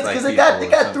disintegrates. Because they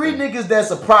got 3 niggas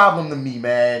that's a problem to me,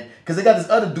 man. Because they got this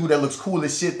other dude that looks cool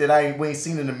as shit that we ain't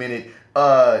seen in a minute.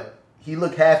 He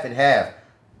looked half and half.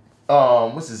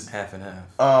 What's his half and half?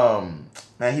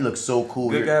 Man, he looks so cool.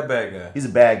 Good guy, bad guy. He's a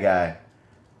bad guy.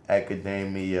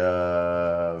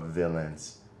 Academia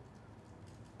villains.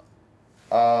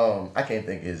 I can't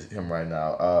think of him right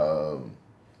now.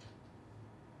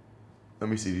 Let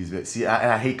me see these. See,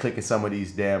 I hate clicking some of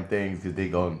these damn things because they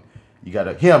go. You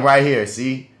got him right here.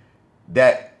 See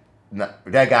that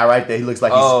guy right there. He looks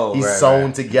like he's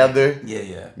sewn together.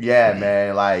 Yeah,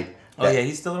 man. Like.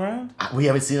 He's still around? We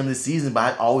haven't seen him this season,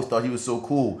 but I always thought he was so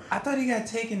cool. I thought he got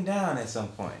taken down at some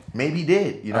point. Maybe he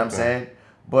did. You know what I'm saying?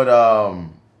 But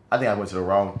I think I went to the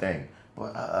wrong thing.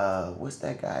 But what's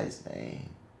that guy's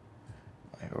name?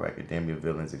 Academia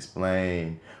villains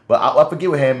explain. But I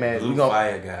forget what Handman. Blue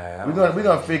fire guy. We're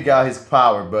gonna figure out his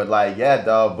power. But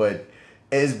dog. But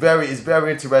it's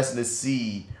very interesting to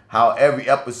see how every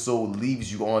episode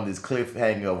leaves you on this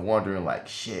cliffhanger of wondering, like,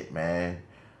 shit, man.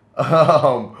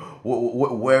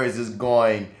 Where is this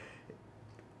going?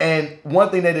 And one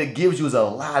thing that it gives you is a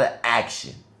lot of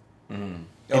action. In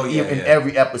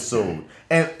every episode.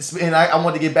 And I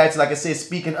want to get back to, like I said,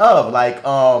 speaking of,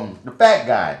 the fat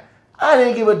guy. I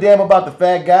didn't give a damn about the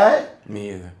fat guy.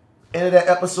 Me either. End of that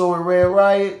episode with Red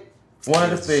Riot,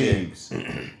 one of the faves.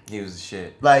 He was the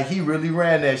shit. Like, he really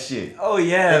ran that shit. Oh,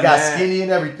 yeah, They got skinny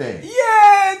and everything.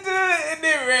 Yeah, dude. And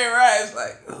then Red Riot's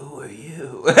like, who are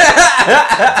you?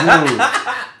 Dude.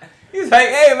 He's like,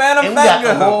 hey, man, I'm fat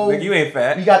girl. Like, you ain't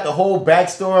fat. We got the whole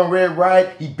backstory on Red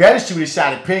Riot. He better shoot a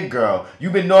shot at Pink Girl. You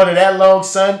been knowing her that long,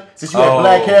 son? Since you had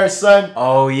black hair, son?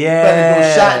 Oh, yeah. You better do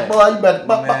a shot, boy. You better...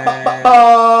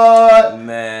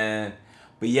 Man.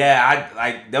 But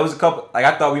yeah, there was a couple...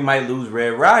 I thought we might lose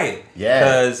Red Riot.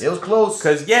 Yeah, it was close.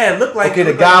 Because, it looked like... Okay,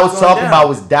 the guy I was talking about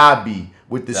was Dobby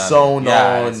with the sewn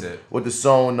on... With the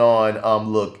sewn on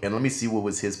look. And let me see what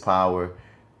was his power.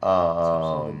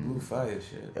 Blue Fire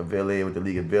shit. Affiliated with the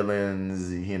League of Villains.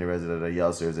 He and the rest of the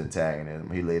Yell serves antagonism.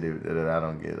 He later I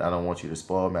don't want you to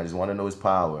spoil me. I just want to know his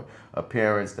power,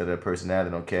 appearance,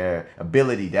 personality, don't care.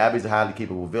 Ability. Dabby's a highly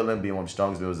capable villain, being one of the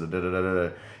strongest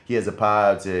villains. He has the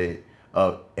power to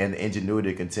and the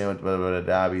ingenuity to contend with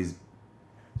Dabby's.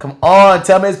 Come on,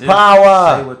 tell me his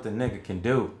power. Say what the nigga can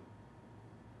do.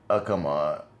 Come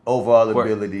on. Overall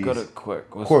abilities. Go to quirk.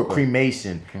 Quirk,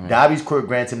 cremation. Dobby's quirk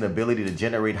grants him the ability to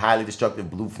generate highly destructive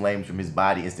blue flames from his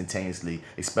body instantaneously,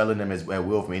 expelling them at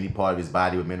will from any part of his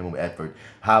body with minimum effort.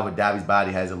 However, Dobby's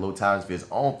body has a low tolerance for his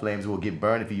own flames, will get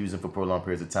burned if he uses them for prolonged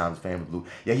periods of time. His flame with blue.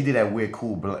 Yeah, he did that weird,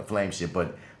 cool flame shit.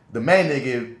 But the main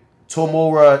nigga,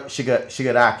 Tomura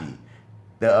Shigaraki,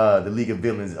 the League of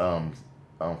Villains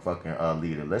fucking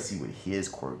leader. Let's see what his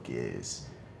quirk is.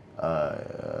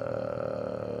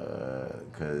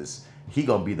 Cause he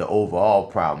gonna be the overall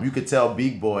problem. You could tell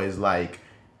Big Boy is like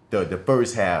the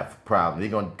first half problem.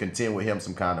 They're gonna contend with him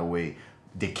some kind of way.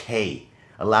 Decay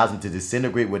allows him to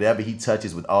disintegrate whatever he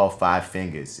touches with all 5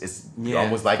 fingers. It's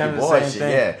almost like your boy shit.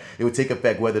 Yeah, it will take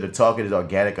effect whether the target is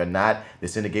organic or not. The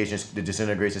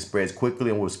disintegration spreads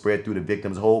quickly and will spread through the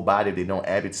victim's whole body if they don't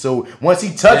have it. So once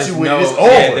he touches you with it, it's over.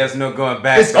 Yeah, there's no going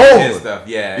back. It's over. Stuff.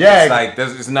 Yeah, it's like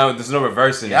there's no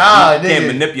reversing it. You can't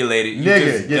manipulate it.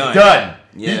 You're done.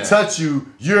 Yeah. He touch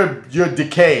you, you're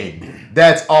decaying.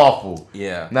 That's awful.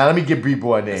 Yeah. Now let me get Big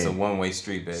Boy name. It's a one-way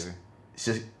street, baby.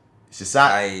 Shisaski?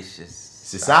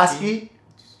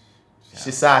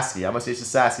 Shisaski. I'm gonna say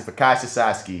Shisaski for Kai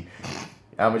Shisaski.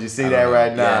 I'm gonna just say that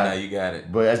right now. Yeah, no, you got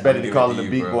it. But that's better than calling the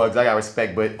Big Boy because I got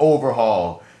respect. But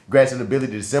overhaul, grants him the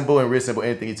ability to symbol and reassemble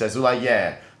anything he touches. So like,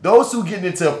 yeah, those who getting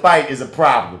into a fight is a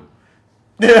problem.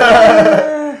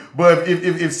 But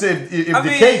if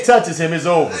Decay touches him, it's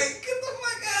over. Like, get the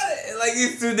fuck out of it. Like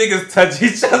these two niggas touch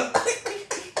each other.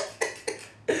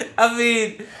 I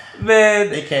mean, man,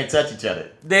 they can't touch each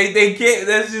other. They can't.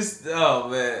 That's just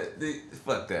man.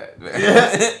 Fuck that, man.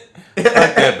 Fuck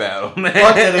that battle, man.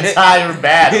 Fuck that entire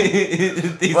battle.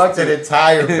 Fuck that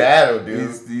entire battle,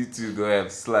 dude. These two gonna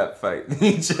have slap fight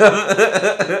each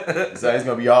other. So it's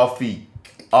gonna be all feet.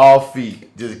 All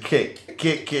feet. Just kick.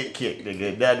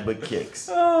 Nigga, nothing but kicks.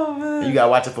 Oh, man. And you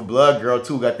gotta watch it for Blood Girl,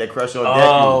 too. Got that crush on Deku.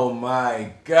 Oh,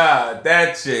 my God.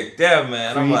 That chick. That,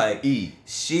 man. I'm like,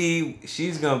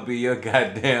 she's gonna be your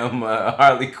goddamn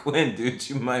Harley Quinn, dude.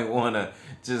 You might wanna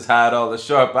just hide all the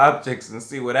sharp objects and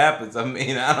see what happens. I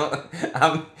mean,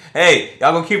 hey,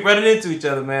 y'all gonna keep running into each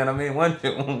other, man. I mean, one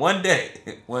day.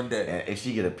 And if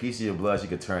she get a piece of your blood, she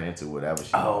could turn into whatever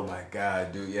she wants. My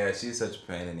God, dude. Yeah, she's such a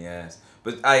pain in the ass.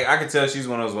 But I can tell she's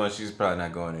one of those ones. She's probably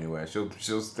not going anywhere.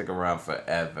 She'll stick around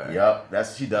forever. Yep,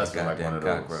 she does feel like one of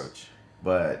those. Cockroach.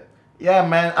 But yeah,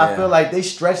 man, I feel like they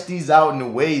stretch these out in a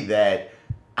way that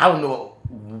I don't know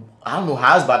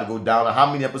how it's about to go down or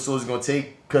how many episodes it's gonna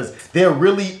take because they're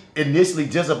really initially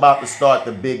just about to start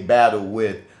the big battle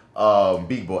with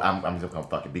Big Boy. I'm just gonna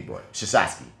fucking Big Boy.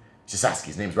 Shisaski.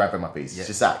 His name's right in my face. Yeah.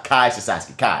 Kai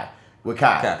Shisaski. Kai. With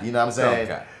Kai. You know what I'm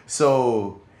saying? Okay.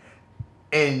 So.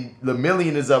 And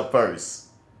Lemillion is up first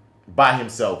by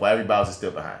himself while everybody else is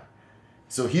still behind.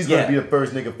 So he's going to be the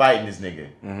first nigga fighting this nigga.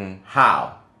 Mm-hmm.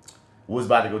 How? What's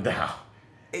about to go down?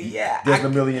 Yeah. Does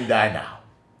Lemillion die now?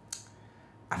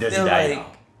 Does he die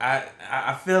now?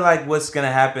 I feel like what's going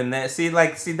to happen that's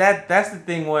the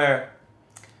thing where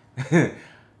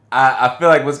I feel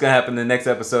like what's going to happen in the next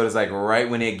episode is like right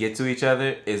when they get to each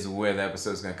other is where the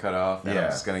episode's going to cut off. And I'm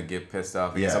just going to get pissed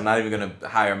off. Because I'm not even going to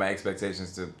higher my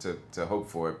expectations to hope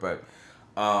for it. But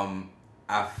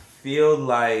I feel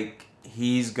like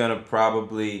he's going to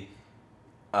probably...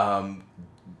 I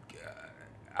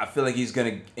feel like he's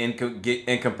going to get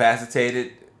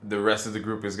incapacitated. The rest of the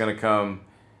group is going to come.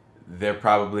 They're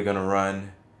probably going to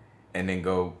run. And then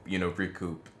go,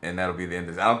 recoup, and that'll be the end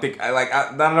of this. I don't think now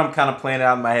that I'm kind of playing it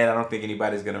out in my head, I don't think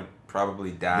anybody's gonna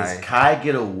probably die. Does Kai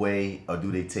get away, or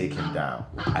do they take him down?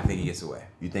 I think he gets away.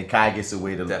 You think Kai gets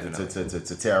away to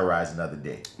terrorize another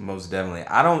day? Most definitely.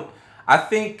 I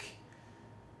think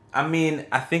if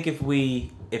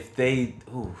they,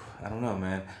 I don't know,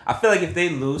 man. I feel like if they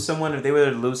lose someone, if they were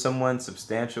to lose someone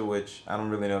substantial, which I don't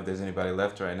really know if there's anybody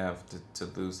left right now to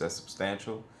lose that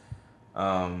substantial.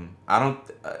 I don't,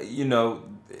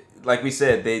 like we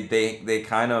said, they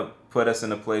kind of put us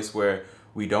in a place where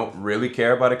we don't really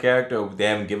care about a character. Or they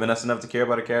haven't given us enough to care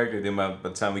about a character. Then by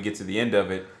the time we get to the end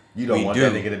of it, you don't want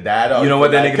that nigga to die, though. You don't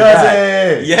want that nigga to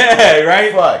die. Yeah,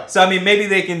 right. Fuck. So I mean, maybe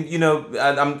they can.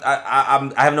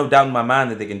 I have no doubt in my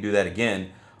mind that they can do that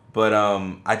again. But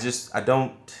I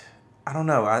don't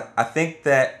know. I think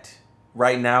that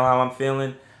right now how I'm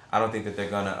feeling, I don't think that they're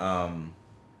gonna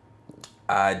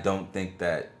I don't think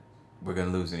that we're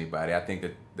gonna lose anybody. I think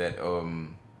that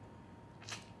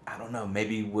I don't know.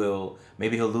 Maybe he'll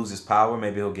lose his power.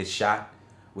 Maybe he'll get shot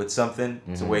with something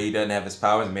to where he doesn't have his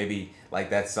powers. Maybe like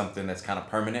that's something that's kind of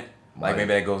permanent. Like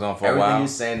maybe that goes on for a while. Everything you're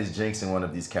saying is jinxing one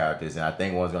of these characters, and I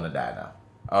think one's gonna die now.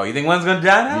 Oh, you think one's gonna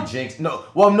die now? You jinx? No.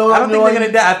 Well, no. I don't think they're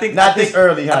gonna die. I think this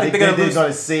early. I think they're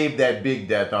gonna save that big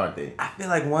death, aren't they? I feel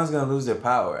like one's gonna lose their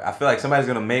power. I feel like somebody's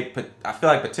gonna I feel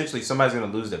like potentially somebody's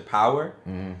gonna lose their power,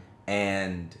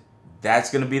 and that's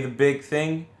gonna be the big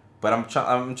thing. But I'm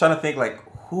trying to think like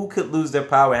who could lose their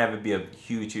power and have it be a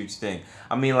huge thing.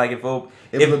 I mean, like if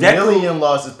Lemillion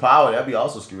lost his power, that'd be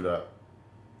also screwed up.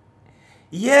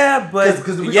 Yeah, but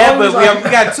we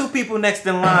got two people next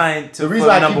in line to. The reason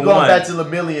I keep going back to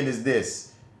Lemillion is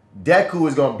this: Deku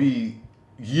is gonna be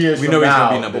years from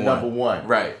now the number one.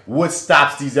 Right. What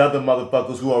stops these other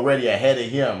motherfuckers who are already ahead of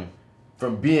him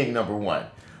from being number one?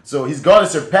 So he's gonna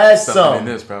surpass some. In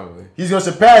this probably. He's gonna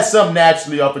surpass some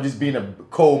naturally off of just being a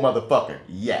cold motherfucker.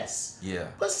 Yes. Yeah.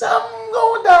 But some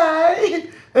gonna die.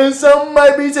 And some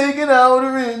might be taken out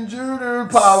or injured or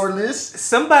powerless.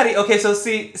 Somebody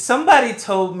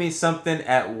told me something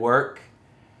at work,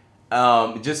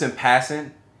 just in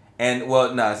passing, and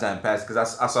well, no, it's not in passing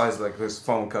because I saw his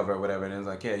phone cover or whatever, and it was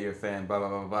like, yeah, you're a fan, blah blah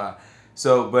blah blah.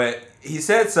 So, but he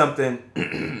said something,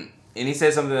 and he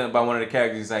said something about one of the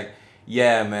characters. He's like,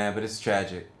 yeah, man, but it's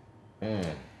tragic. And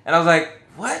I was like,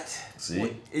 what?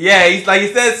 See? Yeah, he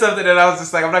said something, and I was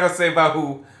just like, I'm not gonna say about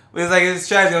who. But it's like it's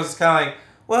tragic. I was just kind of like.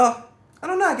 Well, I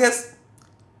don't know. I guess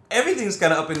everything's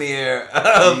kind of up in the air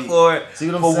for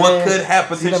what could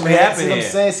potentially happen here. See what I'm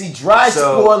saying? See, dry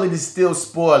spoiling is still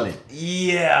spoiling.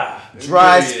 Yeah.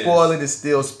 Dry spoiling is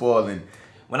still spoiling.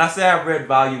 When I say I've read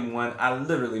volume 1, I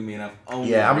literally mean I've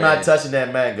only I'm not touching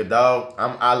that manga, dog.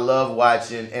 I love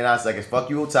watching, and I was like, fuck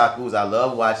you otakus, I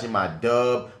love watching my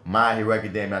dub, My Hero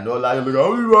Academia. I know a lot of you like, I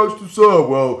only watch the sub.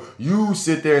 Well, you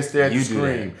sit there and stare at the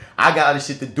screen. I got other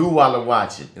shit to do while I'm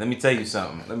watching. Let me tell you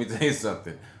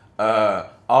something.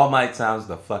 All Might sounds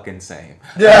the fucking same.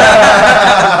 So,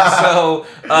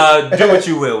 do what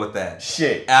you will with that.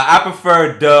 Shit. I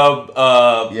prefer dub,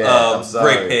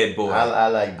 Grape Head Boy. I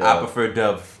like dub. I prefer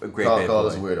dub, Grape Head Boy. Call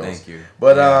us weirdos. Thank you.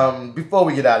 But before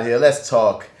we get out of here, let's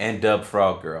talk. And dub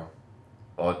Frog Girl.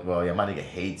 Oh, well, yeah, my nigga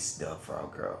hates dub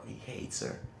Frog Girl. He hates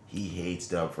her. He hates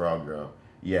dub Frog Girl.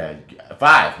 Yeah,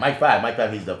 Mike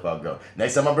 5 hates dub Frog Girl.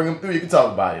 Next time I bring him through, you can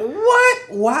talk about it. What?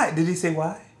 Why? Did he say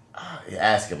why?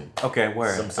 Ask him. Okay,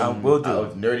 word. Some we'll do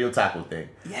nerdy otaku thing.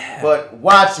 Yeah. But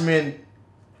Watchmen,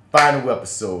 final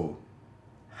episode.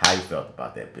 How you felt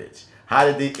about that bitch? How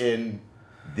did they end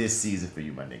this season for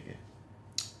you, my nigga?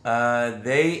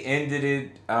 They ended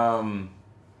it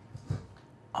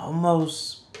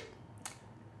almost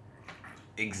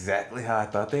exactly how I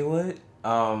thought they would.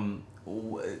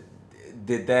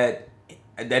 That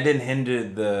didn't hinder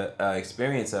the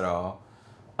experience at all.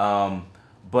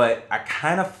 But I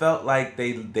kind of felt like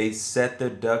they set their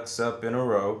ducks up in a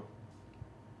row,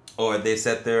 or they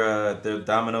set their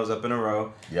dominoes up in a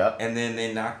row. Yep. And then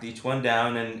they knocked each one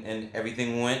down, and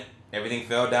everything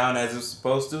fell down as it was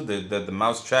supposed to. The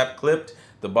mouse trap clipped,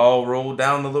 the ball rolled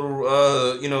down the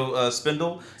little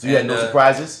spindle. So you had no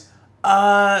surprises?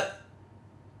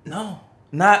 No,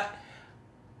 not.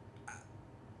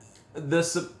 The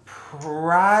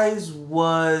surprise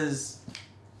was.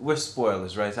 We're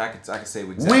spoilers, right? So I could say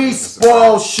exactly. We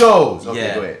spoil shows. Okay,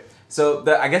 yeah. Go ahead. So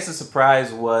I guess the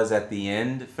surprise was at the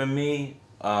end for me,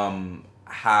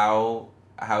 how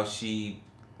she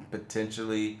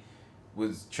potentially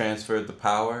was transferred the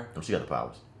power. Oh, she got the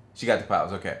powers. She got the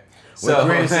powers. Okay. When the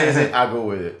creator says it, I go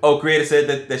with it. Oh, creator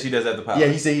said that she does have the powers. Yeah,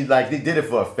 he said they did it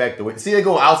for effect. See, they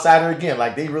go outsider again.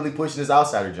 Like they really pushing this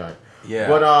outsider joint. Yeah.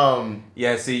 But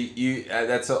yeah. See, you.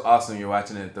 That's so awesome. You're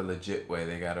watching it the legit way.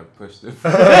 They gotta push the. Because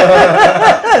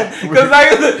like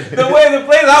the way the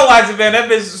place I watch it, man, that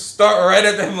bitch start right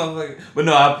at that motherfucker.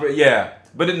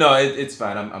 But no, it's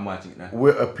fine. I'm watching it now.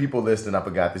 People listening, I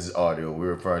forgot this is audio.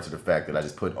 We're referring to the fact that I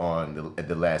just put on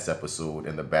the last episode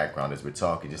in the background as we're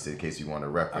talking, just in case you want to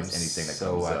reference anything that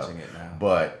comes up. It now.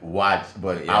 But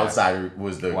Outsider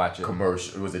was the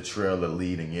commercial. It was a trailer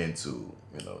leading into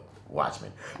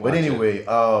Watchmen. But anyway,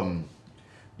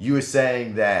 you were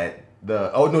saying that I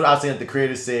was saying that the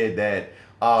creator said that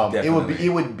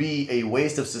it would be a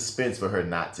waste of suspense for her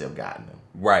not to have gotten them.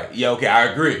 Right. Yeah. Okay. I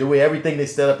agree. The way everything they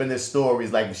set up in this story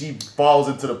is like, if she falls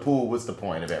into the pool, what's the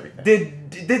point of everything?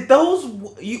 Did those?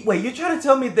 Wait, you're trying to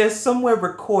tell me there's somewhere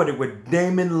recorded where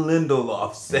Damon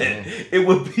Lindelof said it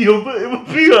would be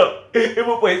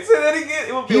wait, say that again.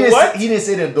 It would be what? He didn't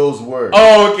say it in those words.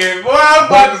 Oh, okay. Well, I'm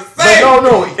about to say.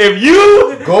 No. If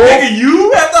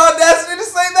you have the audacity to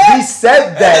say that? He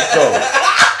said that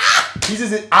though. He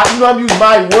just, I'm using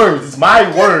my words. It's my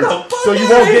words, so you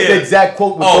won't get the exact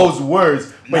quote with those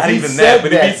words. But not he even said that.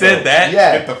 But if he said that,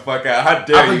 get the fuck out. How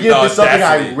dare you? I forget if it's something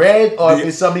I read or if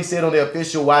it's something he said on the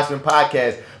official Watchmen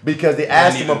podcast because they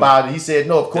asked him about it. He said,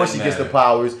 no, of course he gets the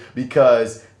powers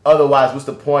because otherwise, what's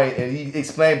the point? And he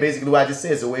explained basically what I just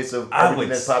said. It's a waste of everything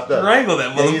that's popped up. Strangle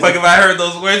that motherfucker if I heard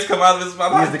those words come out of his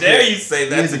mouth. How dare you say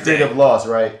that? He's the creative loss,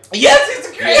 right? Yes,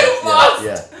 he's the creative loss.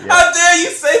 Yeah. How dare you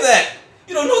say that?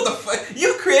 You don't know what the fuck.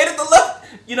 You created the left.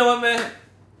 You know what, man?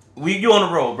 You on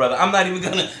the road, brother. I'm not even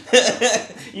gonna.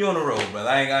 You on the road, brother.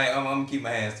 I'm gonna keep my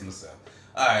hands to myself.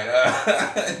 All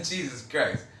right. Jesus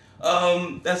Christ.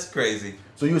 That's crazy.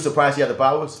 So you were surprised she had the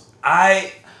powers?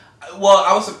 I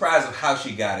was surprised of how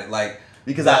she got it. Like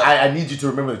because I need you to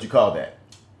remember that you called that.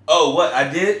 Oh, what I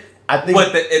did? I think.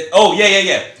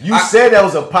 Yeah. You said that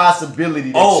was a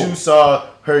possibility that you saw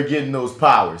her getting those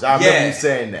powers. I remember you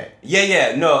saying that.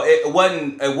 Yeah. No, it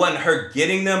wasn't her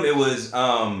getting them. It was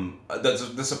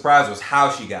the surprise was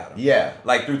how she got them. Yeah.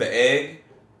 Like through the egg.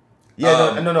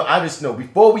 Yeah, no. I just know.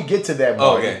 Before we get to that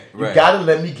moment, right. you gotta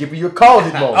let me give you your called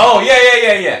it moment. Oh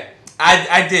yeah.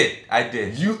 I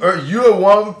did. You're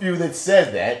one of the few that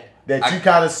says that you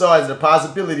kind of saw as a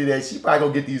possibility that she probably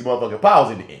gonna get these motherfucking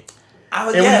powers in the end.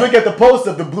 When you look at the post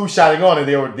of the blue shining on it,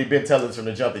 they've been telling us from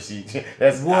the jump that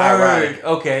that's word. Ironic.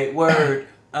 Okay, word.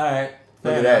 All right.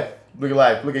 Look at that. Look at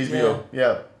life. Look at HBO.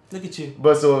 Yeah. Look at you.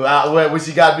 But so when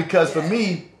she got, because for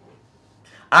me,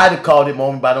 I'd have called it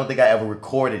moment, but I don't think I ever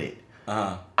recorded it.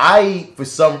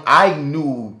 I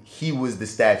knew he was the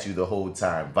statue the whole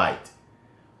time, Vite.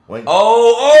 You did?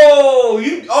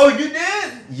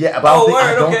 Yeah, but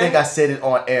I don't think I said it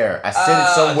on air. I said it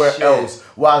somewhere else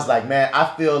where I was like, man,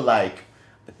 I feel like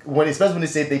especially when they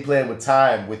said they playing with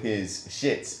time with his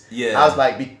shits. Yeah. I was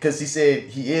like, because he said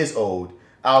he is old.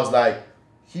 I was like,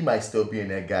 he might still be in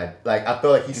that guy. Like I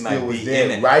felt like he still was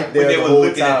there, right there the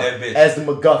whole time as the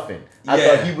MacGuffin. I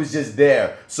thought he was just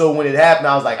there. So when it happened,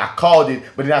 I was like, I called it,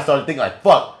 but then I started thinking like,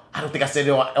 fuck. I don't think I said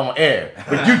it on air,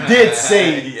 but you did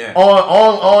say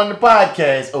on the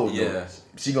podcast. Oh yeah,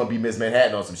 she gonna be Miss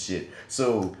Manhattan on some shit.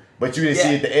 So, but you didn't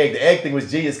see it. The egg thing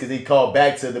was genius because he called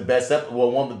back to the best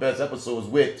one of the best episodes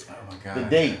with the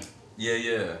date.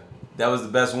 Yeah, that was the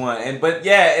best one.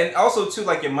 And also too,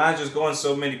 like your mind just going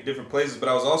so many different places. But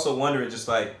I was also wondering, just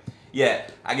like,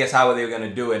 I guess how are they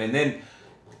gonna do it? And then,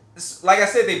 like I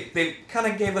said, they kind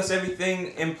of gave us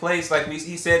everything in place. Like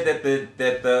he said that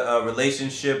the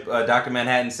relationship, Dr.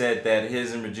 Manhattan said that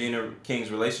his and Regina King's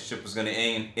relationship was going to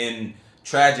end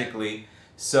tragically.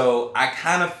 So I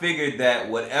kind of figured that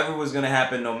whatever was going to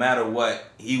happen, no matter what,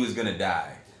 he was going to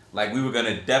die. Like we were going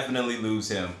to definitely lose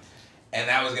him. And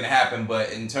that was going to happen.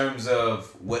 But in terms of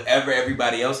whatever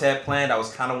everybody else had planned, I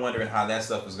was kind of wondering how that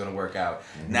stuff was going to work out.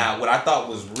 Mm-hmm. Now, what I thought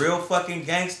was real fucking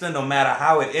gangster, no matter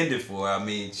how it ended for her. I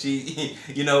mean, she,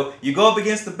 you go up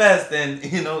against the best, and,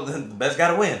 the best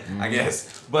got to win, I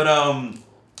guess. But,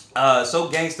 so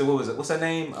gangster, what was it? What's her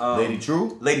name? Lady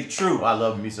True? Lady True. Oh, I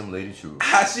love me some Lady True.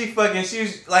 She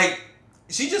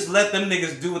just let them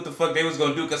niggas do what the fuck they was going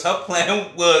to do, because her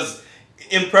plan was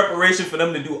in preparation for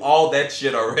them to do all that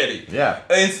shit already. Yeah.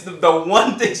 And the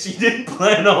one thing she didn't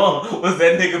plan on was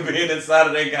that nigga being inside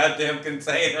of that goddamn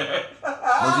container.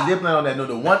 No, she did plan on that. No,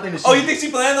 the one thing that she... Oh, you think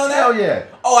she planned on that? Hell yeah.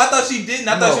 Oh, I thought she didn't.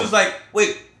 I thought she was like,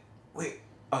 wait.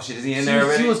 Oh shit, is he in there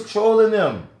already? She was trolling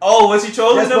them. Oh, was she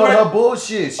trolling them? That's part of her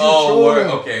bullshit. She was trolling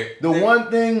them. Okay.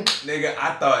 One thing... Nigga,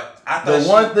 I thought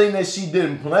one thing that she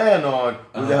didn't plan on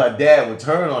was that her dad would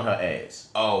turn on her ass.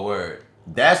 Oh, word.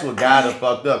 That's what got her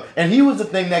fucked up. And he was the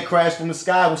thing that crashed from the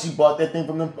sky when she bought that thing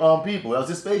from the people. That was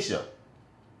his spaceship.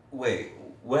 Wait,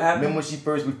 what happened? Remember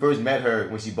when we first met her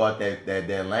when she bought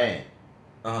that land?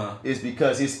 It's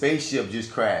because his spaceship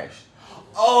just crashed.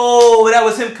 Oh, that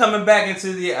was him coming back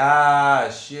into the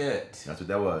shit. That's what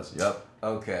that was. Yep.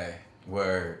 Okay.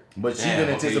 Word. But she didn't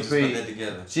anticipate.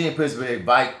 She didn't anticipate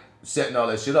Vite setting all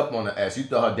that shit up on her ass. She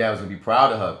thought her dad was gonna be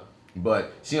proud of her,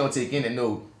 but she don't take in and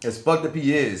know as fucked up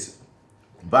he is.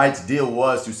 Vite's deal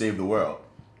was to save the world.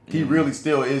 He really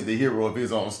still is the hero of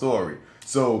his own story.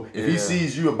 So if he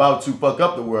sees you about to fuck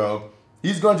up the world,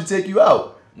 he's going to take you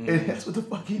out. And that's what the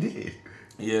fuck he did.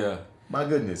 Yeah. My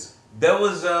goodness. There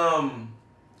was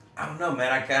I don't know,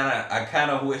 man. I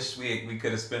kind of wish we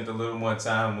could have spent a little more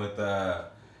time with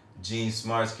Jean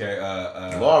Smart's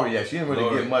character. Laurie, she didn't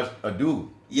really get much ado.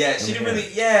 Yeah, she didn't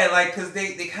really, like, because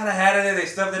they kind of had her there, they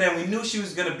stuffed her there, and we knew she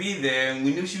was going to be there, and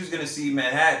we knew she was going to see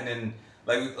Manhattan, and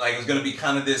Like it was gonna be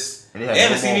kind of this. They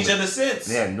haven't seen each other since.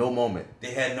 They had no moment.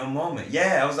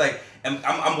 Yeah, I was like, and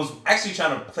I was actually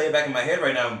trying to play it back in my head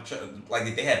right now. Like,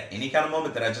 did they have any kind of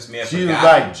moment that I just may have forgotten? She was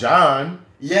like John.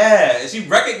 Yeah, she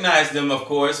recognized him, of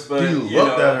course, but he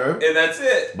looked at her, and that's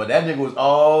it. But that nigga was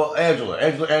all Angela. He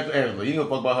ain't gonna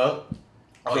fuck about her.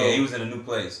 Oh yeah, he was in a new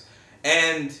place,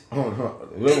 and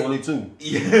only two.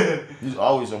 Yeah, he's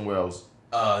always somewhere else.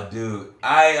 Dude,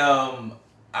 I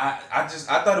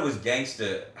thought it was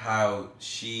gangster how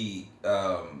she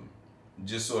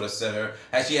just sort of set her,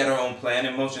 how she had her own plan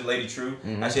in motion, Lady True.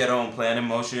 How she had her own plan in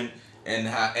motion, and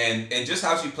how and just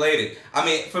how she played it. I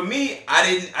mean, for me,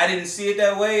 I didn't see it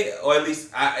that way, or at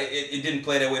least it didn't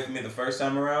play that way for me the first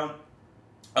time around.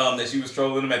 That she was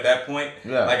trolling him at that point.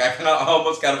 Yeah. Like I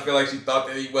almost kind of feel like she thought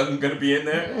that he wasn't gonna be in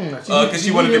there. Because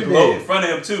she wanted to blow in front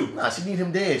of him too. Nah, she need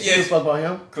him dead. She didn't fuck about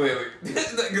him. Clearly.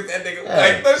 That nigga,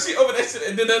 like she opened that shit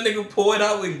and then that nigga pour it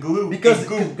out with glue. Because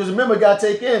remember, got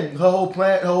taken. Her whole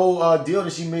plan, her whole deal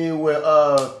that she made with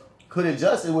Hood and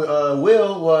Justice with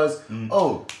Will was,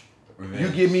 you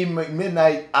give me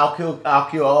midnight, I'll kill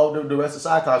all the rest of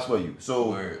Cyclops for you.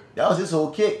 So that was his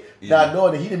whole kick. Not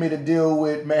knowing that he done made a deal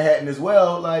with Manhattan as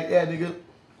well. Like, yeah, nigga,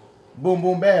 boom,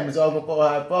 boom, bam, it's all gonna fall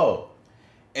how it fall.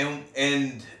 And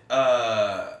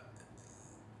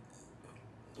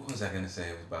what was I gonna say?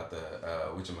 It was about the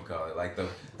whatchamacallit, like the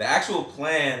actual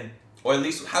plan, or at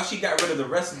least how she got rid of the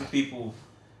rest of the people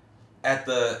at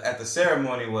the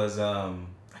ceremony was I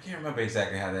can't remember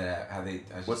exactly how she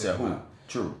What's that? Who?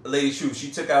 True. Lady True. She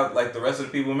took out like the rest of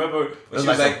the people. Remember when she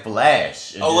was like a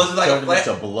flash? Oh, was it like a flash?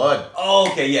 Into blood.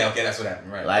 Oh, okay, yeah, okay, that's what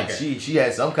happened. Right. Like okay. she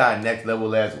had some kind of next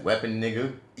level ass weapon,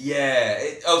 nigga. Yeah.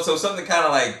 So something kind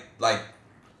of like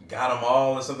got them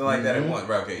all or something like that at once.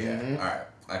 Right. Okay. Yeah. All right.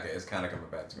 Okay. It's kind of coming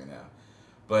back to me now.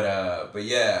 But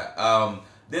yeah.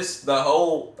 The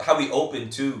whole how we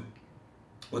opened too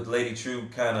with Lady True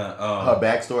kind of her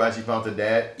backstory, how she found her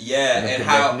dad. Yeah, and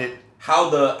how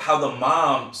the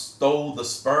mom stole the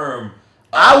sperm.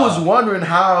 I was wondering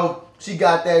how she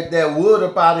got that wood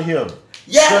up out of him.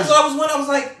 Yeah, that's what I was wondering. I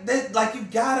was like, you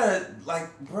gotta,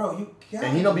 like, bro, you gotta.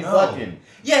 And he don't be fucking.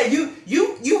 Yeah,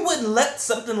 you wouldn't let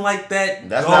something like that.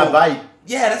 That's go. not right.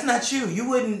 Yeah, that's not you. You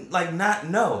wouldn't like not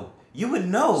know. You would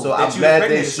know. So that I'm you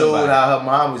glad they showed how her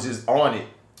mom was just on it.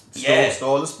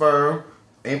 Stole the sperm,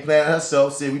 implanted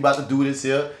herself, said we about to do this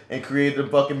here, and created a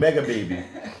fucking mega baby.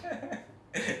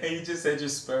 And you just said your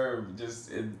sperm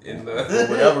just in the for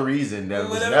whatever reason that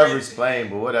was never explained,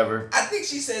 but whatever. I think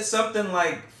she said something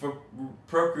like for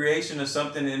procreation or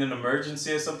something in an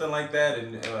emergency or something like that,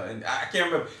 and I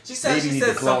can't remember. She said maybe she said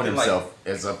said to clone something himself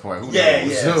like at some point. Who yeah,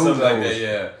 knows? something like that,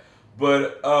 yeah.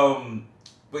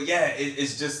 But yeah,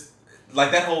 it's just.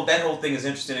 Like that whole thing is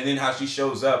interesting, and then how she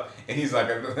shows up, and he's like,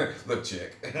 "Look,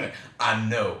 chick, I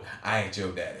know I ain't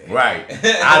your daddy. Right?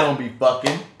 I don't be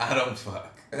fucking. I don't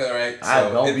fuck. All right. So I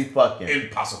don't be fucking.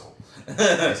 Impossible."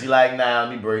 She like, nah,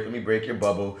 let me break your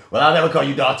bubble. Well, I'll never call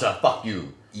you daughter. Fuck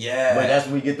you. Yeah. But that's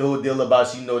when we get the whole deal about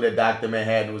she know that Dr.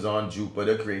 Manhattan was on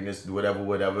Jupiter creating this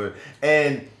whatever.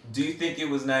 And do you think it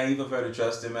was naive of her to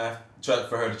trust him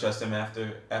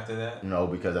after that? No,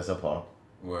 because that's her part.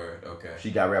 Word, okay. She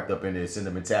got wrapped up in the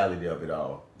sentimentality of it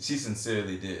all. She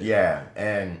sincerely did. Yeah,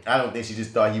 and I don't think she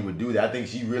just thought he would do that. I think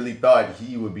she really thought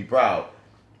he would be proud.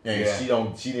 And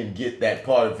she didn't get that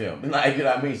part of him. Like, you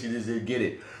know what I mean? She just didn't get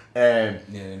it.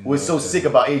 And what's so sick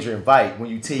about Adrian Veidt,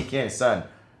 when you take in, son,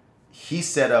 he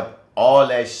set up all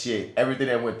that shit, everything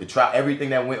that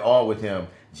went on with him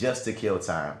just to kill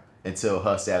time until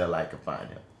her satellite could find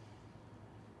him.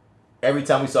 Every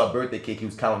time we saw Birthday Cake, he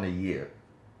was counting a year.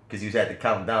 Because you had to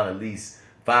count down at least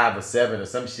 5 or 7 or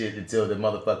some shit until the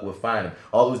motherfucker would find him.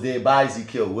 All those dead bodies he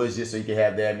killed was just so he could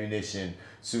have the ammunition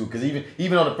to. Because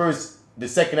even on the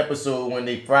second episode when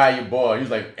they fry your boy, he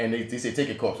was like, and they say take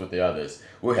your corpse with the others.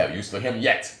 We'll have use for him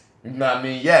yet. You know what I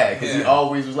mean? Yeah, because he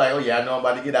always was like, oh yeah, I know I'm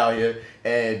about to get out here.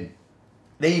 And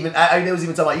they was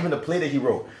even talking about even the play that he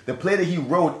wrote. The play that he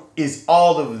wrote is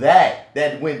all of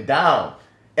that went down.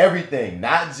 Everything,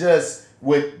 not just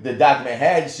with the Dr.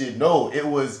 Manhattan shit. No, it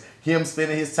was him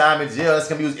spending his time in jail. That's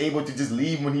because he was able to just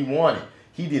leave when he wanted.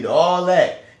 He did all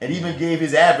that. And even gave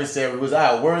his adversary, was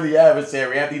our worthy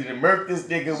adversary, after he didn't murk this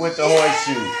nigga with the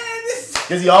horseshoe.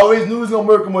 Because he always knew he was going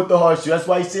to murk him with the horseshoe. That's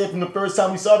why he said from the first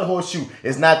time we saw the horseshoe,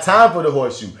 it's not time for the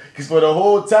horseshoe. Because for the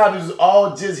whole time, it was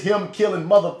all just him killing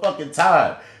motherfucking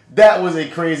time. That was a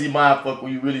crazy mindfuck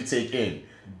when you really take in.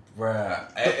 Bruh,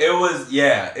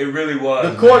 it really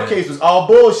was. The court case was all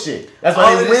bullshit. That's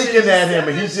why they winking at him,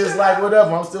 and he's just like,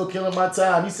 whatever, I'm still killing my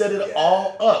time. He set it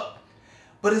all up.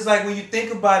 But it's like, when you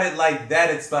think about it like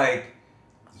that, it's like,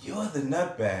 you're the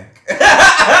nutbag.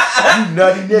 You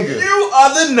nutty nigga. You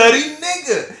are the nutty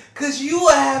nigga. Cause you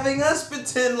are having us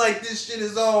pretend like this shit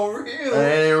is all real. It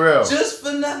ain't real. Just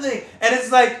for nothing. And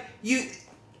it's like you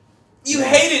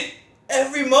hated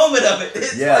every moment of it.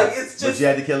 It's like it's just, but you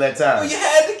had to kill that time. Well, you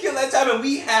had to kill that time, and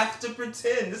we have to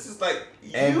pretend. This is like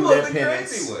and you are the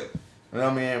crazy one. You know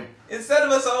what I mean? Instead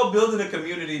of us all building a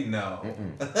community, no.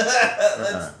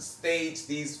 Let's stage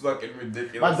these fucking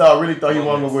ridiculous. My dog really thought he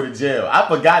wanted to go to jail. I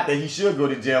forgot that he should go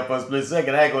to jail for a split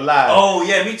second. I ain't gonna lie. Oh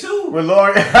yeah, me too. With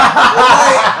Lori. Nigga,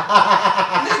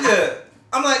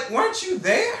 I'm like, weren't you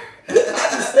there?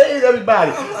 I saved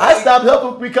everybody. I stopped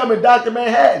helping becoming Dr.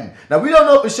 Manhattan. Now we don't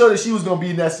know for sure that she was gonna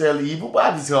be necessarily evil, but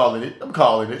I'm just calling it. I'm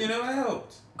calling it. You know, it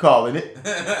helped. Calling it.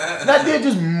 And I did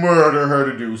just murder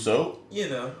her to do so. You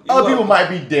know. Other people might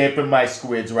be dead for my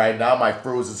squids right now, my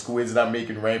frozen squids that I'm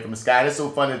making rain from the sky. It's so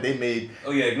funny that they made.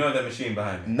 Oh yeah, ignore that machine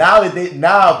behind me. Now they've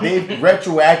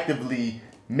retroactively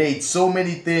made so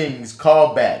many things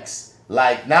callbacks.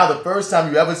 Like now, the first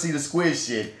time you ever see the squid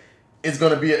shit, it's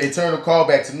gonna be an eternal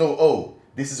callback to know. Oh,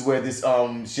 this is where this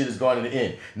shit is going to the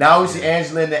end. Now we see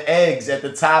Angela and the eggs at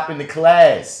the top in the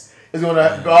class. It's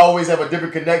gonna always have a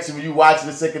different connection when you watch it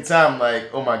the second time. Like,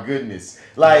 oh my goodness,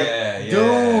 like,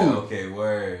 dude, okay,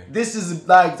 word. This is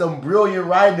like some brilliant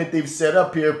writing that they've set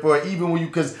up here for even when you,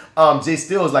 because Jay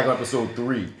Steele is like on episode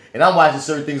 3, and I'm watching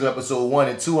certain things on episode 1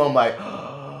 and 2. I'm like,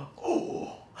 oh,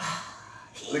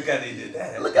 look how they did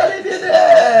that. Look how they did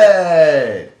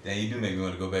that. Damn, you do make me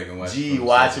want to go back and watch. Gee,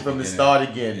 watch it from the start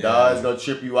again, dog. It's gonna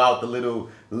trip you out, the little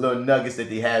nuggets that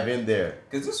they have in there.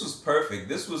 Cause this was perfect.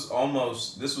 This was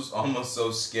almost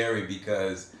so scary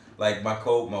because like my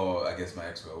I guess my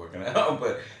ex working out,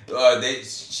 but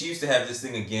she used to have this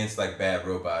thing against like Bad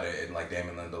Robot and like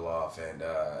Damon Lindelof and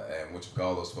what you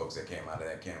call those folks that came out of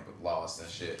that camp with Lost and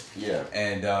shit. Yeah.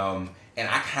 And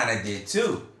I kind of did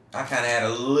too. I kind of had a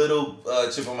little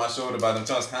chip on my shoulder by them.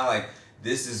 So it's kind of like,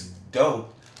 this is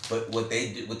dope, but what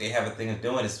they have a thing of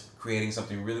doing is creating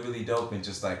something really, really dope, and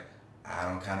just like, I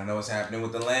don't kind of know what's happening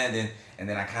with the landing, and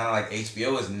then I kind of like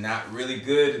HBO is not really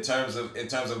good in terms of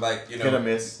like, you know, hit or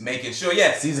miss, making sure.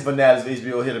 Yeah, season finales of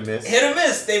HBO hit or miss. Hit or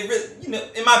miss. They really, you know,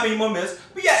 in my opinion, more miss.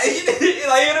 But yeah, like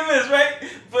hit or miss, right?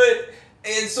 But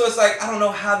and so it's like I don't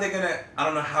know how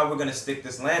we're gonna stick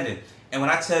this landing. And when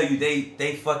I tell you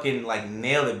they fucking like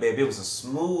nailed it, baby. It was a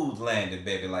smooth landing,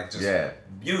 baby. Like just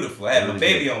beautiful. I had my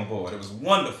baby on board. It was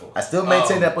wonderful. I still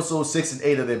maintain episodes 6 and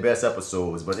 8 are their best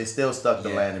episodes, but they still stuck the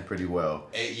landing pretty well.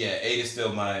 8 is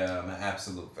still my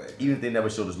absolute favorite. Even if they never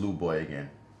showed us Lube Boy again.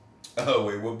 Oh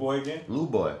wait, what boy again?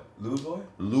 Lube Boy. Lube Boy?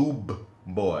 Lube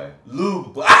Boy.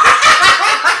 Lube Boy.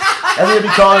 That's what they be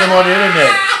calling him on the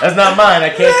internet. That's not mine. I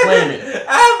can't claim it.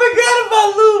 I forgot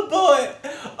about Lube Boy.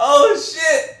 Oh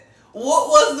shit. What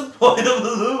was the point of the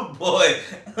Lube Boy?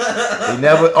 They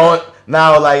never on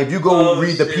now. Like if you go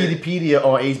read the Peteypedia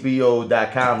on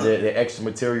HBO.com, the extra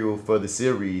material for the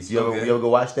series. You ever go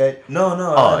watch that? No.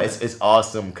 Oh, it's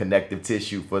awesome connective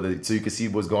tissue so you can see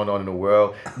what's going on in the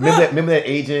world. Remember that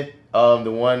agent, the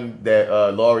one that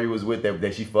Laurie was with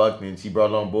that she fucked and she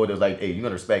brought on board. That was like, hey, you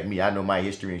gonna respect me? I know my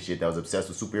history and shit. That was obsessed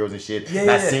with superheroes and shit.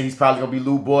 Not saying he's probably gonna be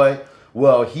Lube Boy.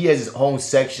 Well, he has his own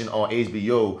section on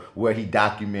HBO where he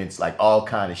documents like all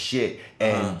kind of shit.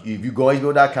 And if you go to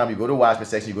HBO.com, you go to Watchmen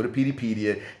section, you go to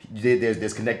Peteypedia,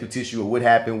 there's connective tissue of what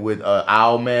happened with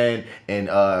Owlman and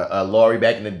Laurie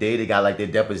back in the day. They got like their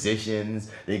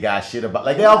depositions. They got shit about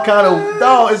like they all kind of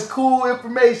dog. It's cool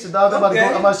information, dog. I'm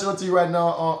about to show it to you right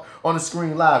now on the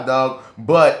screen live, dog.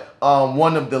 But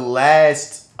one of the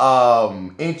last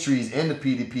entries in the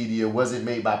Peteypedia wasn't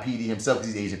made by Petey himself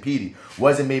because he's Agent Petey.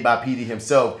 Wasn't made by Petey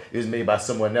himself. It was made by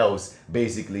someone else.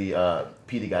 Basically,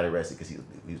 Petey got arrested because he was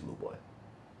a little boy.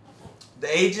 The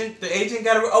agent got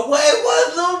arrested. Oh, wait, it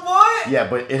was little boy? Yeah,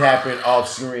 but it happened off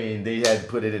screen. They had to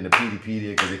put it in the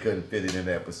Peteypedia because they couldn't fit it in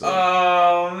the episode.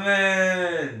 Oh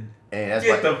man! And that's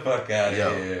Get the fuck out of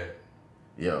here.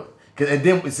 Yo, and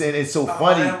then it's so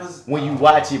funny when you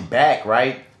watch it back,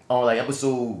 right? On like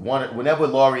episode 1, whenever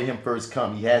Laurie and him first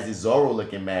come, he has this Zorro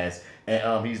looking mask,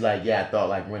 and he's like, yeah, I thought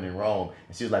like when in Rome,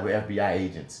 and she was like, we're FBI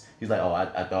agents. He's like, oh,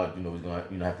 I thought we was gonna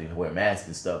have to wear masks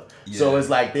and stuff. Yeah. So it's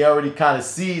like they already kind of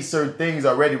see certain things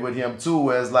already with him too,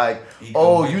 where it's like,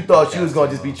 oh, you thought you was gonna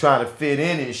just be trying to fit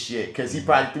in and shit, because he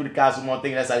probably threw the costume on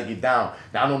thinking that's how to get down.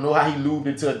 Now I don't know how he lubed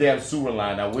into a damn sewer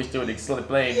line. I wish they would explain more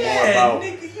about.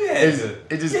 Nigga, you had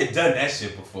done that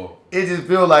shit before. It just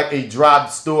feels like a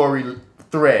dropped story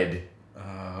thread.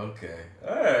 Okay.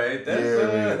 All right.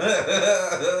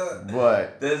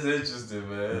 But that's interesting,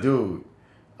 man. Dude.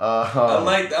 I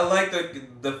like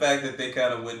the fact that they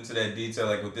kind of went into that detail.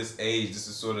 Like with this age, this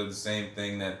is sort of the same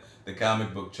thing that the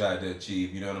comic book tried to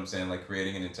achieve. You know what I'm saying? Like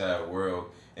creating an entire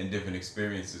world and different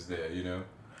experiences there. You know.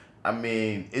 I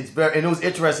mean, it's very, and it was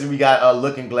interesting. We got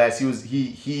Looking Glass.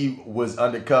 He was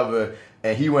undercover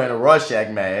and he wearing a Rorschach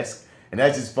mask. And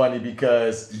that's just funny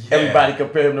because everybody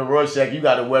compare him to Rorschach. You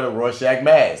got to wear the Rorschach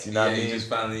mask. You know what I mean? He just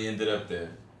finally ended up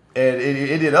there. And it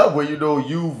ended up where, you know,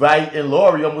 you, Vite, and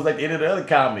Laurie almost like the end of the other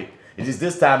comic. It's just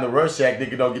this time the Rorschach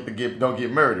nigga don't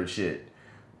get murdered shit.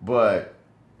 But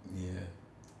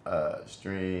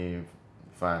stream,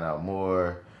 find out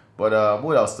more. But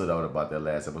what else stood out about that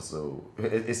last episode?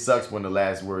 It sucks when the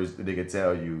last words the nigga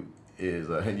tell you is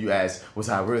you ask, was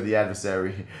I really the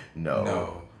adversary?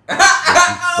 No.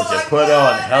 But you put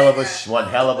on one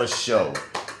hell of a show.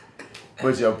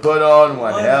 But you put on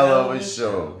one hell of a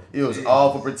show. It was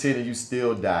all for pretending you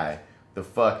still die. The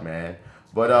fuck, man.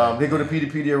 But they go to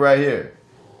Peterpedia right here.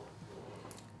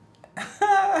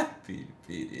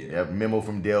 Peterpedia. Yeah, memo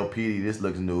from Dale Petey. This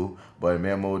looks new. But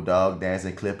memo, dog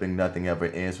dancing, clipping, nothing ever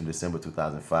ends from December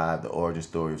 2005. The origin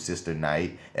story of Sister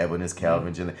Night, Evidence,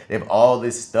 Calvin, They have all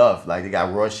this stuff. Like they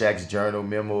got Rorschach's journal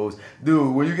memos.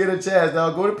 Dude, when you get a chance,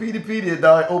 dog, go to Peterpedia,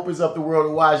 dog. It opens up the world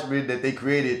of Watchmen that they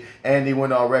created, and they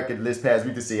went on record this past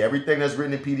week to say everything that's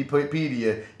written in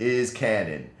Peterpedia is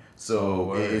canon.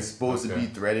 So it's supposed to be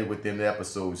threaded within the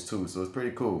episodes too. So it's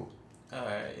pretty cool.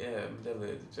 Alright, yeah, I'm definitely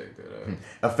have to check that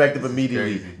out. Effective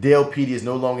immediately. Dale Petey is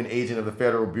no longer an agent of the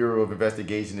Federal Bureau of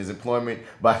Investigation. His employment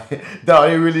by dog,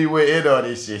 they really went in on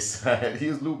this shit, son. He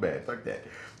was Lou bad. Fuck that.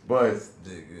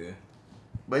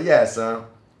 But yeah, son.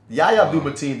 Yahya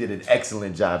Abdul-Mateen did an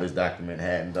excellent job as Dr.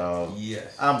 Manhattan, dog.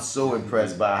 Yes. I'm so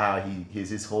impressed by how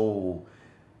his whole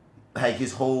how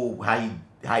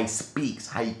he speaks,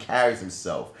 how he carries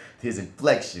himself, his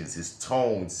inflections, his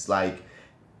tones, like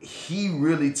he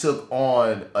really took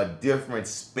on a different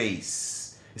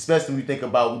space. Especially when you think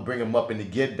about we bring him up in the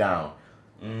Get Down.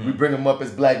 Mm-hmm. We bring him up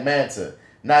as Black Manta.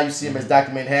 Now you see him as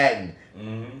Dr. Manhattan.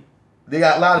 Mm-hmm. They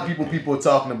got a lot of people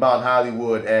talking about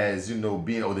Hollywood as, you know,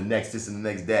 being the next this and the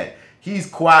next that. He's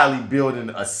quietly building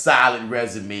a solid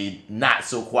resume, not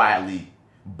so quietly,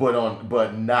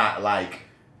 but not like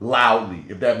loudly,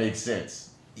 if that makes sense.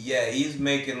 Yeah, he's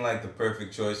making like the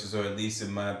perfect choices, or at least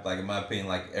in my opinion,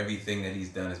 like everything that he's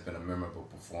done has been a memorable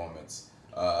performance.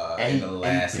 In the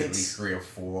last at least 3 or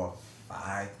 4 or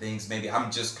 5 things, maybe.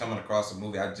 I'm just coming across a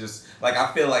movie. I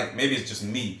feel like maybe it's just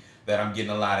me that I'm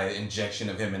getting a lot of injection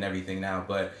of him and everything now,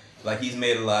 but like he's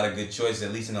made a lot of good choices,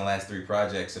 at least in the last 3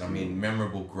 projects, and I mean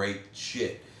memorable, great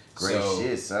shit. Great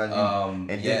shit, son.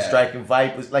 Then Striking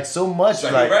Vipers, like so much.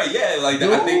 Right, yeah, like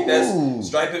I think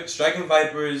that's Striking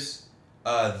Vipers.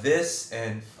 This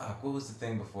and fuck, what was the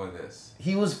thing before this?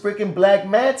 He was freaking Black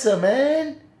Manta,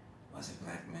 man. Was it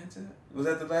Black Manta? Was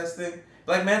that the last thing?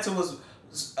 Black Manta was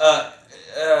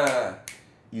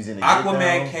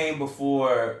Aquaman came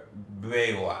before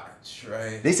Baywatch,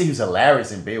 right? They say he was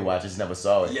hilarious in Baywatch. I just never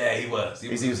saw it. Yeah, he was. He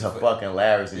was fucking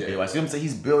hilarious in Baywatch. You know what I'm saying?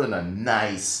 He's building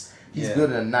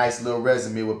a nice little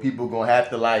resume where people gonna have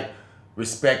to like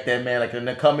respect that man. Like in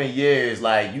the coming years,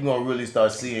 like you gonna really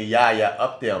start seeing Yahya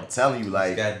up there. I'm telling you, like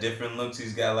he's got different looks.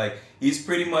 He's got like he's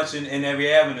pretty much in every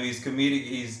avenue. He's comedic.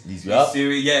 He's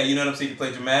serious. Yeah, you know what I'm saying. He can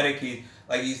play dramatic.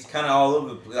 He's kind of all over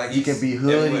the place. Like he can be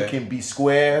hood. Everywhere. He can be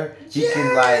square. He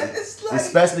can like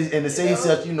especially and to say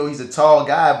himself. You know, he's a tall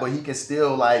guy, but he can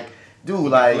still like do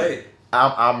like.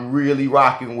 I'm really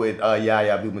rocking with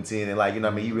Yahya Abdul-Mateen, and like, you know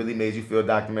what I mean, he really made you feel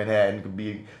Dr. Manhattan could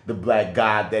be the black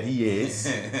god that he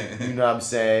is. You know what I'm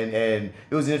saying? And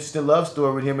it was an interesting love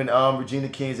story with him and Regina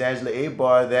King's Angela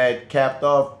Abar that capped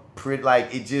off pretty,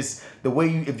 like, it just, the way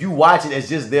if you watch it as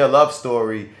just their love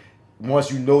story, once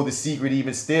you know the secret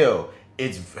even still,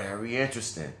 it's very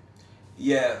interesting.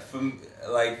 Yeah, for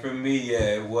me,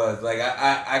 yeah, it was. Like,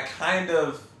 I kind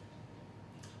of,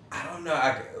 I don't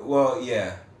know,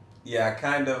 Yeah, I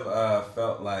kind of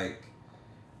felt like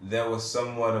there was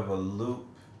somewhat of a loop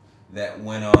that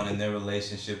went on in their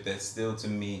relationship that still, to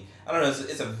me, I don't know,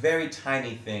 it's a very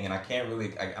tiny thing, and I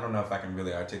don't know if I can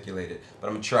really articulate it, but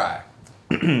I'm going to try.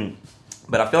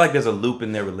 But I feel like there's a loop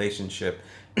in their relationship,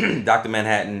 Dr.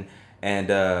 Manhattan and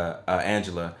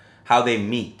Angela, how they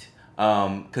meet.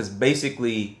 Because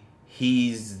basically,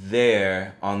 he's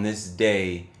there on this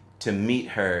day to meet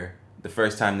her the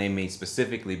first time they meet,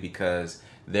 specifically because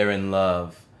they're in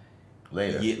love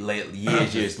later. Years later.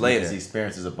 Because he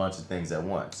experiences a bunch of things at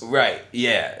once. Right,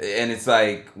 yeah. And it's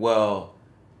like, well,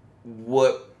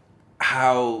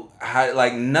 how,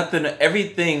 like nothing,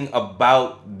 everything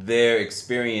about their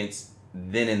experience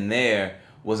then and there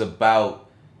was about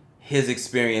his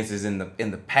experiences in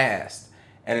the past.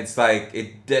 And it's like,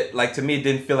 to me, it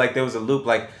didn't feel like there was a loop.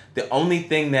 Like, the only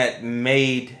thing that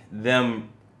made them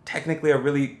technically I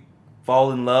really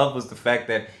fall in love was the fact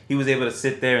that he was able to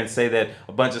sit there and say that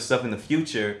a bunch of stuff in the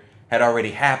future had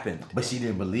already happened. But she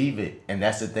didn't believe it. And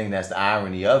that's the thing, that's the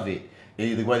irony of it.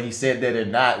 Either whether he said that or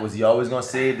not, was he always going to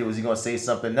say it or was he going to say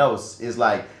something else? It's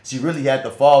like she really had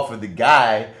to fall for the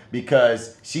guy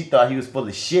because she thought he was full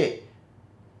of shit.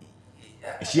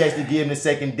 She has to give him the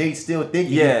second date still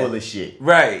thinking he's full of shit.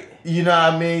 Right. You know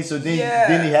what I mean? So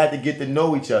then he had to get to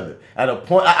know each other. At a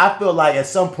point, I feel like at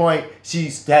some point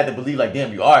she had to believe like,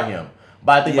 damn, you are him.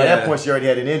 But I think by that point she already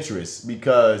had an interest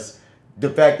because the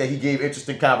fact that he gave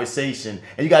interesting conversation.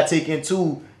 And you got to take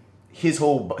into his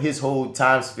whole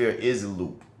time sphere is a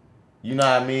loop. You know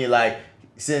what I mean? Like,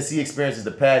 since he experiences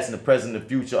the past and the present and the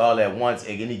future all at once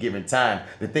at any given time,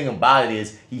 the thing about it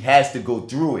is he has to go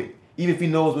through it. Even if he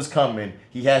knows what's coming,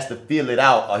 he has to feel it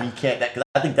out or he can't. Because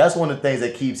I think that's one of the things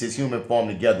that keeps his human form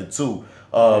together too.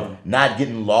 Of not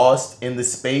getting lost in the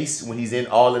space when he's in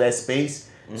all of that space.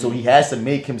 Mm-hmm. So he has to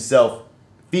make himself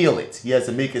feel it. He has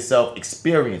to make himself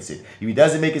experience it. If he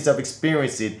doesn't make himself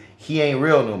experience it, he ain't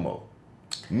real no more.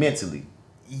 Mentally.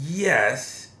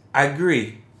 Yes, I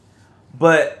agree.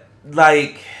 But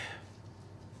like,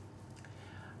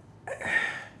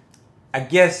 I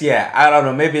guess I don't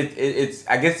know. Maybe it's.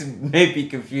 I guess it may be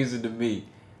confusing to me.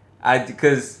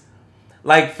 Because,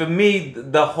 like for me,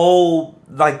 the whole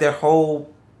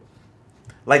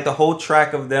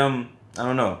track of them. I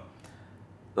don't know.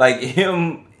 Like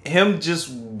him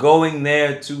just going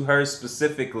there to her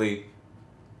specifically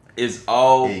is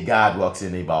all. A God walks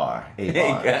in a bar.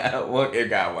 A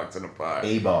God walks in a bar.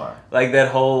 A bar. Like that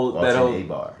whole a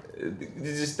bar.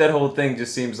 Just that whole thing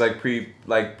just seems like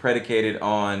predicated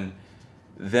on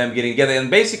them getting together. And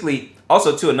basically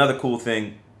also too, another cool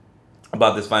thing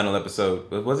about this final episode.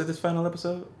 Was it this final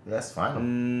episode? That's final.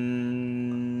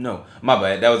 No, my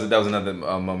bad. That was another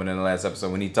moment in the last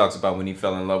episode when he talks about when he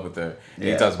fell in love with her. And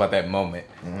he talks about that moment,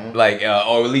 like,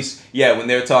 or at least, when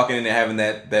they were talking and they're having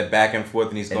that back and forth,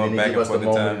 and he's going back and forth. The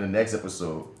moment in the next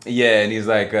episode. Yeah, and he's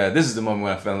like, "This is the moment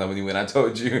when I fell in love with you. When I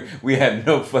told you we had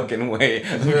no fucking way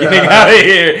of getting out of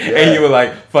here, and you were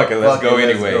like, fuck it, let's go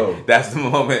anyway." Go. That's the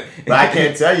moment. But I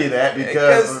can't tell you that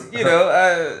because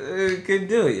I couldn't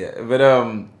do it yet. But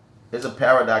there's a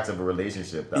paradox of a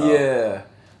relationship, though. Yeah.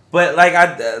 But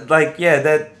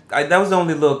that was the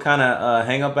only little kind of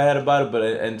hang up I had about it. But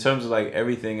in terms of like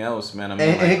everything else, man,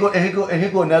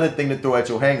 here go another thing to throw at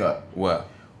your hang up. What?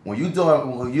 When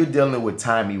you're dealing with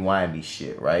timey-wimey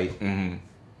shit, right? Mm-hmm.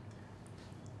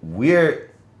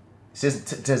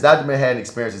 Since Dr. Manhattan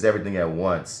experiences everything at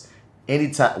once,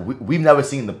 anytime we've never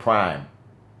seen the prime.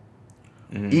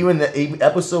 Mm-hmm. Even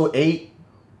episode 8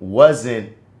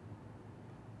 wasn't.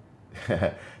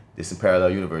 This in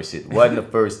parallel universe shit. Wasn't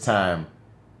the first time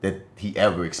that he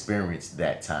ever experienced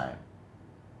that time.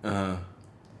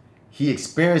 He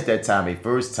experienced that time a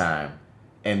first time,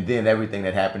 and then everything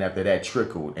that happened after that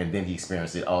trickled, and then he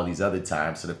experienced it all these other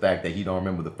times. So the fact that he don't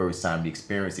remember the first time he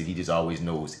experienced it, he just always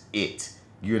knows it.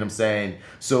 You know what I'm saying?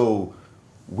 So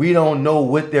we don't know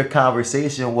what their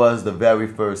conversation was the very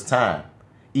first time,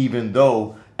 even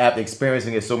though after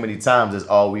experiencing it so many times, that's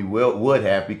all we would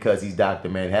have because he's Dr.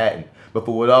 Manhattan. But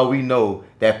for what all we know,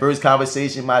 that first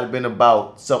conversation might have been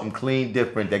about something clean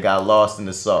different that got lost in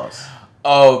the sauce.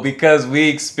 Oh, because we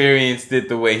experienced it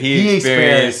the way he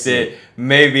experienced it.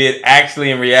 Maybe it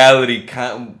actually in reality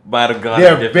might have gone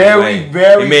a different way.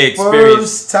 Very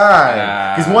first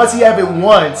time. Because once he have it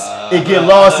once, it get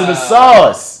lost in the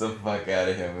sauce. The fuck out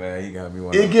of here, man. He got me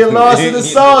one. It get lost in the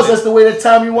sauce. That's the way that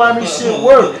timey-wimey shit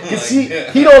work. Because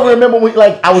he don't remember when,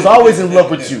 like, I was always in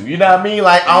love with you. You know what I mean?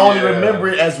 Like, I only remember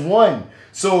it as one.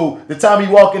 So the time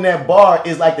he walked in that bar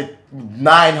is like the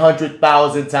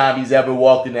 900,000 time he's ever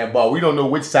walked in that bar. We don't know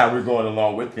which time we're going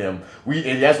along with him.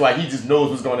 And that's why he just knows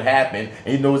what's going to happen.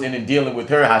 And he knows in dealing with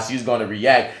her how she's going to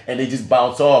react. And they just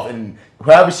bounce off. And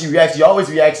however she reacts, she always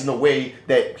reacts in a way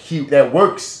that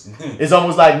works. It's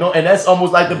almost like and that's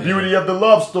almost like the beauty of the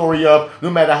love story of no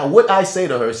matter what I say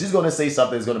to her, she's going to say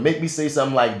something that's going to make me say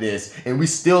something like this, and we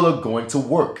still are going to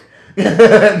work.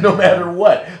 No matter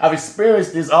what. I've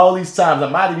experienced this all these times. I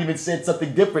might have even said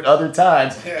something different other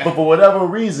times, but for whatever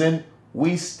reason,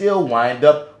 we still wind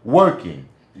up working.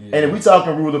 Yeah. And if we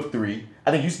talking rule of 3,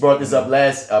 I think you brought this up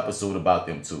last episode about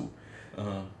them too.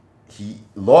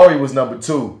 Laurie was number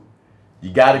 2.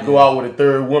 You got to go out with a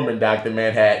third woman, Dr.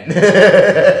 Manhattan.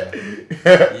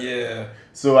 Yeah.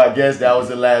 So I guess that was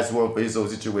the last one for his whole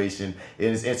situation. And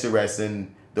it's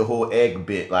interesting. The whole egg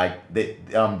bit, like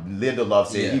Lindelof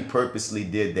said, he purposely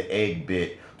did the egg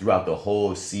bit throughout the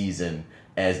whole season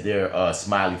as their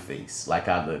smiley face, like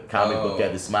how the comic book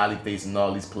had the smiley face in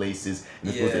all these places, and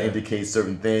it's supposed to indicate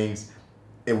certain things.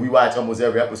 and we watch almost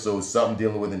every episode something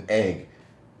dealing with an egg.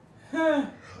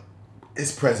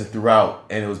 It's present throughout,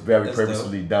 and it was very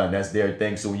purposefully done. That's their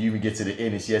thing. So when you even get to the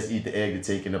end and she has to eat the egg to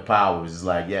take in the powers, it's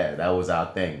like, yeah, that was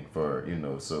our thing for,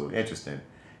 so interesting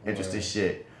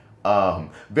shit.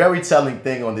 Very telling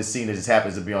thing on this scene that just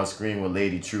happens to be on screen when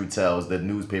Lady True tells the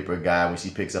newspaper guy when she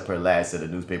picks up her last set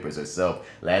of newspapers herself,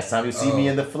 last time you see me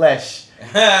in the flesh.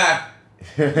 Yeah,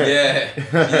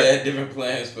 different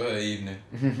plans for her evening.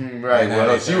 Right,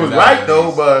 well, she was right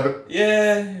though, but...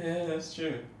 Yeah, that's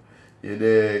true. You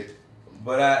dig?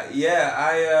 But I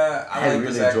like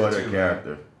really enjoyed her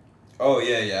character. Oh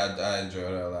yeah, I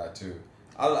enjoyed her a lot too.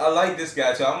 I like this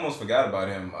guy too. I almost forgot about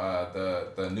him.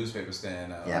 The newspaper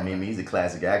stand. Yeah, I mean he's a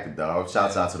classic actor, dog.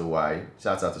 Shouts out to The Wire.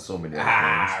 Shouts out to so many other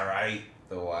things. Right,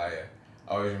 The Wire.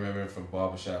 I always remember him from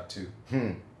Barbershop too.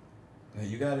 Now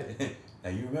you got it. Now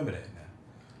you remember that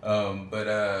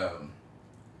now.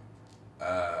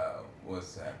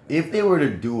 What's that? If they were to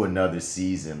do another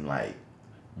season, like,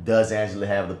 does Angela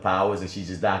have the powers and she's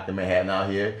just Dr. Manhattan out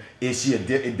here? Does she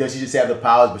just have the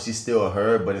powers but she's still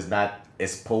her, but it's not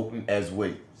as potent as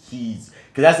what he's...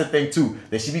 Because that's the thing too.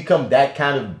 Does she become that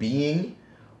kind of being?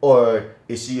 Or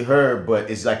is she her but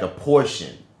it's like a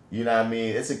portion? You know what I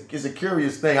mean? It's a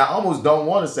curious thing. I almost don't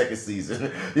want a second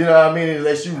season. You know what I mean?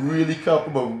 Unless you really come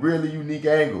from a really unique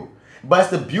angle. But that's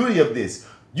the beauty of this.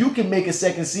 You can make a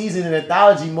second season in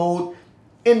anthology mode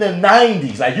in the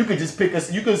 90s. Like you could just pick a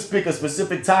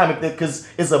specific time because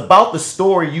it's about the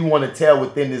story you want to tell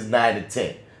within this 9 to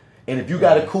 10. And if you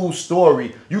got a cool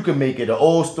story, you can make it an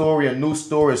old story, a new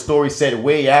story, a story set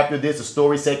way after this, a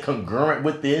story set congruent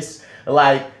with this.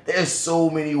 Like there's so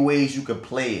many ways you could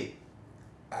play it.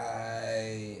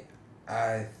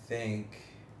 I think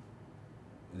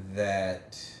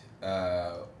that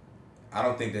I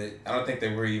don't think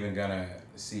that we're even gonna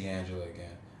see Angela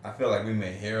again. I feel like we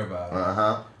may hear about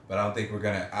it, but I don't think we're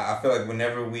gonna. I feel like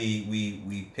whenever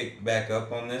we pick back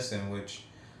up on this, in which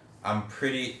I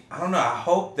don't know. I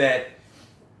hope that.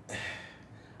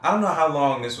 I don't know how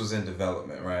long this was in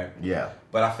development, right? Yeah.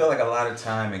 But I feel like a lot of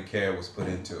time and care was put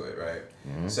into it, right?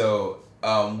 Mm-hmm. So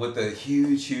with the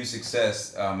huge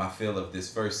success, I feel of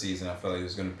this first season, I feel like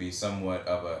it's going to be somewhat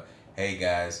of a, hey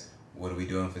guys, what are we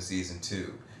doing for season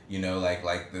 2? You know, like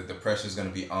the pressure's going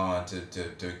to be on to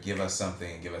give us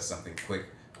something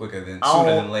quicker than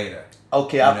sooner than later.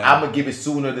 Okay, I'm gonna give it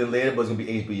sooner than later, but it's gonna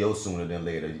be HBO sooner than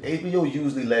later. HBO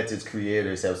usually lets its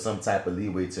creators have some type of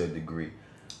leeway to a degree.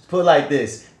 Put it like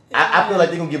this, I feel like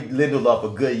they're gonna give Lindelof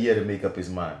a good year to make up his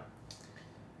mind.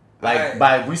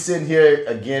 By we sitting here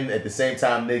again at the same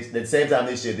time this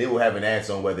year, they will have an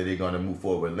answer on whether they're gonna move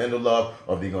forward with Lindelof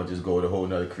or if they're gonna just go with a whole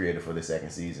nother creator for the second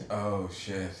season. Oh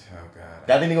shit! Oh god!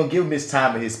 I think they're gonna give him his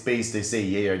time and his space to say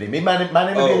yeah or they might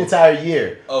not be an entire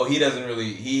year. Oh, he doesn't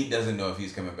know if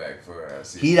he's coming back for a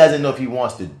season. He doesn't know if he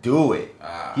wants to do it.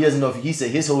 He doesn't know if he said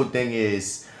his whole thing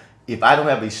is if I don't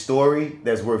have a story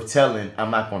that's worth telling, I'm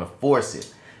not gonna force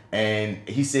it. And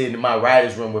he said in my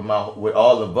writer's room with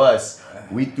all of us,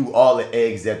 we threw all the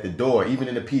eggs at the door. Even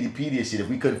in the Peteypedia shit, if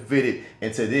we couldn't fit it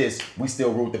into this, we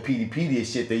still wrote the Peteypedia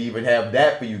shit to even have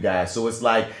that for you guys. So it's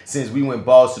like, since we went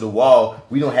balls to the wall,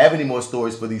 we don't have any more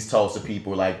stories for these Tulsa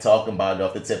people, like talking about it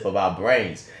off the tip of our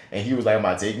brains. And he was like, I'm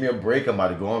about to take me a break, I'm about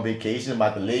to go on vacation, I'm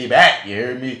about to lay back, you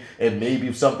hear me? And maybe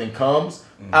if something comes,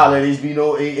 I'll let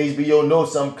HBO know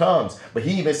something comes. But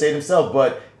he even said himself,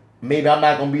 but maybe I'm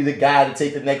not going to be the guy to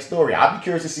take the next story. I'll be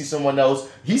curious to see someone else.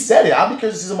 He said it. I'll be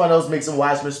curious to see someone else make some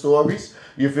Watchmen stories.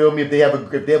 You feel me?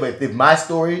 If my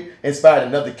story inspired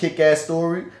another kick-ass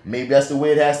story, maybe that's the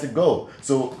way it has to go.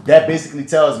 So that basically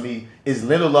tells me it's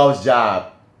Lindelof's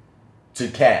job to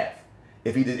calf.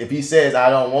 If he says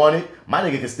I don't want it, my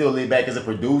nigga can still lay back as a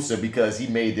producer because he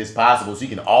made this possible. So he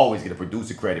can always get a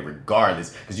producer credit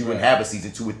regardless, because you wouldn't have a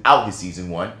season 2 without his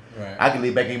season 1. Right. I can lay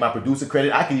back and get my producer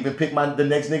credit. I can even pick the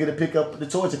next nigga to pick up the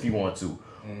torch if he want to.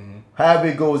 Mm-hmm. However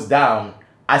it goes down,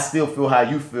 I still feel how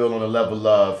you feel on the level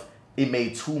of it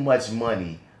made too much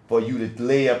money for you to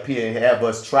lay up here and have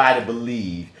us try to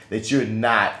believe that you're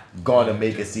not gonna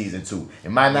make a season 2. It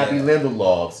might not be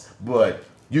Lindelof's, but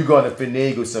you're going to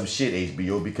finagle some shit,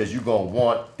 HBO, because you're going to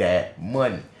want that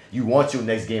money. You want your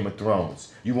next Game of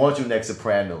Thrones. You want your next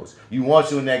Sopranos. You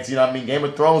want your next, you know what I mean? Game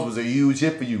of Thrones was a huge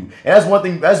hit for you. And that's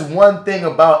one thing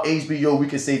about HBO we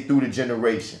can say through the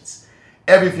generations.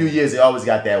 Every few years, they always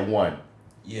got that one.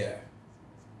 Yeah.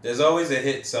 There's always a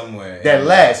hit somewhere. That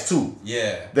lasts, too.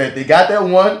 Yeah. They got that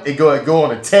one, it go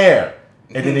on a tear.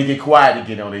 And then they get quiet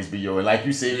again on HBO. And like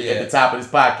you said at the top of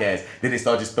this podcast, then they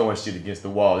start just throwing shit against the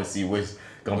wall and see which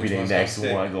gonna be their next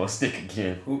one gonna stick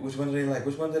again. Which one do they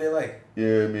like?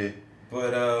 Yeah, man.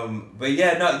 But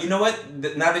yeah, no, you know what?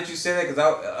 Now that you say that, because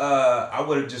I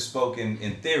would have just spoken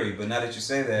in theory, but now that you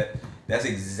say that, that's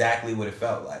exactly what it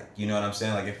felt like. You know what I'm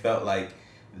saying? Like it felt like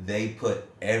they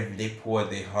poured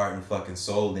their heart and fucking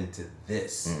soul into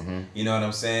this. Mm-hmm. You know what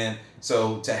I'm saying?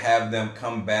 So to have them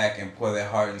come back and pour their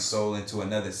heart and soul into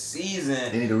another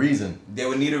season, they need a reason. They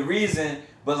would need a reason.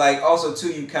 But like also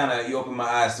too, you open my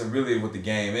eyes to really what the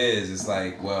game is. It's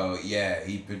like, well, yeah,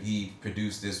 he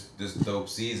produced this dope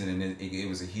season and it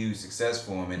was a huge success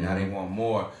for him, and now they want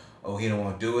more. Oh, he don't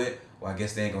want to do it. Well, I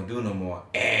guess they ain't gonna do no more.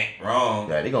 Wrong.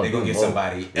 Yeah, they gonna get more.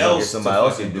 somebody else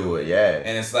to do it. Yeah.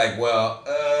 And it's like, well,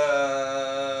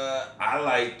 I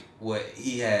liked what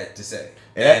he had to say.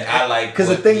 And I like, because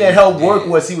the thing that helped work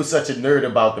was he was such a nerd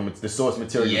about the source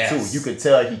material too. You could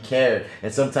tell he cared,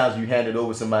 and sometimes you hand it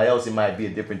over to somebody else, it might be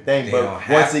a different thing. They but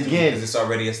once again, because it's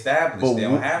already established, they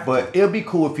don't have to. But it'll be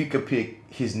cool if he could pick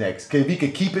his next, because if he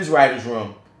could keep his writer's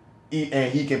room,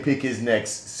 and he can pick his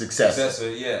next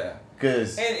successor. Yeah.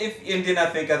 Because and then I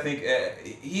think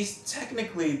he's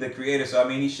technically the creator, so I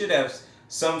mean he should have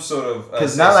some sort of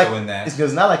say-so in that. It's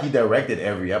because not like he directed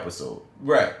every episode.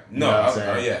 Right. No.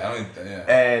 You know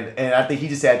and I think he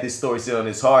just had this story still on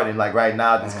his heart, and like right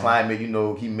now this climate, he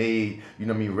made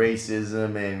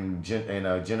racism and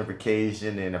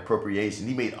gentrification and appropriation.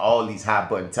 He made all these hot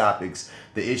button topics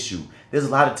the issue. There's a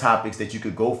lot of topics that you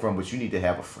could go from, but you need to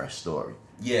have a fresh story.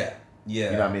 Yeah.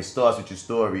 You know what I mean? It starts with your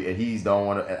story, and he don't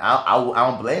want to. And I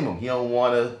don't blame him. He don't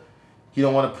want to. He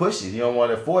don't want to push it. He don't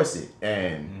want to force it.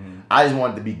 And I just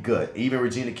want it to be good. Even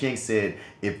Regina King said,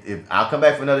 "If I'll come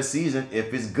back for another season,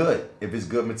 if it's good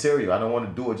material. I don't want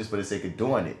to do it just for the sake of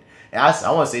doing it." And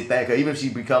I want to say thank her, even if she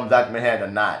becomes Dr. Manhattan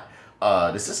or not.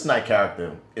 The Sister Night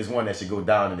character is one that should go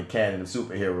down in the canon of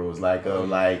superheroes. Like if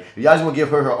y'all just want to give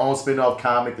her own spin-off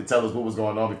comic to tell us what was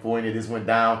going on before any of this went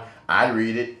down, I'd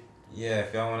read it. Yeah,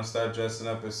 if y'all want to start dressing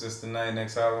up as Sister Night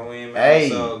next Halloween, man, hey,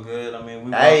 it's all good. I mean,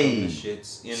 we welcome the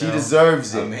shits. She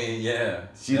deserves it. I mean, yeah.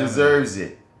 She deserves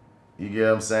it. You get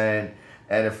what I'm saying?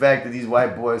 And the fact that these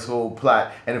white boys' whole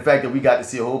plot, and the fact that we got to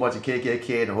see a whole bunch of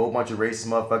KKK and a whole bunch of racist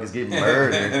motherfuckers get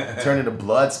murdered, turn into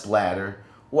blood splatter,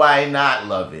 why not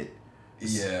love it?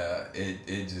 Yeah,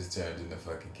 it just turned into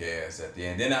fucking chaos at the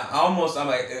end. Then I'm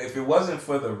like, if it wasn't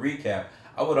for the recap,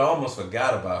 I would have almost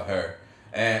forgot about her.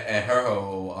 And her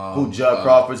whole who Judd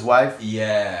Crawford's wife?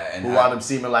 Yeah, and who wound up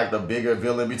seeming like the bigger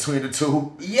villain between the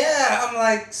two. Yeah, I'm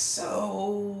like,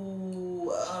 so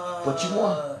but you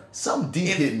want something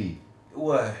deep hit me.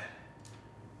 What?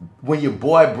 When your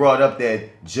boy brought up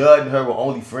that Judd and her were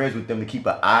only friends with them to keep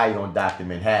an eye on Dr.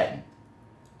 Manhattan.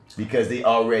 Because they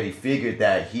already figured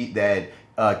that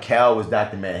Cal was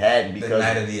Dr. Manhattan because the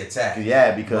night of the attack.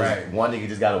 Yeah, because one nigga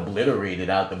just got obliterated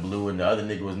out the blue and the other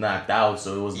nigga was knocked out.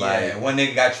 So it was one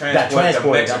nigga got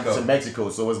transported to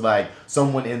Mexico. So it was like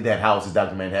someone in that house is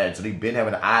Dr. Manhattan. So they've been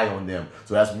having an eye on them.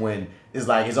 So that's when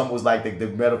it's almost like the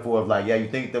metaphor of like, yeah, you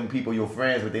think them people your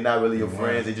friends, but they're not really your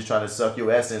friends. They're just trying to suck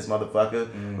your essence, motherfucker.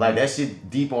 Mm-hmm. Like that shit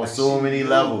deep on so many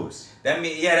levels. That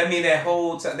mean that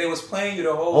whole time they was playing you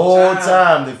the whole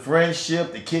time. The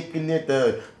friendship, the kicking it,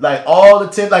 all the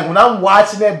time. Like when I'm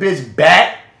watching that bitch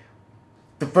back,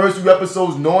 the first few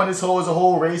episodes, knowing this hoe is a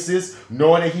whole racist,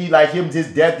 knowing that he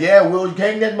his death. Yeah, Will, you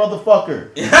hang that motherfucker.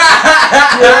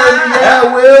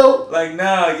 yeah, Will. Like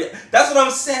no, yeah. That's what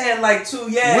I'm saying. Like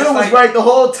too, yeah. Will was right the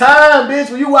whole time,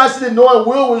 bitch. When you watching it, knowing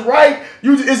Will was right,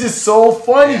 it's just so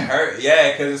funny. It hurt,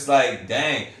 yeah, because it's like,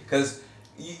 dang, because.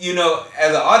 You know,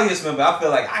 as an audience member, I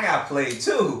feel like I got played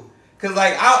too. Cause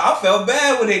like I felt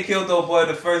bad when they killed old boy in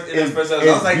the first episode.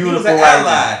 I was like, he was an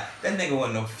ally. That nigga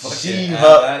wasn't no fucking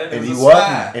ally. And he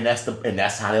wasn't. And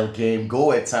that's how that game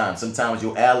go at times. Sometimes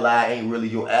your ally ain't really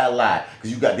your ally.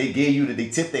 Cause they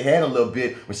tipped their hand a little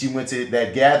bit when she went to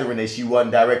that gathering that she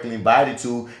wasn't directly invited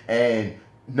to, and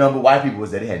number of white people was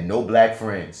that they had no black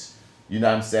friends. You know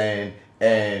what I'm saying?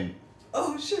 And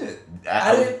oh shit!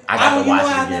 I got to watch it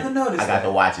again. I never noticed. I got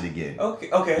to watch it again. Okay.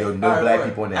 There were no black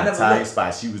people in the entire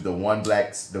spot. She was the one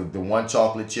the one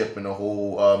chocolate chip in the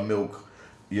whole milk.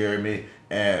 You hear me?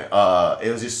 And it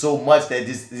was just so much that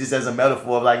just as a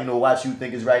metaphor of like, watch who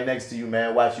think is right next to you,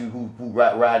 man. Watch you who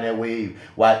ride that wave.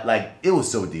 It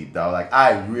was so deep, dog. Like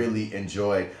I really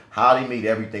enjoyed how they made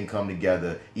everything come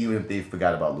together, even if they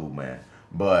forgot about Lou, man.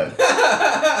 But they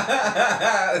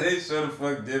sure the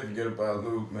fuck did forget about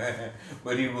Luke, man.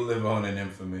 But he will live on in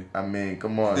infamy. I mean,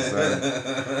 come on, son.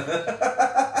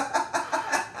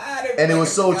 And it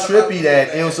was so trippy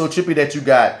that you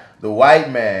got the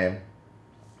white man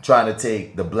trying to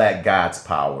take the black god's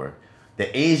power,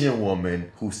 the Asian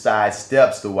woman who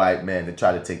sidesteps the white man to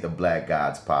try to take the black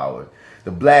god's power.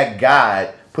 The black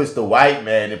god puts the white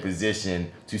man in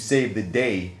position to save the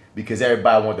day because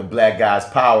everybody want the black guy's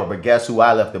power. But guess who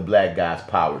I left the black guy's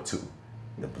power to?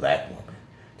 The black woman.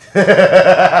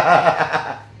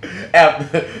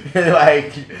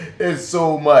 Like, it's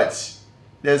so much.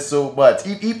 There's so much.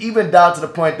 Even down to the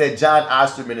point that John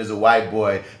Osterman is a white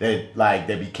boy that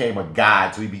became a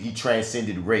god. So he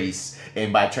transcended race.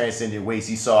 And by transcending race,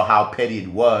 he saw how petty it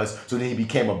was. So then he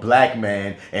became a black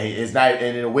man. And it's not.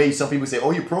 And in a way, some people say,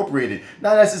 "Oh, you appropriated."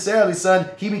 Not necessarily, son.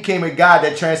 He became a god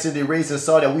that transcended race and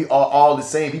saw that we are all the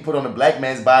same. He put on a black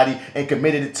man's body and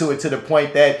committed it to the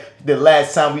point that the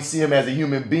last time we see him as a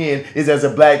human being is as a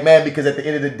black man. Because at the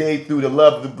end of the day, through the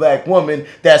love of the black woman,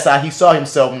 that's how he saw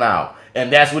himself now.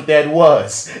 And that's what that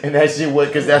was. And that shit was,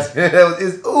 because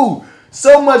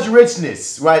so much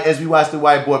richness, right? As we watch the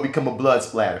white boy become a blood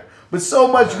splatter. But so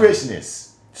much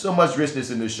richness. So much richness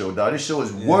in this show, dog. This show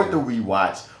is worth the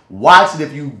rewatch. Watch it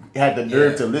if you had the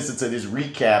nerve to listen to this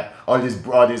recap or this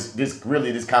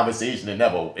conversation and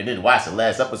didn't watch the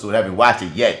last episode, haven't watched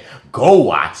it yet. Go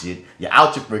watch it. You're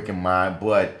out your freaking mind,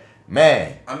 but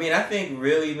man. I mean, I think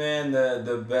really, man,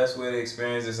 the best way to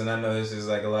experience this, and I know this is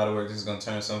like a lot of work, this is going to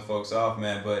turn some folks off,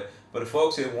 man, but the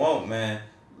folks who won't, man,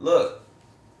 look,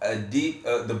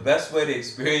 the best way to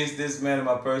experience this, man, in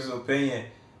my personal opinion,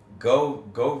 go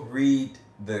read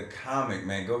the comic,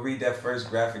 man. Go read that first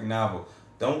graphic novel.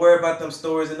 Don't worry about them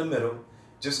stories in the middle.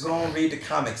 Just go and read the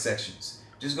comic sections.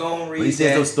 Just go and read. But he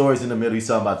says those stories in the middle. He's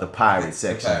talking about the pirate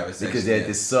section, because there's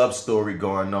this sub story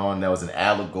going on that was an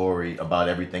allegory about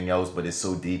everything else, but it's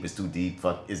so deep. It's too deep.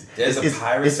 There's a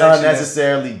pirate it's section. It's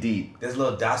unnecessarily deep. There's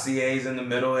little dossiers in the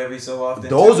middle every so often.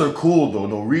 Those are cool though.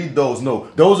 No, read those. No,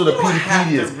 those are the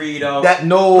Peteypedias. You don't have to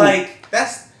read all.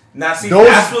 That's. Now see,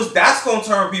 that's gonna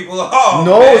turn people off.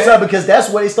 No, man. it's not, because that's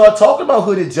where they start talking about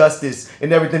hooded justice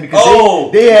and everything,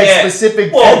 because they had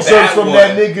specific excerpts from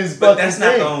that nigga's But fucking that's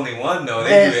not thing. the only one though.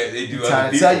 They do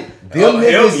other people.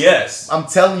 Niggas, yes. I'm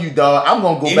telling you, dog. I'm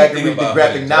gonna go back and read the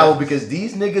graphic novel, because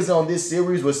these niggas on this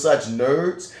series were such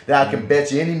nerds that I can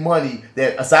bet you any money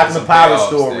that aside from the pirate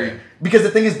story, because the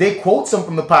thing is, they quote some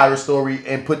from the pirate story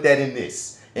and put that in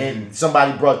this. And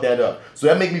somebody brought that up. So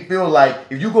that make me feel like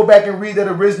if you go back and read that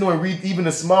original and read even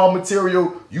the small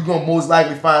material, you're going to most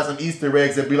likely find some Easter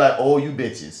eggs that be like, oh, you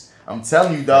bitches. I'm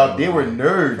telling you, dog, they were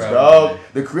nerds, dog.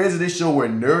 The creators of this show were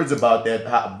nerds about that,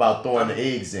 about throwing the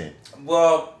eggs in.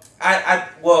 Well, I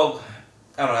don't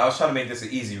know. I was trying to make this an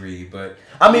easy read, but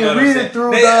I mean, read it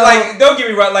through. Like, don't get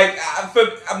me wrong. Like,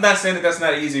 I'm not saying that that's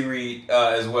not an easy read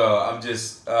as well. I'm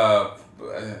just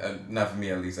not for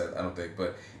me at least. I don't think.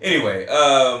 But anyway,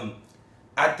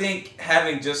 I think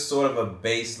having just sort of a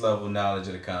base level knowledge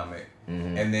of the comic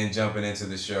and then jumping into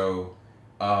the show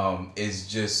is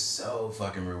just so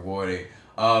fucking rewarding.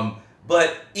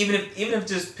 But even if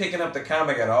just picking up the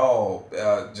comic at all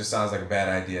just sounds like a bad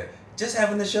idea, just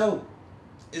having the show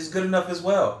is good enough as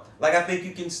well. Like, I think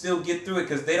you can still get through it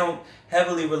because they don't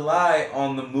heavily rely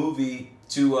on the movie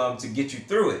to get you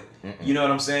through it. You know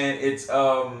what I'm saying? It's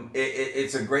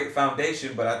a great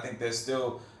foundation, but I think there's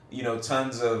still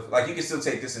tons of, like, you can still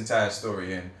take this entire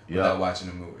story in without watching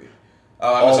the movie.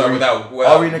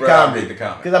 Without reading the comic.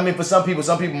 Because I mean, for some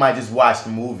people might just watch the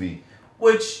movie.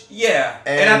 Which, yeah.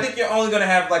 And I think you're only going to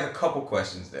have like a couple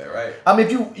questions there, right? I mean,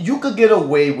 if you could get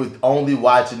away with only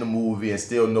watching the movie and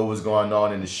still know what's going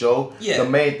on in the show. Yeah. The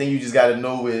main thing you just got to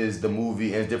know is the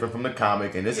movie is different from the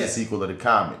comic, and it's a sequel of the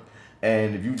comic.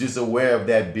 And if you're just aware of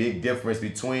that big difference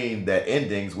between the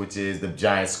endings, which is the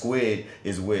giant squid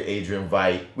is with Adrian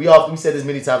Veidt. We said this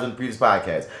many times in the previous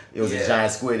podcast. It was a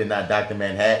giant squid and not Dr.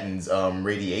 Manhattan's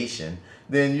radiation.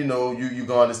 Then, you're going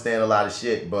to understand a lot of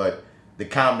shit. But the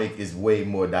comic is way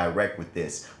more direct with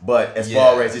this. But as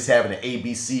far as just having an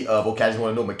ABC of, okay, I just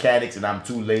want to know mechanics and I'm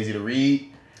too lazy to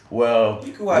read, well,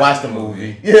 you can watch the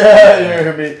movie. Yeah, you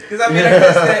know what I mean? Because I mean, I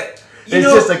guess that...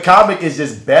 Just the comic is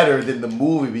just better than the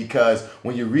movie, because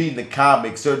when you're reading the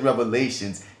comic, certain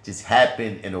revelations just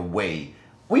happen in a way.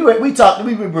 We were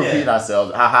repeating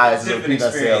ourselves. How high is it repeating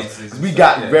ourselves? Because we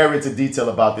got very into detail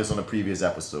about this on the previous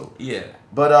episode. Yeah.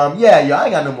 But I ain't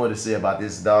got no more to say about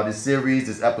this, dog. This series,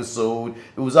 this episode,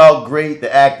 it was all great.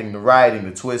 The acting, the writing,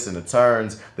 the twists and the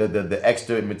turns, the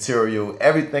extra material,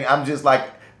 everything. I'm just like,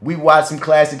 we watched some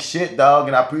classic shit, dog,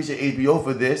 and I appreciate HBO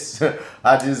for this.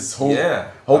 I just hope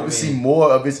to see more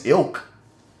of its ilk.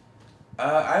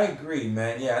 I agree,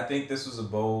 man. Yeah, I think this was a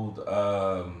bold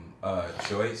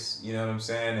choice. You know what I'm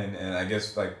saying? And I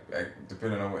guess like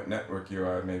depending on what network you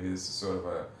are, maybe this is sort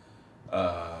of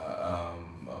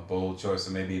a bold choice,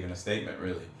 or maybe even a statement,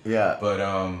 really. Yeah. But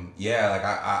like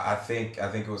I think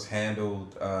it was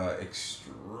handled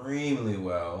extremely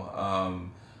well.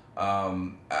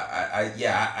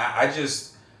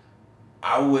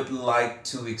 I would like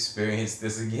to experience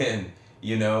this again.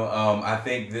 I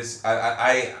think this.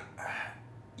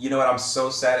 You know what? I'm so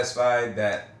satisfied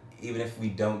that even if we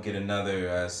don't get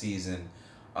another season,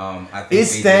 I think it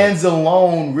stands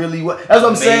alone really well. That's what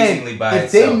I'm saying.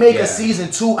 If they make a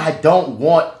season 2, I don't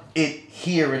want it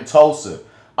here in Tulsa.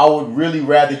 I would really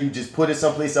rather you just put it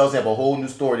someplace else, have a whole new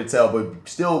story to tell, but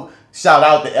still shout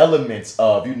out the elements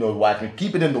of, Watchmen.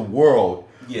 Keep it in the world,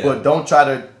 but don't try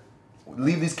to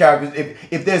leave these characters.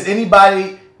 If there's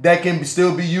anybody that can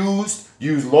still be used,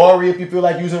 use Laurie if you feel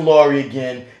like using Laurie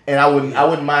again. And I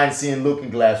wouldn't mind seeing Looking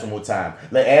Glass one more time.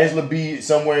 Let Angela be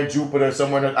somewhere in Jupiter,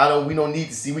 somewhere. We don't need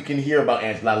to see. We can hear about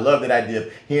Angela. I love that idea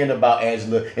of hearing about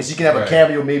Angela, and she can have a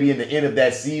cameo maybe in the end of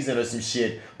that season or some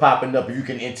shit popping up. If you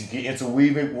can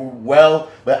interweave it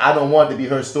well, but I don't want it to be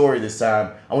her story this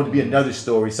time. I want it to be another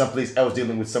story, someplace else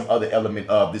dealing with some other element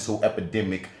of this whole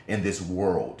epidemic in this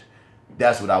world.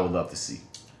 That's what I would love to see.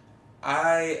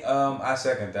 I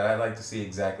second that. I'd like to see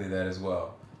exactly that as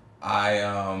well. I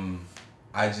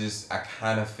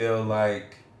kind of feel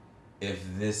like if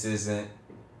this isn't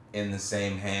in the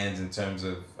same hands in terms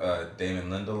of Damon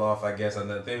Lindelof, I guess. I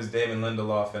think it was Damon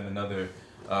Lindelof and another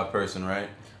person, right?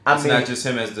 It's not just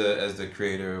him as the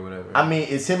creator or whatever. I mean,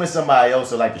 it's him and somebody else,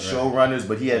 so like the showrunners,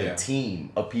 but he had a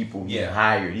team of people he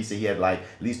hired. He said he had like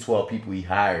at least 12 people he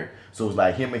hired. So it was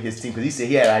like him and his team, because he said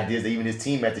he had ideas that even his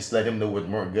team had to let him know what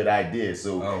weren't good ideas.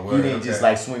 So he didn't just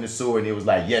like swing the sword and it was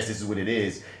like, yes, this is what it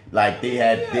is. Like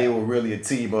they were really a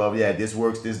team of, this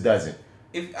works, this doesn't.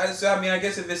 I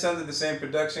guess if it's under the same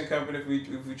production company,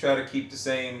 if we try to keep the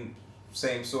same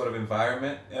sort of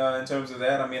environment in terms of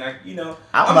that, I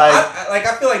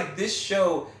feel like this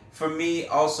show for me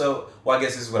also. Well, I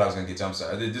guess this is what I was gonna get to. I'm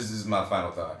sorry. This is my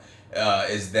final thought.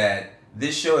 Is that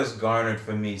this show has garnered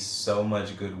for me so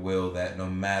much goodwill that no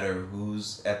matter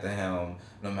who's at the helm,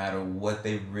 no matter what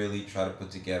they really try to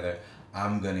put together,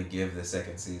 I'm gonna give the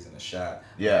second season a shot.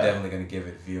 Yeah. I'm definitely gonna give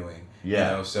it viewing.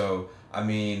 Yeah. So I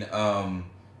mean, I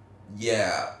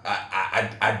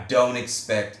don't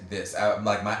expect this.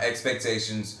 My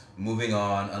expectations moving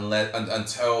on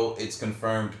until it's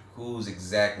confirmed who's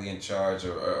exactly in charge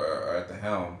or at the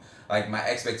helm. Like my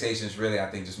expectations really, I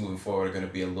think just moving forward are going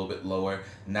to be a little bit lower.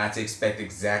 Not to expect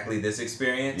exactly this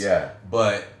experience. Yeah.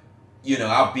 But,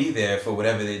 I'll be there for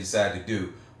whatever they decide to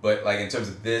do. But like in terms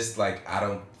of this, like I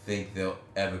don't think they'll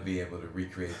ever be able to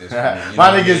recreate this.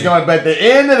 My nigga's going, but at the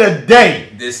end of the day,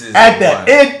 this is at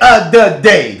the end of the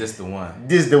day, this the one.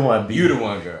 This the one, B. You the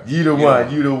one, girl. You the one,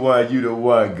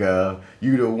 girl.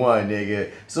 You the one,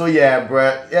 nigga. So yeah,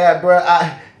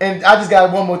 bruh. And I just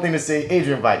got one more thing to say.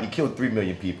 Adrian Veidt, you killed 3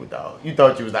 million people, dog. You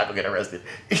thought you was not gonna get arrested.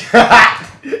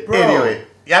 Anyway,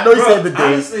 I know you said the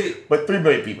day, honestly, but 3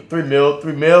 million people. 3 mil.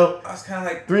 I was kind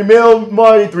of like 3 mil,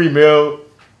 Marty. 3 mil.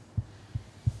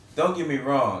 Don't get me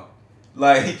wrong.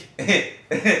 Like, okay,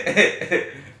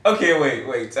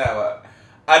 wait, time out.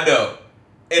 I know.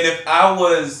 And if I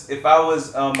was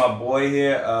my boy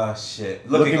here,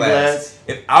 Looking Glass.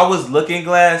 If I was Looking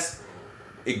Glass,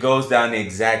 it goes down the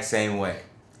exact same way.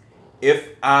 If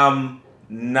I'm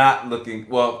not looking,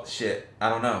 I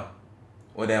don't know.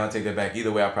 Well, damn, I'll take that back.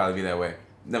 Either way, I'll probably be that way.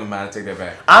 Never mind, I'll take that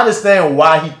back. I understand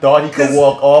why he thought he could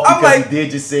walk off because he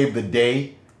did just save the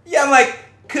day. Yeah, I'm like,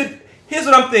 here's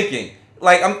what I'm thinking.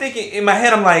 Like, I'm thinking, in my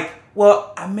head, I'm like,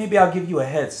 well, maybe I'll give you a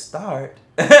head start.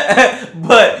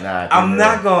 But I'm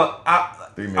not going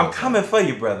to, I'm coming for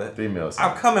you, brother. 3 mil.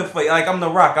 I'm coming for you. Like, I'm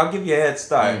The Rock. I'll give you a head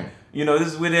start. This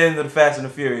is with the end of the Fast and the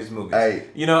Furious movies. Hey.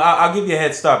 I'll give you a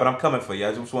head start, but I'm coming for you.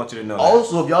 I just want you to know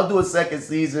Also, if y'all do a second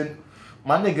season,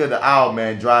 my nigga, the Owl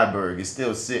Man, Dryberg, is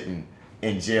still sitting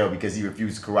in jail because he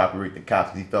refused to cooperate with the cops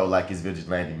because he felt like his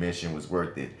vigilante mission was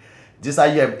worth it. Just how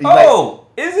you have...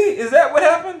 is he? Is that what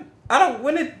happened?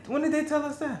 When did they tell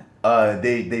us that?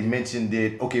 They mentioned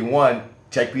it. Okay, one,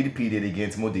 check Peter P. Did get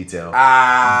into more detail.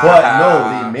 But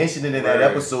no, they mentioned it in that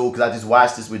episode because I just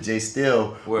watched this with Jay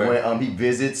Still when he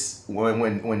visits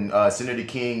when Senator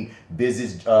King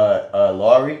visits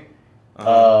Laurie.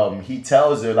 He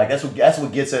tells her like that's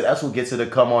what gets her to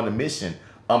come on the mission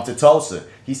to Tulsa.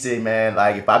 He said, man,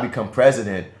 like if I become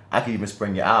president, I can even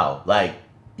spring you out. Like,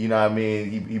 you know what I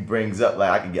mean? He brings up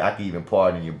like I can even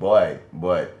pardon your boy,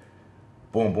 but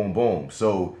boom, boom, boom.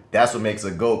 So that's what makes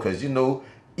her go because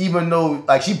even though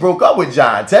like she broke up with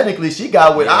John, technically she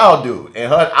got with our dude,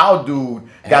 and our dude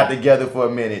got together for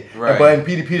a minute. Right. But in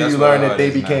Peter, you learn that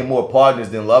they became more partners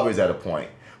than lovers at a point.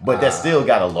 But that still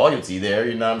got a loyalty there,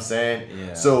 you know what I'm saying?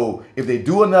 Yeah. So if they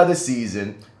do another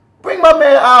season, bring my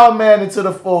man Our Man into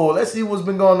the fold. Let's see what's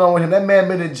been going on with him. That man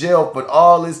been in jail for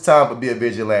all this time for being a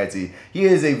vigilante. He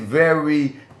is a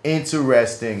very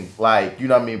interesting, like, you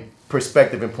know what I mean,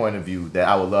 perspective and point of view that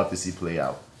I would love to see play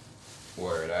out.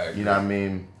 Word, I agree. You know what I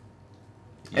mean?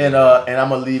 Yeah. And I'm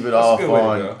gonna leave it off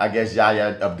on, I guess,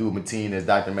 Yahya Abdul-Mateen as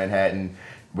Dr. Manhattan.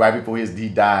 Right before he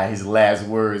died, his last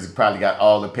words probably got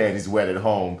all the panties wet at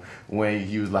home when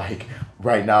he was like,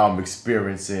 right now I'm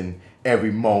experiencing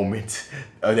every moment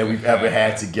that we've ever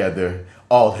had together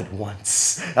all at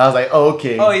once. I was like, oh,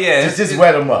 okay. Oh yeah, just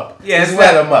wet him up. Yeah, just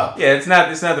wet him up. Yeah, it's not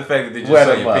the fact that they just Wet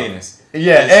saw him your up. penis.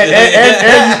 Yeah,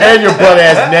 and your butt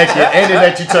ass naked, and then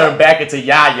let you turn back into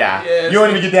Yahya. Yes. You don't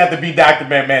even get to have to be Dr.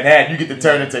 Manhattan. You get to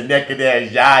turn into naked ass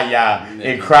Yahya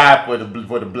and cry for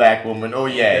the black woman. Oh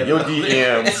yeah, your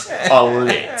DMs are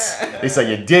lit. They saw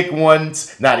your dick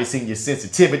once. Now they seen your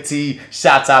sensitivity.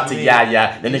 Shouts out to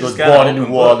Yahya. That nigga was born in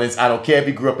New Orleans. I don't care if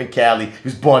he grew up in Cali. He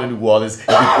was born in New Orleans,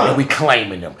 and we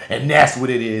claiming him. And that's what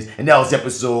it is. And that was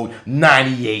episode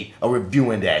 98 of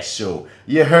Reviewing That Show.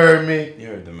 You heard me? You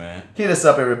heard the man. Hit us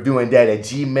up at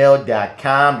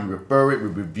reviewingdat@gmail.com. You refer it, we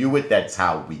review it. That's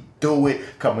how we do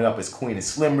it. Coming up is Queen and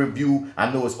Slim review. I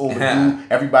know it's overdue.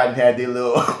 Everybody had their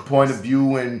little point of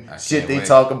view and shit they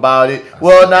talk about it.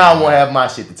 Well, now I won't have my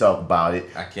shit to talk about it.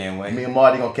 I can't wait. Me and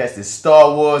Marty gonna catch this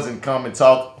Star Wars and come and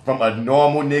talk from a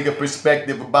normal nigga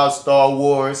perspective about Star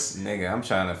Wars. Nigga, I'm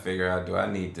trying to figure out, do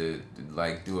I need to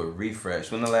like do a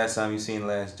refresh? When the last time you seen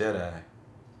Last Jedi?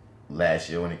 Last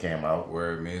year when it came out.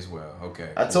 Word, me as well. Okay.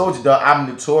 I told you, dog, I'm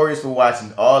notorious for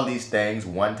watching all these things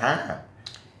one time.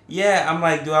 Yeah, I'm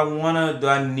like, do I want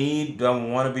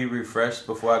to be refreshed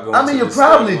before I go? I mean, you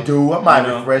probably do. I might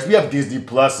refresh. We have Disney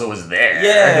Plus, so it's there.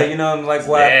 Yeah, you know, I'm like,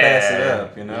 why pass it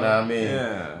up? You know what I mean?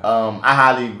 Yeah.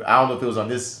 I don't know if it was on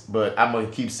this, but I'm gonna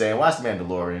keep saying, watch The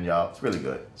Mandalorian, y'all. It's really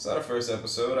good. Saw the first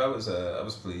episode. I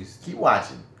was pleased. Keep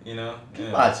watching. You know,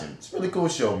 keep watching. It's a really cool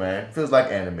show, man. Feels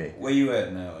like anime. Where you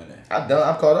at now in it? I'm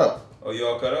caught up. Oh, you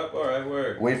all caught up? All right,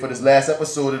 word. Waiting for this last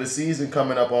episode of the season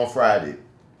coming up on Friday.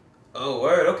 Oh,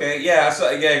 word. Okay, yeah. I saw.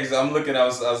 Yeah, because I'm looking. I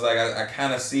was like, I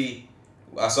kind of see.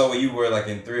 I saw where you were, like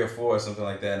in 3 or 4 or something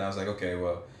like that, and I was like, okay,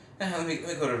 well, let me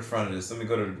go to the front of this. Let me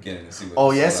go to the beginning and see what.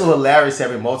 Oh yeah, it's so hilarious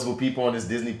having multiple people on this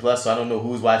Disney Plus, so I don't know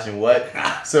who's watching what.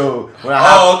 So when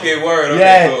I okay, word. Okay,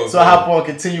 yeah, cool, so I hop on,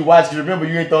 continue watching. Remember,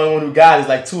 you ain't the only one who got it. It's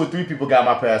like 2 or 3 people got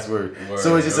my password. Word,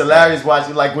 so it's just hilarious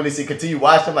watching. Like when they say continue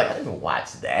watching, I'm like, I didn't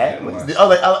watch that. I was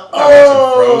like,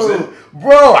 oh,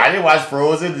 bro, I didn't watch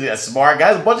Frozen. Yeah, Smart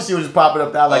Guys, a bunch of shit was just popping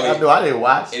up. That like, I know I didn't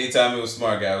watch. Anytime it was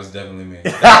Smart Guy, it was definitely me.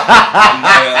 I'm not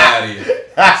gonna lie to you.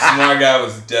 Smart Guy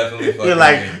was definitely fucking. You're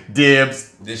like me.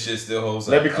 Dibs. This shit still holds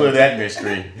up. Let me clear that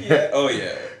mystery. Yeah. Oh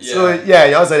yeah. Yeah. So yeah,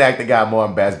 y'all said actor guy more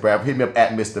on Bats Brad. Hit me up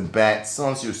at Mr. Bats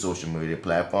on your social media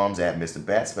platforms at Mr.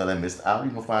 Bats. Spell that Mr. Out.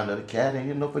 You can find another cat and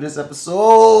you know for this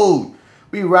episode.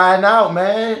 We riding out,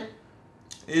 man.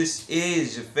 This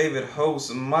is your favorite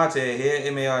host, Mate here,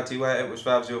 Marty Edwards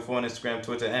 504 on Instagram,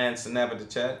 Twitter, and Snap at the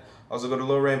chat. Also go to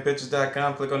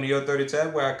lowrainpictures.com, click on the Yo 30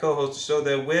 tab where I co-host the show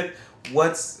there with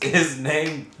what's his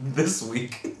name this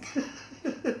week.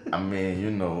 I mean,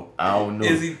 you know, I don't know.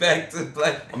 Is he back to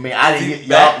black? I mean, I didn't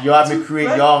get y'all haven't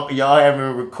created y'all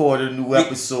haven't recorded a new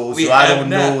episode, so I don't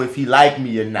know if he like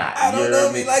me or not. I don't know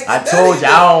if he like me. I told you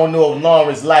I don't know if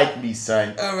Lawrence like me,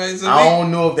 son. All right, so I don't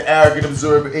know if the Arrogant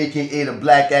Observer, aka the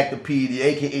Black Actopedia,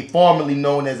 aka formerly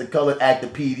known as the Colored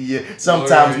Actopedia,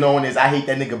 sometimes known as I Hate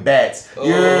That Nigga Bats.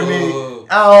 You heard me?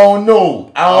 I don't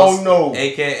know. I don't know.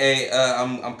 AKA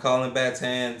I'm calling Bats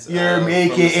hands. You heard me?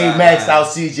 AKA Maxed Out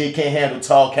CJ Can't Handle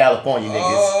Tall California niggas.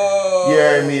 Oh, you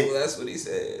heard me? That's what he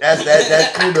said. That's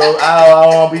you know.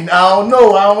 I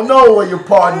don't know where your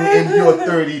partner in your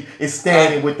 30 is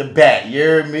standing with the bat. You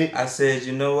heard me? I said,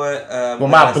 you know what? Well,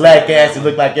 my black ass it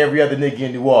look like every other nigga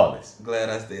in New Orleans. Glad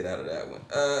I stayed out of that one.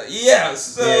 Yeah.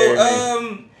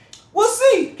 So we'll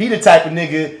see. He the type of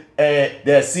nigga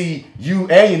that see you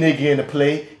and your nigga in the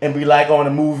play and be like on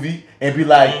a movie and be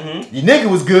like, your nigga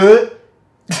was good.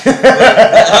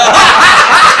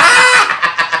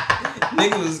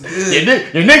 Nigga was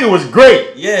good. Your nigga was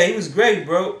great. Yeah, he was great,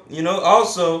 bro. You know,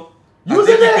 also, I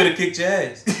think you could have kicked your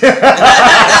ass.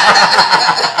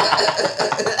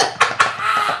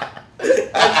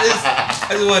 I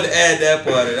just wanted to add that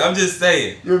part of it. I'm just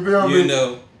saying. You feel me? You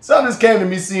know. Something just came to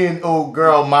me seeing old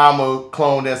girl mama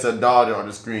clone as her daughter on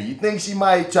the screen. You think she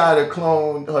might try to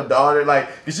clone her daughter? Like,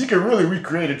 because she could really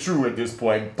recreate a true at this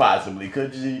point, possibly.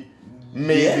 Could she?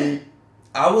 Maybe. Yeah.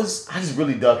 I just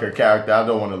really dug her character. I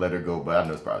don't want to let her go, but I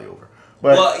know it's probably over.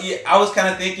 But well, yeah, I was kind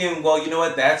of thinking, well, you know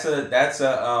what? That's a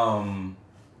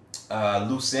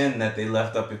loose end that they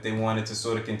left up if they wanted to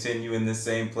sort of continue in the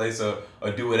same place or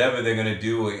do whatever they're gonna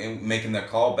do in making their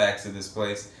callbacks to this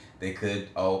place. They could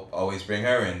always bring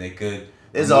her in. They could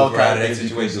There's all kinds of that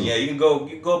situation. Yeah, you can go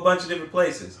a bunch of different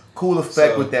places. Cool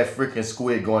effect with that freaking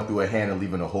squid going through her hand and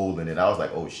leaving a hole in it. I was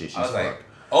like, oh shit, she's fucked. Like,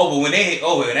 but when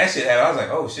that shit happened, I was like,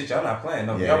 oh shit, y'all not playing.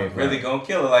 No, y'all really gonna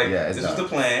kill her. Like, this is the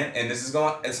plan, and this is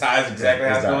going. It's exactly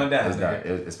how it's going down. It's done.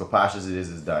 It's preposterous.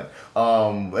 It's done.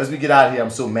 As we get out of here, I'm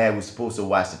so mad we're supposed to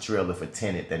watch the trailer for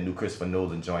Tenet, that new Christopher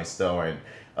Nolan joint starring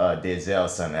Denzel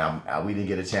son. We didn't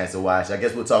get a chance to watch. I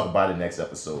guess we'll talk about it next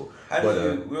episode.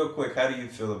 Real quick, how do you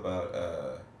feel about?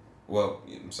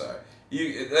 I'm sorry.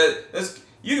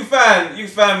 You can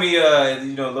find me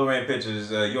Lorraine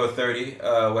Pictures, You're 30,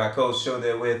 where I co-show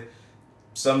there with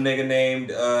some nigga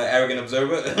named Arrogant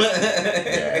Observer.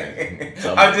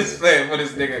 I'm just playing for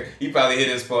this nigga. He probably hit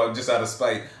his part just out of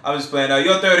spite. I'm just playing.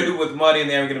 You're 30 with Marty and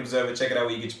the Arrogant Observer. Check it out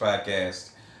where you get your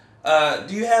podcast.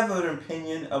 Do you have an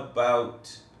opinion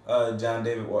about John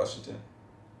David Washington?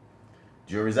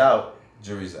 Jury's out.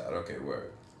 Okay,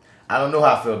 word. I don't know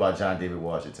how I feel about John David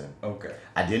Washington. Okay.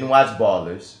 I didn't watch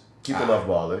Ballers. People love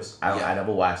Ballers. I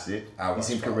never watched it. He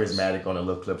seemed charismatic on the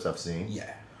little clips I've seen. Yeah.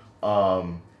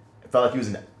 It felt like he was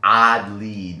an odd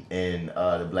lead in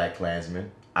The Black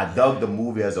Klansman. I dug the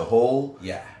movie as a whole.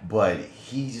 Yeah. But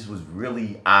he just was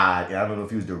really odd. And I don't know if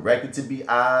he was directed to be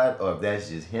odd or if that's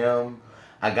just him.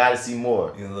 I gotta see more.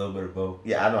 A little bit of both.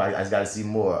 Yeah, I know. I just gotta see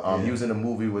more. He was in a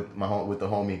movie with the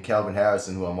homie Calvin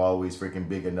Harrison, who I'm always freaking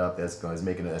big enough. That's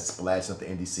making a splash up the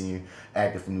indie scene.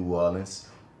 Actor from New Orleans.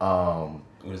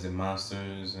 What is it?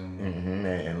 Monsters and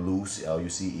and Loose,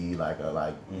 Luce,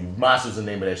 Monsters is the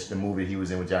name of the movie he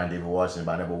was in with John David Washington,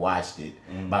 but I never watched it.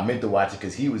 But I meant to watch it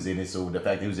because he was in it. So the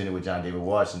fact that he was in it with John David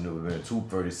Washington, it would have been a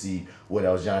twofer to see what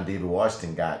else John David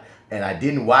Washington got. And I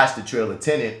didn't watch the trailer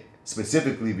Tenet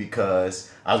specifically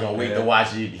because I was gonna wait to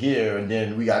watch it here, and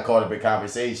then we got caught up in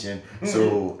conversation.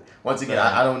 So once again,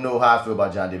 I don't know how I feel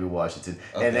about John David Washington.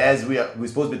 Okay. And as we're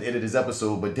supposed to be at the end of this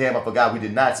episode, but damn, I forgot we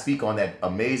did not speak on that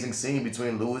amazing scene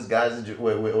between Louis guys and you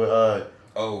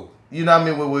know what I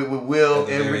mean, with Will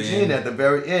and Regina at the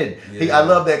very end. Yeah. I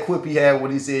love that quip he had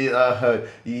when he said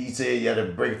he said you had to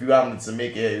break a few omelets to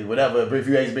make it whatever, break a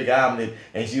few eggs to make an omelet,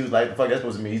 and she was like, "The fuck that's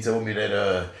supposed to mean?" He told me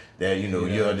that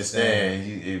you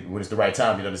understand when it's the right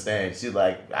time. You understand. She's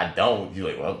like, "I don't." You're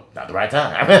like, "Well, not the right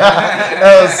time."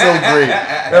 That was so great.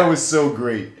 That was so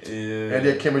great. Yeah. And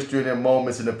their chemistry and their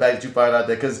moments, and the fact that you find out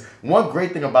that, because one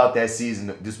great thing about that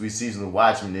season, this week's season of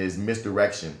Watchmen, is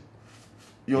misdirection.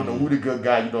 You don't know who the good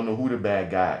guy, you don't know who the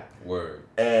bad guy. Word.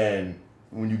 And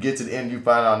when you get to the end, you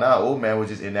find out now, old man was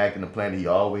just enacting the plan he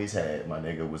always had. My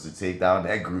nigga was to take down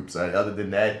that group. So other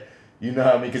than that, you know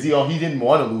what I mean? Because he didn't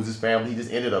want to lose his family. He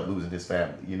just ended up losing his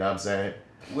family. You know what I'm saying?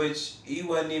 Which he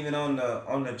wasn't even on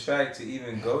the track to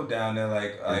even go down there.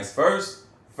 Like first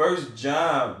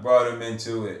John brought him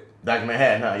into it. Dr.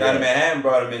 Manhattan, huh? Dr. Manhattan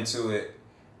brought him into it,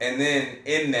 and then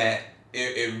in that.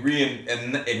 It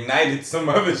reignited some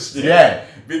other shit. Yeah.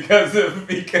 Because he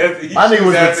my nigga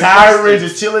was retiring,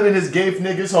 just chilling in his gay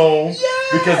nigga's home.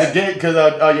 Yeah.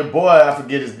 Because your boy, I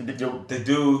forget his the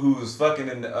dude who was fucking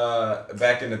in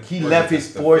back in the he left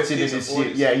his fortune and his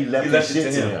shit. Yeah, he left his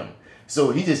shit to him.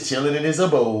 So he just chilling in his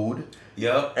abode.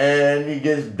 Yep. And he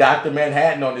gets Dr.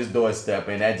 Manhattan on his doorstep,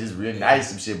 and that just reignited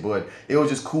some shit. But it was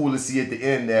just cool to see at the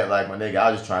end that, like, my nigga,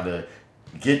 I was just trying to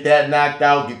get that knocked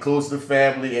out, get close to the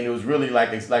family, and it was really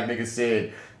like niggas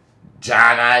said,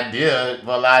 John idea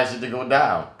for a lot of shit to go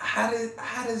down. How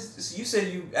does you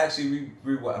said you actually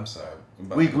rewatch? I'm sorry.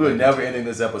 We're never ending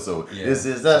this episode. Yeah. This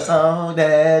is the song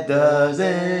that doesn't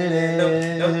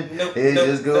end. It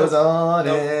just goes on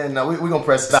and now we're gonna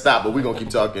press stop, but we're gonna keep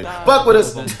talking. Fuck with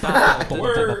us.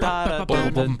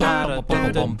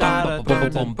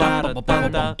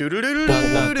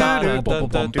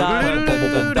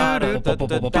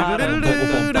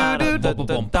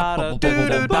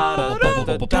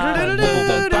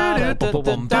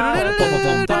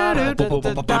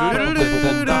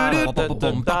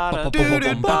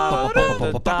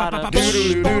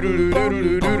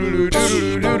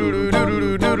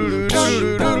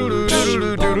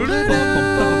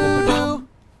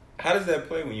 How does that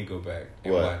play when you go back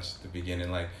and watch the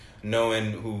beginning, like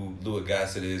knowing who Louis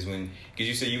Gossett is? Because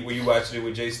you said when you watched it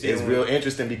with Jay Steele, it's real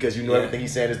interesting because you know everything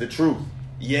he's saying is the truth.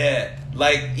 Yeah,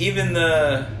 like even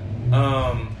the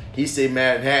he said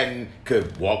Manhattan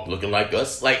could walk looking like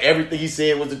us. Like everything he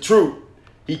said was the truth.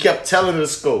 He kept telling her to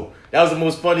score. That was the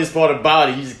most funniest part about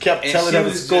it. He just kept telling her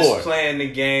to score. She was just playing the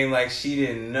game like she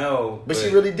didn't know. But she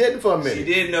really didn't for a minute. She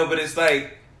did know, but it's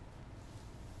like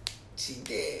she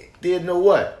did. Did know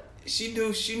what? She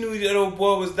knew that old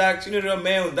boy was She knew that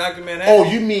man was Dr. Manhattan. Oh,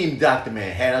 you mean Dr.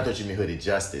 Manhattan? I thought you meant Hooded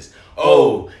Justice.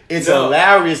 It's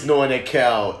hilarious knowing that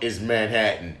Cal is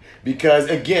Manhattan. Because,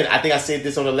 again, I think I said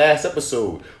this on the last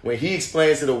episode. When he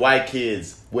explains to the white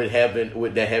kids that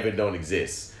heaven don't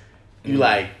exist. You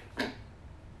like,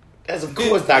 that's of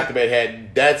course Dr. Manhattan.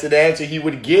 That's an answer he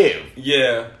would give.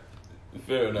 Yeah.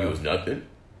 Fair enough. He was nothing.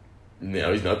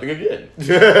 Now he's nothing again.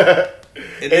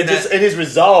 and his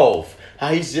resolve. How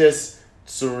he's just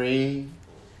serene.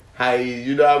 How he,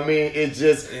 you know what I mean? It's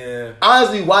just,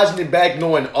 honestly, watching it back,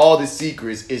 knowing all the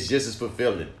secrets is just as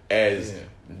fulfilling as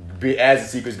the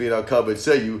secrets being uncovered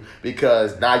to you,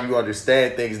 because now you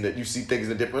understand things and that you see things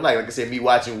in a different light. Like I said, me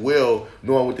watching Will,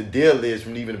 knowing what the deal is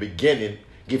from even the beginning,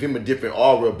 give him a different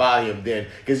aura about him then.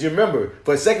 Because you remember,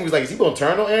 for a second, he was like, is he going to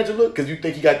turn on Angela? Because you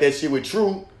think he got that shit with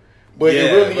True. But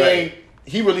it really ain't.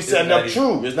 He really setting up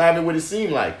True. It's not even what it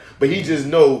seemed like. But he just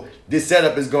know this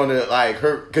setup is going to like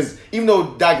hurt. Because even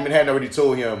though Dr. Manhattan already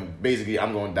told him, basically,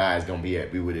 I'm going to die, it's going to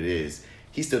be what it is,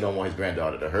 he still don't want his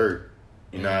granddaughter to hurt.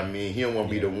 You know what I mean? He don't want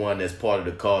to be the one that's part of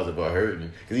the cause of her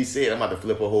hurting. Because he said, I'm about to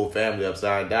flip her whole family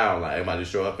upside down. Like, I'm about to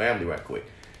show her family right quick.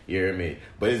 You hear me?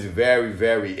 But it's very,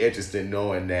 very interesting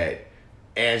knowing that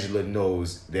Angela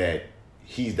knows that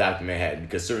he's Dr. Manhattan.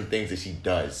 Because certain things that she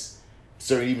does,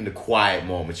 even the quiet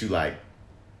moments, you like,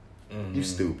 you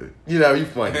stupid. You know, you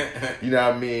funny. You know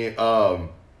what I mean?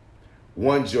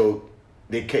 One joke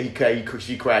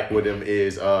she cracked with him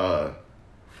is,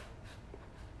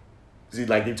 see,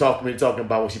 like they talking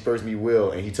about when she first meet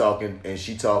Will, and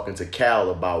she talking to Cal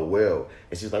about Will,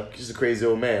 and she's like, she's a crazy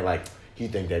old man. Like, he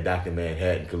think that Dr.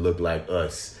 Manhattan could look like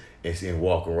us and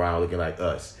walk around looking like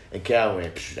us. And Cal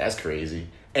went, that's crazy.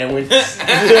 And when and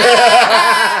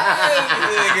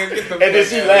then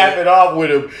she laughing off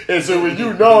with him. And so when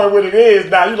you knowing what it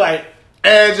is, now you like,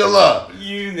 Angela.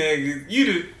 You niggas,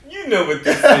 you know what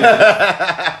this is.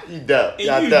 You dumb.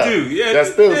 You do. Yeah,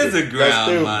 that's stupid. There's a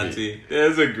ground, Monty.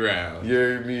 There's a ground. You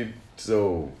hear me?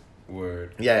 So,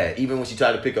 word. Yeah, even when she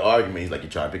tried to pick an argument, he's like,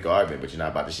 you're trying to pick an argument, but you're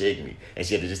not about to shake me. And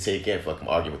she had to just take in fucking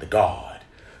arguing with the God.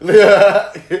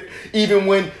 Even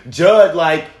when Judd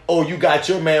like, oh, you got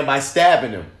your man by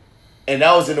stabbing him. And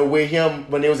that was in a way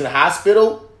when they was in the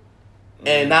hospital.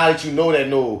 And now that you know that,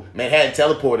 no, Manhattan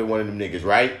teleported one of them niggas,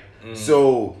 right?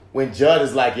 So when Judd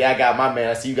is like, yeah, I got my man,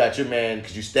 I see you got your man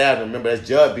because you stabbed him. Remember, that's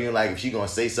Judd being like, if she gonna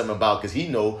say something about, because he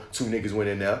know two niggas went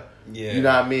in there. Yeah. You know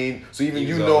what I mean? So even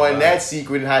you knowing that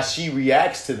secret and how she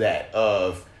reacts to that,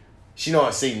 of she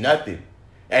don't say nothing.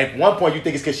 At one point you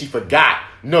think it's because she forgot.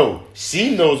 No,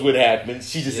 she knows what happened.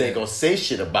 She just ain't gonna say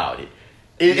shit about it.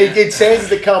 It changes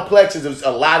the complexions of a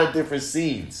lot of different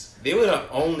scenes. They were the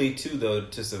only two though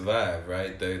to survive,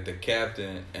 right? The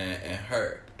captain and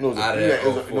her. It was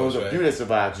a few that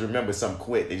survived. Remember, some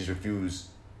quit. They just refused.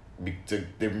 The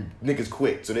niggas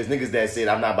quit. So there's niggas that said,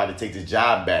 I'm not about to take this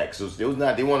job back. So they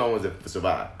weren't the ones that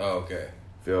survived. Oh, okay.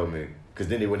 Feel me? Because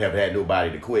then they wouldn't have had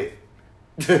nobody to quit.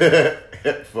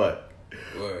 Fuck.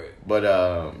 Word.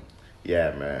 But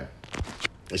yeah, man,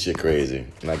 this shit crazy.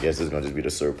 And I guess it's gonna just be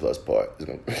the surplus part. It's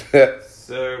gonna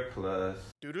surplus.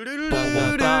 Do